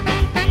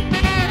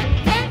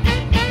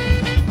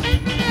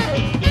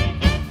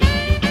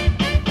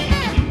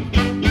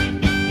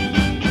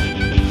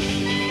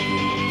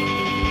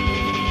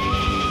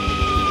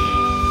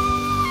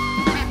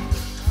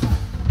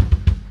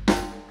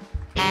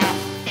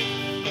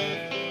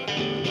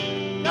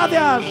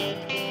 Gracias.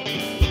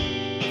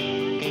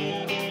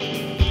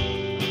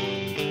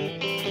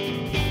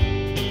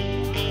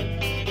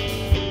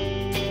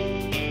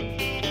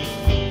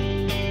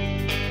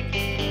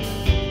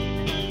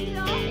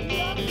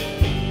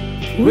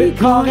 We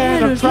caught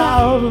in a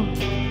drought.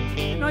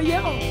 No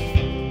llego.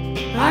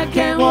 I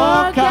can't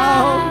walk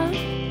out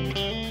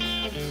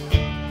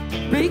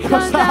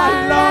because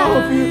I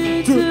love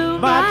you too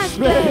much,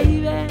 baby.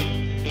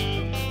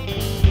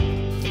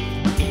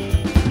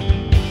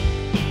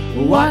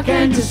 Why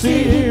can't you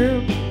see?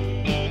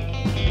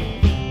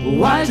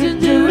 Why'd you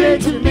do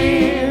it to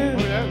me?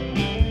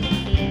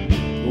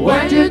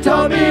 When you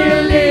told me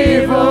to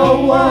leave,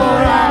 oh, what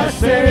I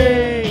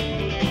say?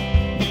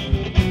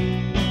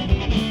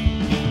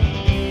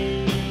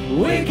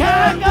 We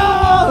can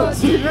go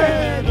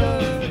together.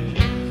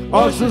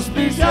 Oh,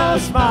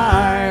 suspicious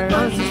mind.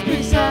 Con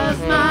suspicious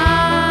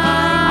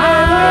mind.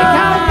 And we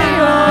can be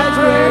on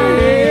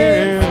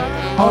dream.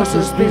 Oh,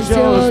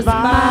 suspicious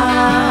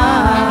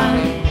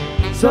mind.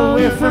 So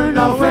if we're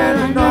not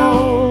friends,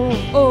 no,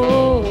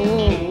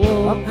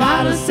 I'm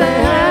gonna say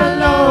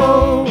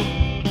hello.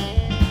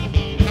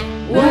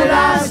 Would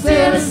I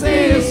still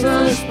see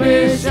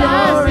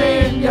suspicion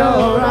in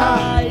your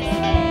eyes?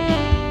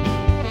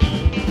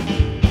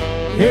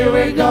 Here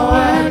we go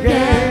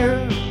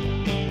again,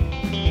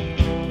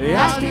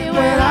 asking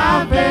where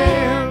I've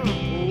been.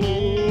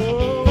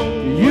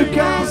 You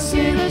can't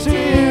see the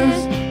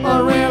tears,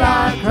 or will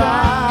I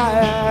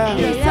cry?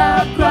 Yes,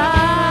 I'll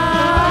cry.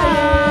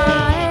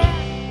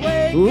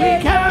 We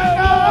can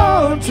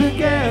go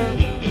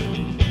together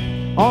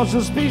on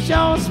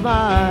suspicious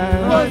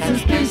mind. On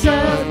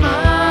suspicious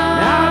mind.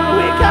 And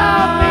we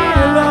can be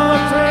a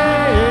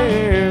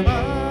dream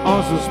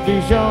on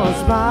suspicious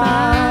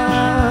mind.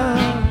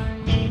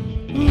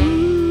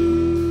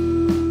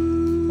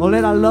 Or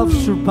let our love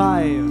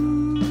survive,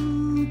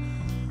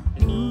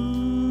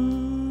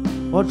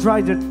 or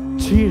dry the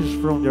tears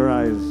from your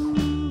eyes.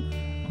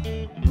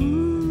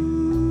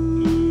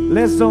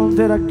 Let's don't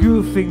let a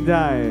good thing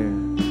die.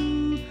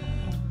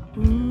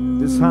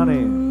 This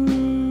honey,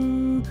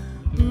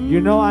 you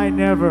know I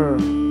never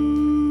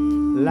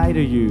lie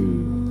to you.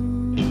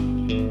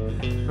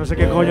 No sé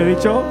qué coño he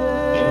dicho.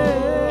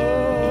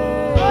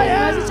 No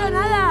has dicho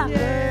nada.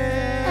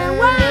 And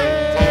 1,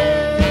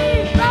 2,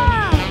 3,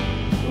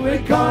 4. We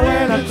call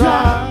it a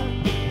trap.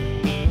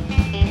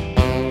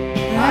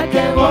 I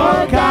can't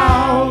walk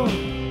out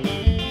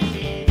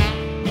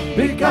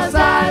because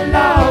I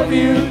love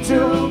you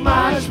too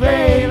much,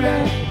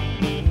 baby.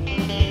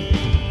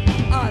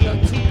 Oh,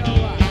 don't you know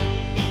what?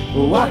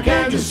 Why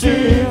can't you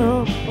see?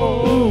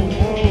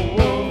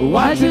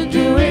 Why'd you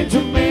do it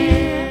to me?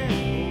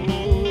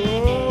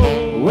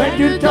 When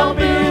you don't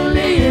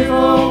believe a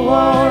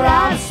word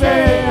I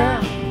say.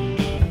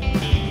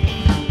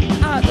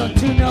 Oh,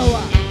 don't you know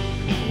what?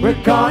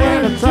 We're caught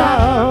in a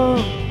trap.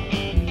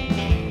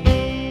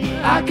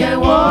 I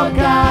can't walk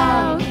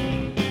out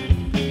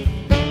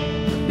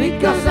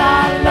because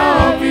I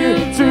love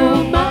you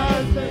too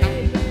much.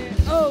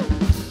 Oh,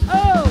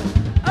 oh,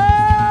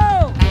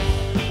 oh,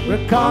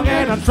 We're caught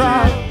in a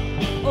trap.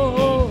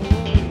 oh,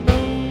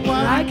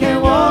 I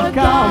can't walk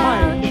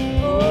out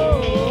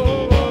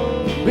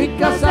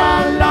because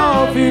I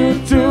love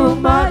you too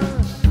much.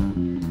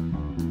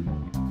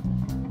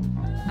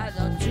 I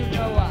don't you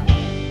know what?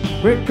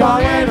 We're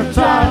caught in a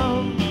trap.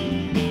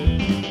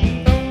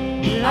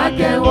 I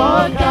can't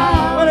walk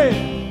out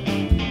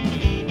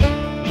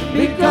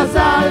because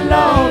I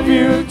love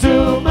you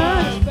too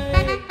much.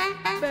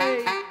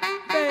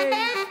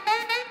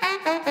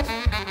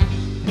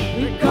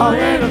 We're caught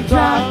in a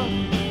trap.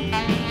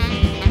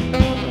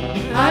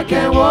 I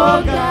can't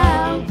walk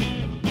out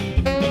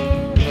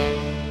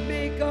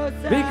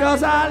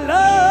because I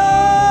love.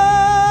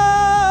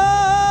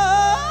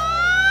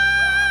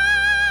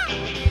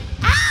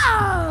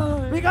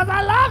 Because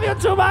I love you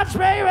too much,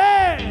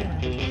 baby.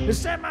 You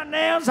set my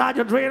nails out,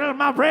 you drill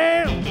my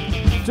brain.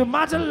 Too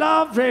much of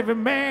love,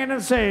 driving man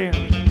insane.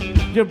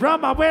 You brought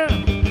my will,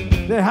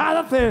 the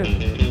harder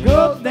thing.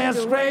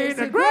 Goodness great,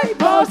 the great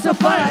post of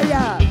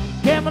fire.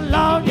 Came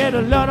along, get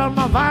a lot on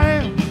my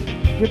body.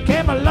 You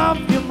came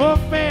along, you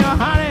moved me, oh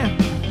honey.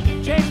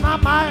 Changed my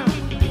mind,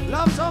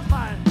 love so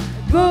fine.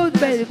 Good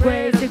baby,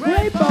 great, the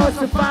great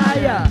balls of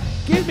fire.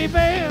 Kiss me,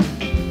 babe.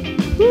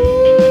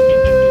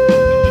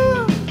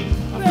 Ooh,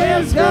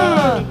 feels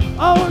good,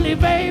 only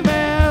baby.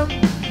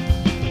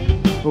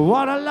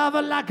 What a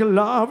lover like a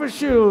lover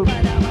should.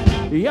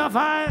 You're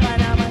fine,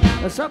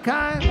 so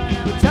kind.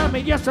 You tell me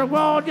yes, I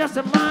won't, yes,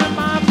 I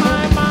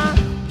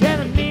mine.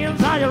 Getting nails,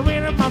 how you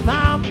reading my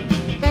time.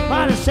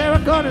 What is Sarah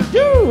gonna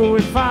do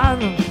is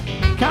fine.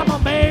 Come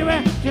on,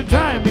 baby, you're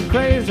driving me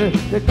crazy.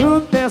 The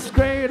goodness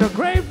great, the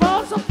great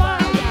balls of fire.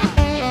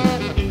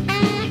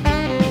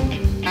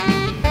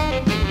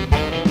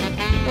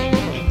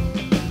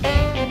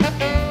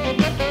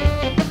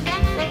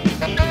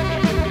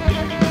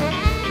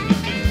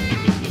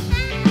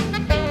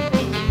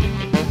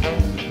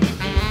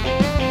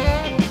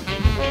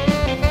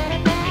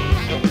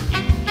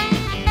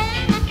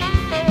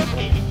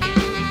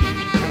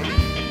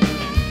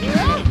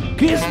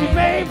 Kiss me,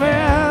 baby.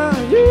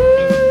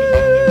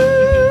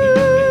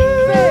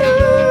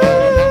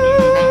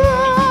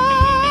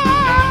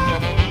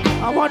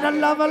 I want a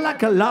lover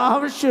like a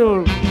lover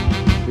should.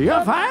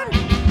 You're fine.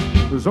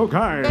 So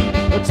kind.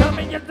 Tell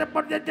me just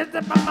about get the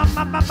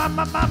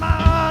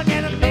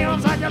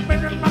nails I just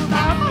been in my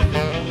mouth.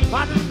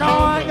 I don't know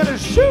I got a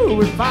shoe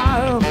with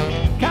fire.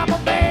 Come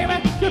on,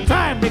 baby, you're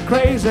driving me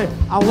crazy.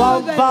 I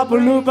want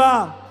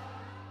Babaluba.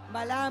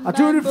 I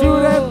do the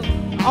fruit.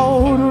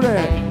 Oh, do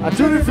that. I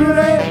do the fruit.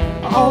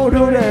 Oh,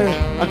 do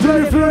that. I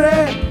do the fruit.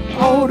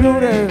 Oh, do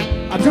that.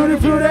 I do the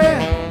fruit.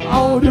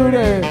 Oh, do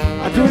that.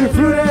 I do the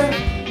fruit.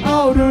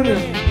 Oh, do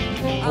that.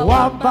 I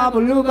want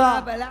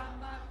Babaluba.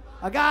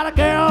 I got a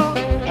girl,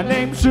 her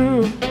name's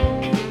Sue.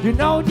 You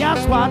know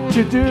just what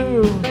to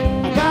do.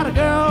 I got a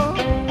girl,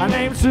 her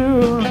name's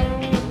Sue.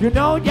 You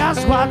know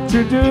just what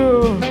to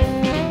do.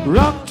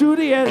 Rock to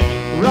the end,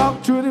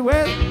 rock to the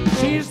west.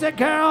 She's the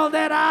girl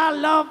that I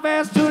love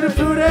best. To the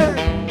fruity,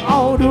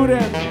 oh do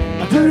that.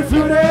 To the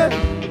fruity,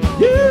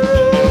 you.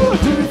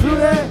 To the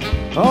fruity,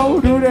 oh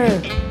do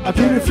that.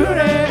 To the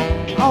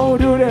fruity, oh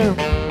do that.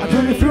 To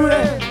the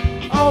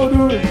fruity, oh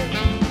do that.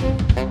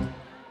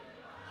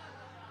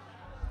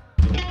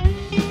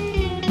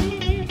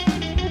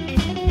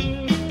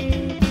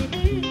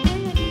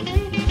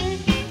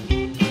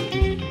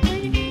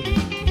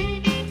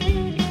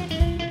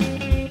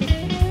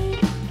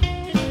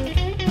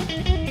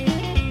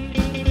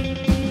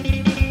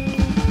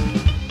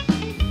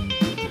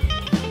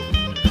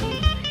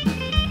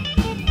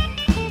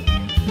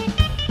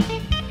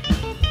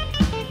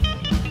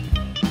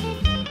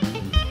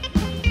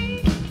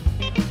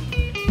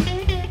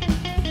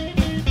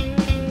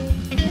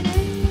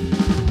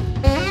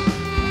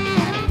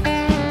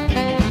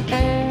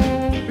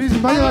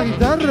 Vaya la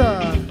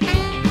guitarra.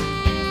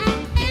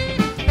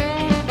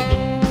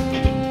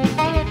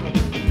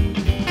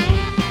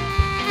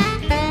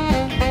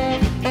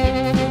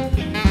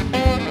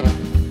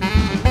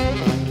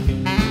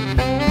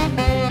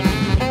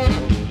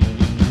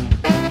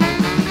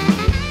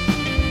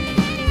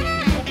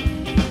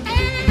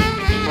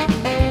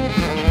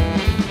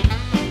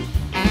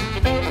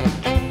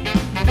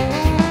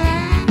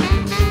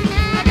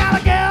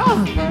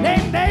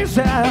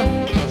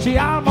 She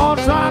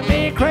almost drive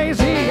me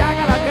crazy. I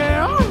got a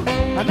girl,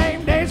 her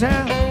name Daisy.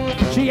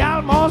 She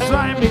almost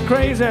drive me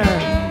crazy.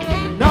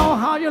 Know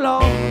how you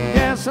love,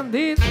 yes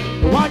indeed.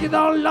 Why you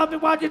don't love me,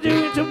 what you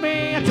doing to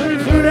me? I tutti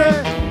frutti,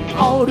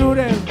 oh do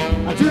that.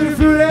 I tutti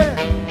frutti,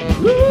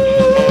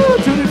 ooh,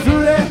 tutti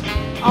frutti,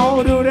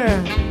 oh do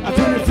that. I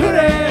tutti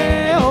frutti,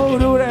 oh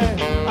do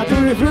that. I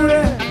tutti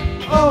frutti,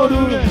 oh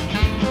do that.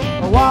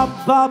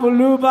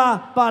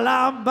 Wapabuluba,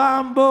 palam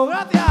bambu.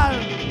 Gracias.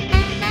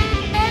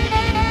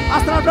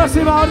 Hasta la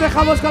próxima, os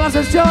dejamos con la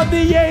sesión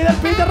DJ del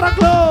Peter Rock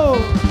Club.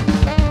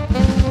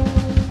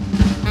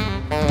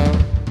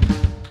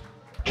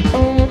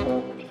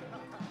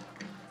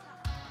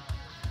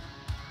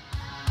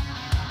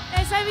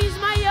 service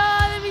mayor.